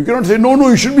hereafter. You cannot say, no,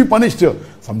 you should be punished here.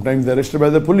 Sometimes they're arrested by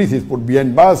the police, he's put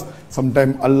behind bars.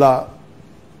 Sometimes Allah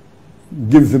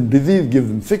gives him disease, gives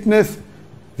him sickness,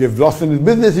 gives loss in his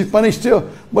business, he's punished here.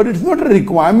 But it's not a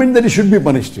requirement that he should be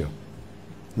punished here.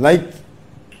 Like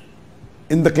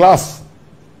in the class,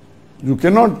 you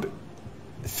cannot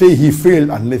say he failed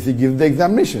unless he gives the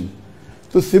examination.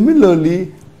 So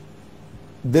similarly,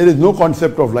 there is no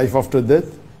concept of life after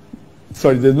death.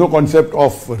 Sorry, there is no concept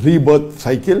of rebirth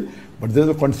cycle, but there is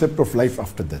a concept of life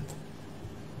after death.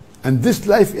 And this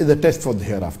life is a test for the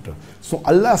hereafter. So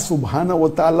Allah subhanahu wa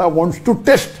ta'ala wants to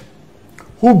test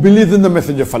who believes in the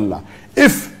message of Allah.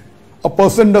 If a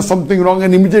person does something wrong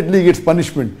and immediately gets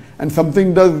punishment, and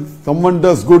someone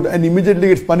does good and immediately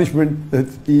gets punishment,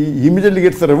 he immediately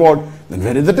gets the reward, then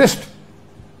where is the test?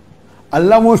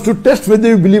 Allah wants to test whether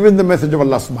you believe in the message of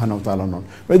Allah subhanahu wa ta'ala or not,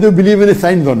 whether you believe in his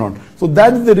signs or not. So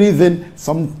that is the reason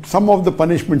some of the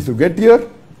punishments you get here,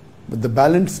 but the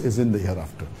balance is in the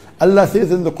hereafter. Allah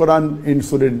says in the Quran in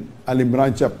Surah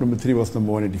Al-Imran chapter number 3 verse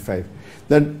number 185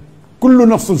 that kullu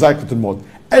nafsun zaikatul maut,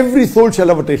 every soul shall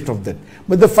have a taste of death,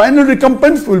 but the final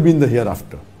recompense will be in the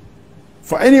hereafter.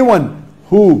 For anyone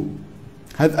who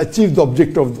has achieved the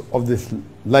objective of this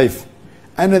life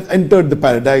and has entered the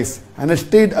paradise and has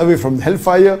stayed away from the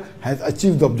hellfire, has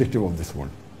achieved the objective of this world.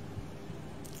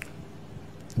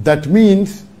 That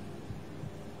means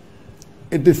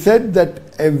it is said that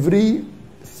every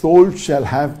soul shall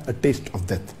have a taste of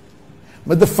death.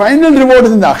 But the final reward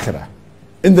is in the akhirah,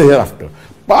 in the hereafter.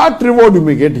 Part reward you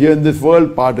may get here in this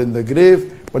world, part in the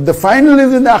grave, but the final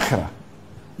is in the akhirah.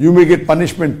 You may get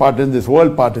punishment, part in this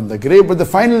world, part in the grave, but the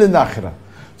final is in the akhirah.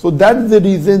 So that is the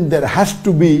reason there has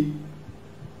to be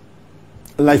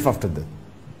life after death.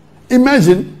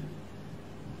 Imagine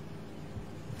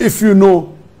if you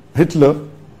know Hitler,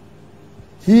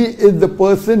 he is the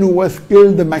person who has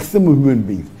killed the maximum human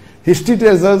beings. History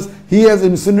tells us he has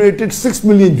incinerated 6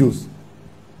 million Jews.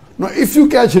 Now if you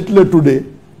catch Hitler today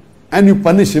and you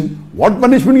punish him, what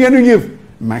punishment can you give?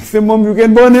 Maximum you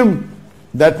can burn him.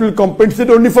 That will compensate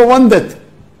only for one death.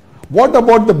 What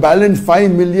about the balance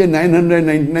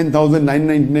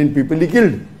 5,999,999 people he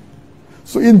killed?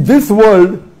 So in this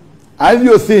world, as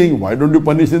you are saying, why don't you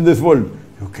punish in this world?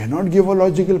 You cannot give a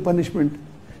logical punishment.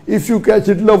 If you catch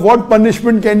Hitler, what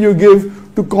punishment can you give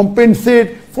to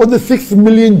compensate for the 6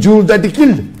 million Jews that he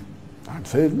killed?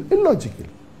 That's illogical.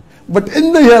 But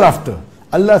in the hereafter,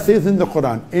 Allah says in the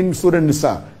Quran, in Surah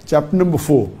Nisa, chapter number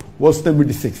 4, verse number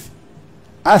 86,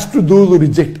 as to those who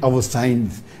reject our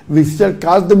signs, we shall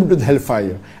cast them into the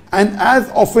hellfire. And as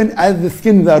often as the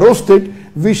skins are roasted,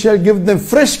 we shall give them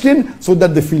fresh skin so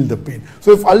that they feel the pain.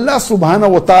 So if Allah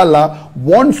subhanahu wa ta'ala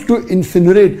wants to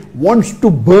incinerate, wants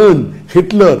to burn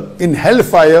Hitler in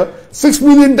hellfire 6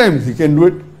 million times, he can do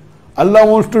it. Allah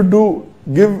wants to do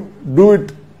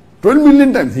it 12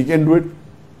 million times, he can do it.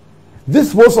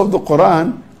 This verse of the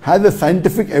Quran has a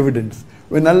scientific evidence.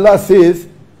 When Allah says,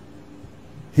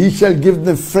 he shall give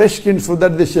them fresh skin so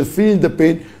that they shall feel the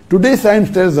pain, Today science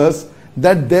tells us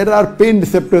that there are pain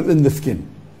receptors in the skin.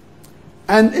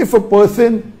 And if a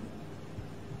person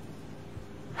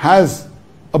has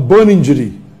a burn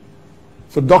injury,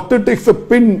 so doctor takes a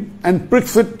pin and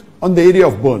pricks it on the area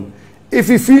of burn. If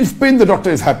he feels pain, the doctor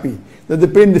is happy that the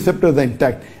pain receptors are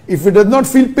intact. If he does not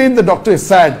feel pain, the doctor is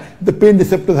sad, the pain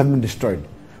receptors have been destroyed.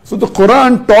 So the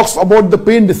Quran talks about the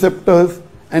pain receptors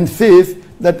and says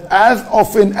that as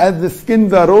often as the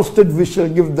skins are roasted, we shall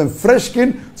give them fresh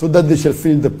skin so that they shall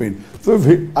feel the pain. So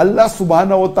if Allah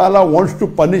subhanahu wa ta'ala wants to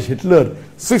punish Hitler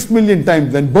 6 million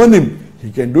times and burn him,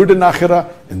 he can do it in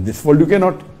Akhirah. In this world you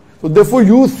cannot. So therefore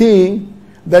you saying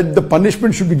that the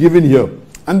punishment should be given here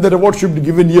and the reward should be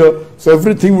given here, so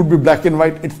everything would be black and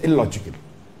white, it's illogical.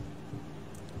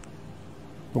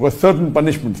 Because certain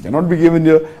punishments cannot be given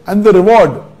here, and the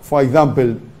reward, for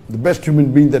example, the best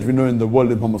human being that we know in the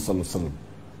world is Muhammad sallallahu alaihi wasallam.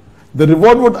 The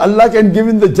reward what Allah can give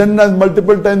in the Jannah is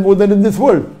multiple times more than in this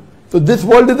world. So this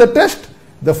world is a test.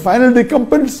 The final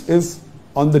recompense is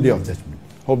on the Day of Judgment.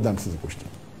 Hope that answers the question.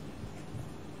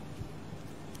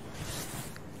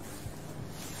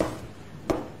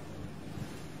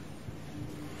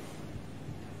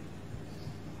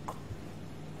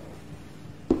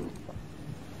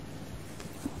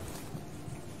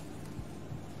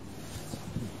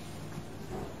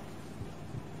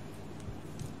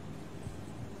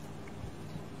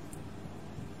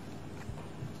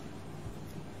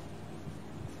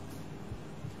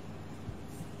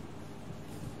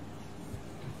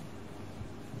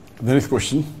 The next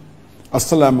question.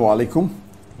 Assalamu alaikum.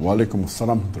 Wa alaikum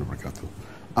assalam wa barakatuh.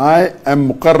 I am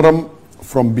Mukarram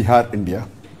from Bihar, India.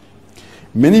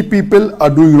 Many people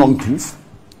are doing wrong things.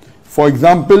 For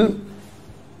example,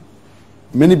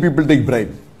 many people take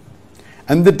bribe.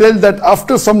 And they tell that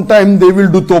after some time they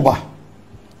will do tawbah.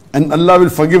 And Allah will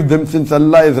forgive them since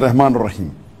Allah is Rahman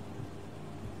Rahim.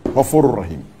 Ghafur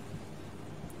Rahim.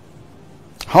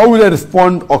 How will I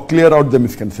respond or clear out the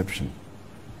misconception?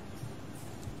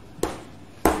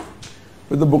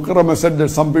 But the Bukhara said that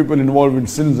some people involved in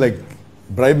sins like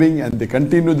bribing and they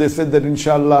continue, they said that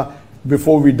inshallah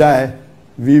before we die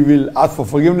we will ask for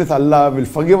forgiveness. Allah will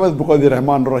forgive us because the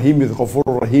Rahman Rahim is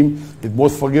Ghafur Rahim, is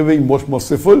most forgiving, most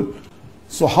merciful.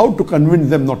 So how to convince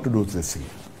them not to do this thing?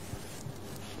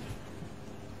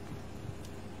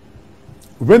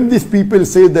 When these people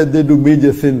say that they do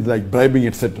major sins like bribing,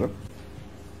 etc.,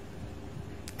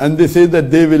 and they say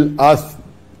that they will ask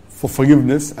for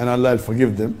forgiveness and Allah will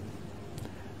forgive them,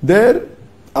 there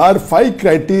are 5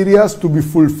 criteria to be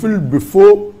fulfilled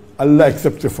before Allah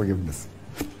accepts your forgiveness.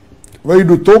 When you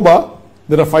do tawbah,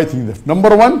 there are 5 things left.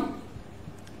 Number 1,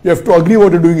 you have to agree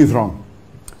what you're doing is wrong.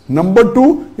 Number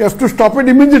 2, you have to stop it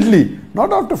immediately,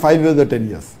 not after 5 years or 10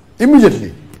 years.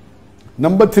 Immediately.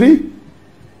 Number 3,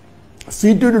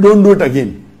 see to it you don't do it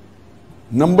again.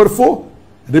 Number 4,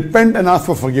 repent and ask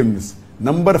for forgiveness.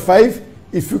 Number 5,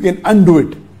 if you can undo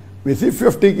it. Means if you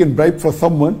have taken bribe for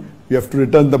someone, you have to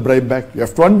return the bribe back. You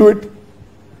have to undo it.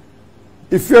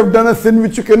 If you have done a sin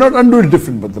which you cannot undo, it's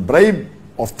different. But the bribe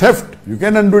of theft, you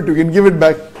can undo it, you can give it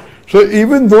back. So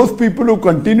even those people who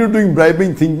continue doing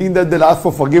bribing thinking that they'll ask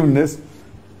for forgiveness,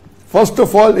 first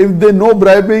of all, if they know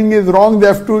bribing is wrong, they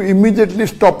have to immediately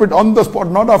stop it on the spot,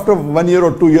 not after 1 year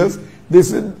or 2 years.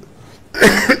 This will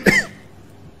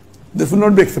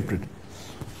not be accepted.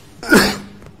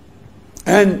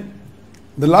 And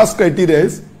the last criteria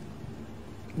is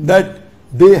that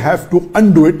they have to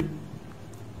undo it,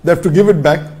 they have to give it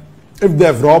back if they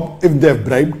have robbed, if they have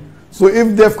bribed. So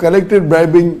if they have collected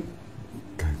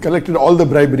all the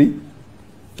bribery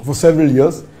for several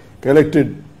years,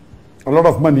 collected a lot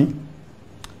of money,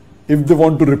 if they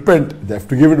want to repent, they have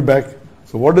to give it back.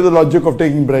 So what is the logic of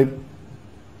taking bribe?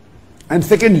 And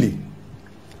secondly,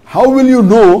 how will you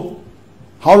know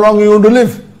how long you want to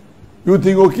live? You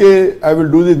think, okay, I will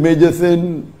do this major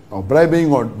sin of bribing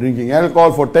or drinking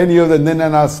alcohol for 10 years and then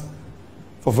ask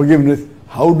for forgiveness.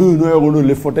 How do you know you are going to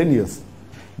live for 10 years?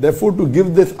 Therefore, to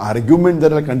give this argument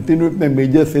that I will continue with my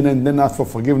major sin and then ask for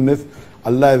forgiveness,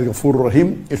 Allah is Ghafur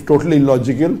Rahim, is totally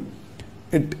illogical.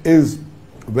 It is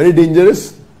very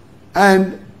dangerous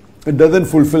and it doesn't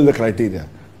fulfill the criteria.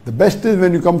 The best is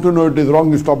when you come to know it is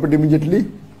wrong, you stop it immediately.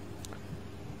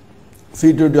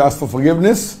 See to it you ask for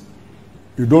forgiveness,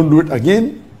 you don't do it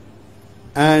again,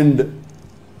 and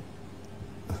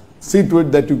see to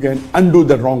it that you can undo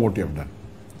that wrong what you have done.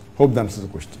 Hope that answers the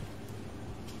question.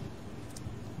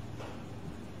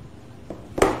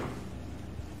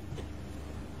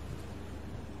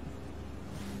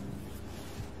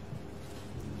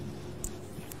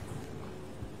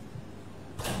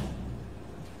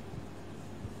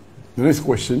 The next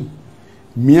question,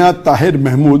 Mia Tahir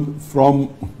Mahmood from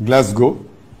Glasgow.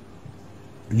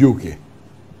 UK,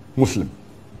 Muslim.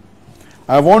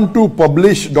 I want to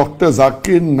publish Dr.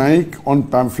 Zakir Naik on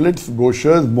pamphlets,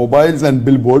 brochures, mobiles and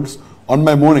billboards on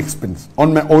my own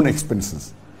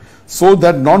expenses, so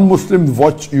that non-Muslims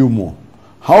watch you more.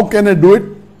 How can I do it,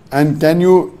 and can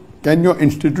your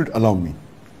institute allow me?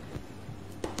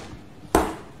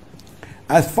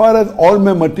 As far as all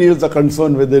my materials are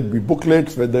concerned, whether it be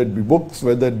booklets, whether it be books,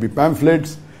 whether it be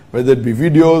pamphlets, whether it be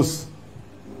videos,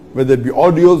 whether it be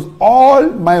audios, all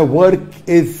my work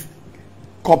is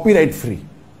copyright free.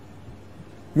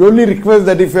 We only request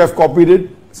that if you have copied it,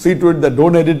 see to it that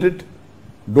don't edit it,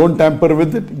 don't tamper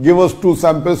with it, give us 2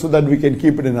 samples so that we can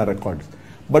keep it in our records.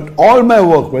 But all my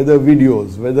work, whether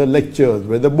videos, whether lectures,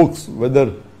 whether books,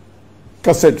 whether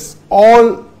cassettes,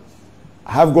 all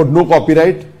have got no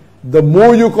copyright. The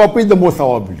more you copy, the more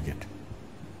sawab you get.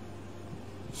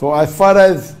 So as far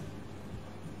as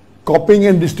copying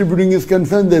and distributing is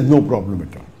concerned, there is no problem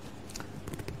at all.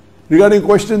 Regarding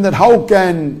question that how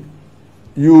can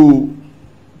you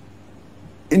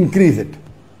increase it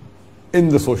in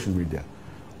the social media?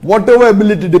 Whatever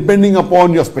ability, depending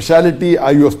upon your speciality,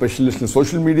 are you a specialist in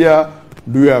social media?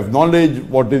 Do you have knowledge?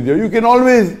 What is you can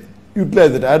always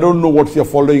utilize it. I don't know what's your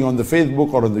following on the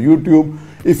Facebook or on the YouTube.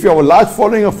 If you have a large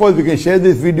following, of course, you can share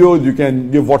these videos, you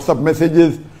can give WhatsApp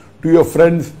messages to your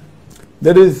friends.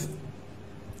 There is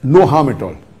no harm at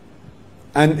all.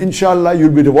 And inshallah,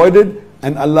 you'll be rewarded,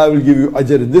 and Allah will give you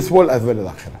ajr in this world as well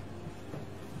as akhirah.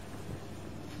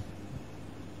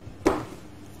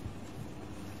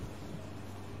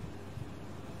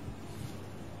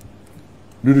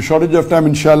 Due to shortage of time,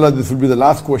 inshallah, this will be the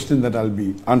last question that I'll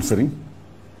be answering.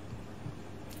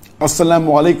 Assalamu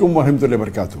alaikum wa rahmatullahi wa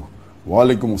barakatuh. Wa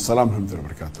alaikum assalam wa rahmatullahi wa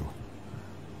barakatuh.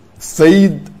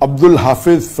 Saeed Abdul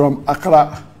Hafiz from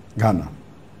Accra, Ghana.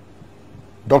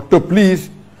 Doctor, please,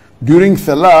 during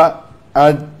Salah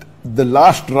at the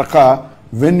last rak'ah,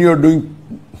 when you're doing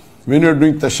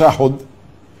tashahhud,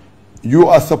 you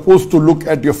are supposed to look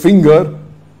at your finger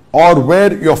or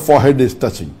where your forehead is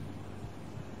touching.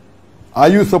 Are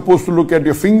you supposed to look at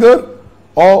your finger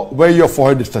or where your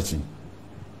forehead is touching?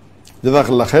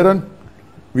 Jazakallah khairan.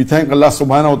 We thank Allah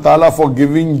subhanahu wa ta'ala for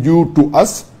giving you to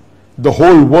us. The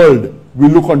whole world will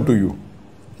look unto you.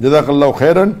 Jazakallah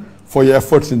khairan for your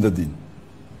efforts in the deen.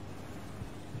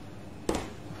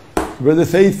 Brother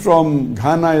Saeed from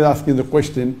Ghana is asking the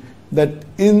question that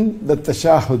in the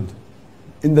tashahhud,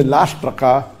 in the last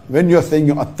rak'ah, when you are saying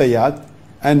your at-tayyat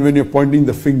and when you're pointing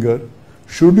the finger,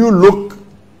 should you look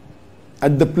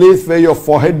at the place where your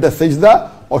forehead does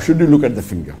sajda, or should you look at the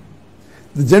finger?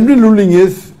 The general ruling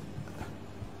is,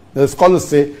 the scholars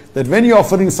say, that when you're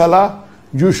offering salah,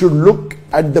 you should look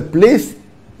at the place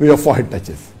where your forehead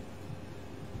touches.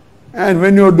 And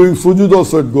when you're doing sujood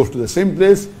also, it goes to the same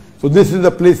place. So this is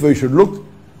the place where you should look.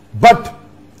 But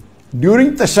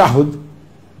during tashahhud,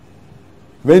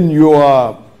 when you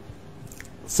are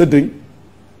sitting,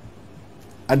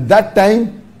 at that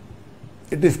time,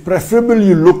 it is preferable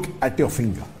you look at your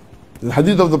finger. The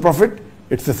hadith of the Prophet,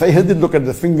 it's a sahih hadith, look at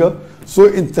the finger. So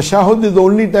in tashahhud is the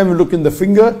only time you look in the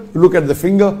finger, you look at the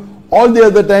finger. All the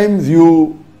other times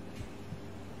you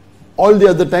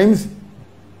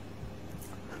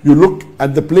look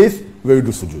at the place where you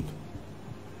do sujood.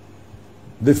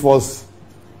 This was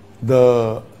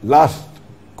the last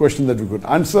question that we could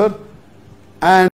answer. And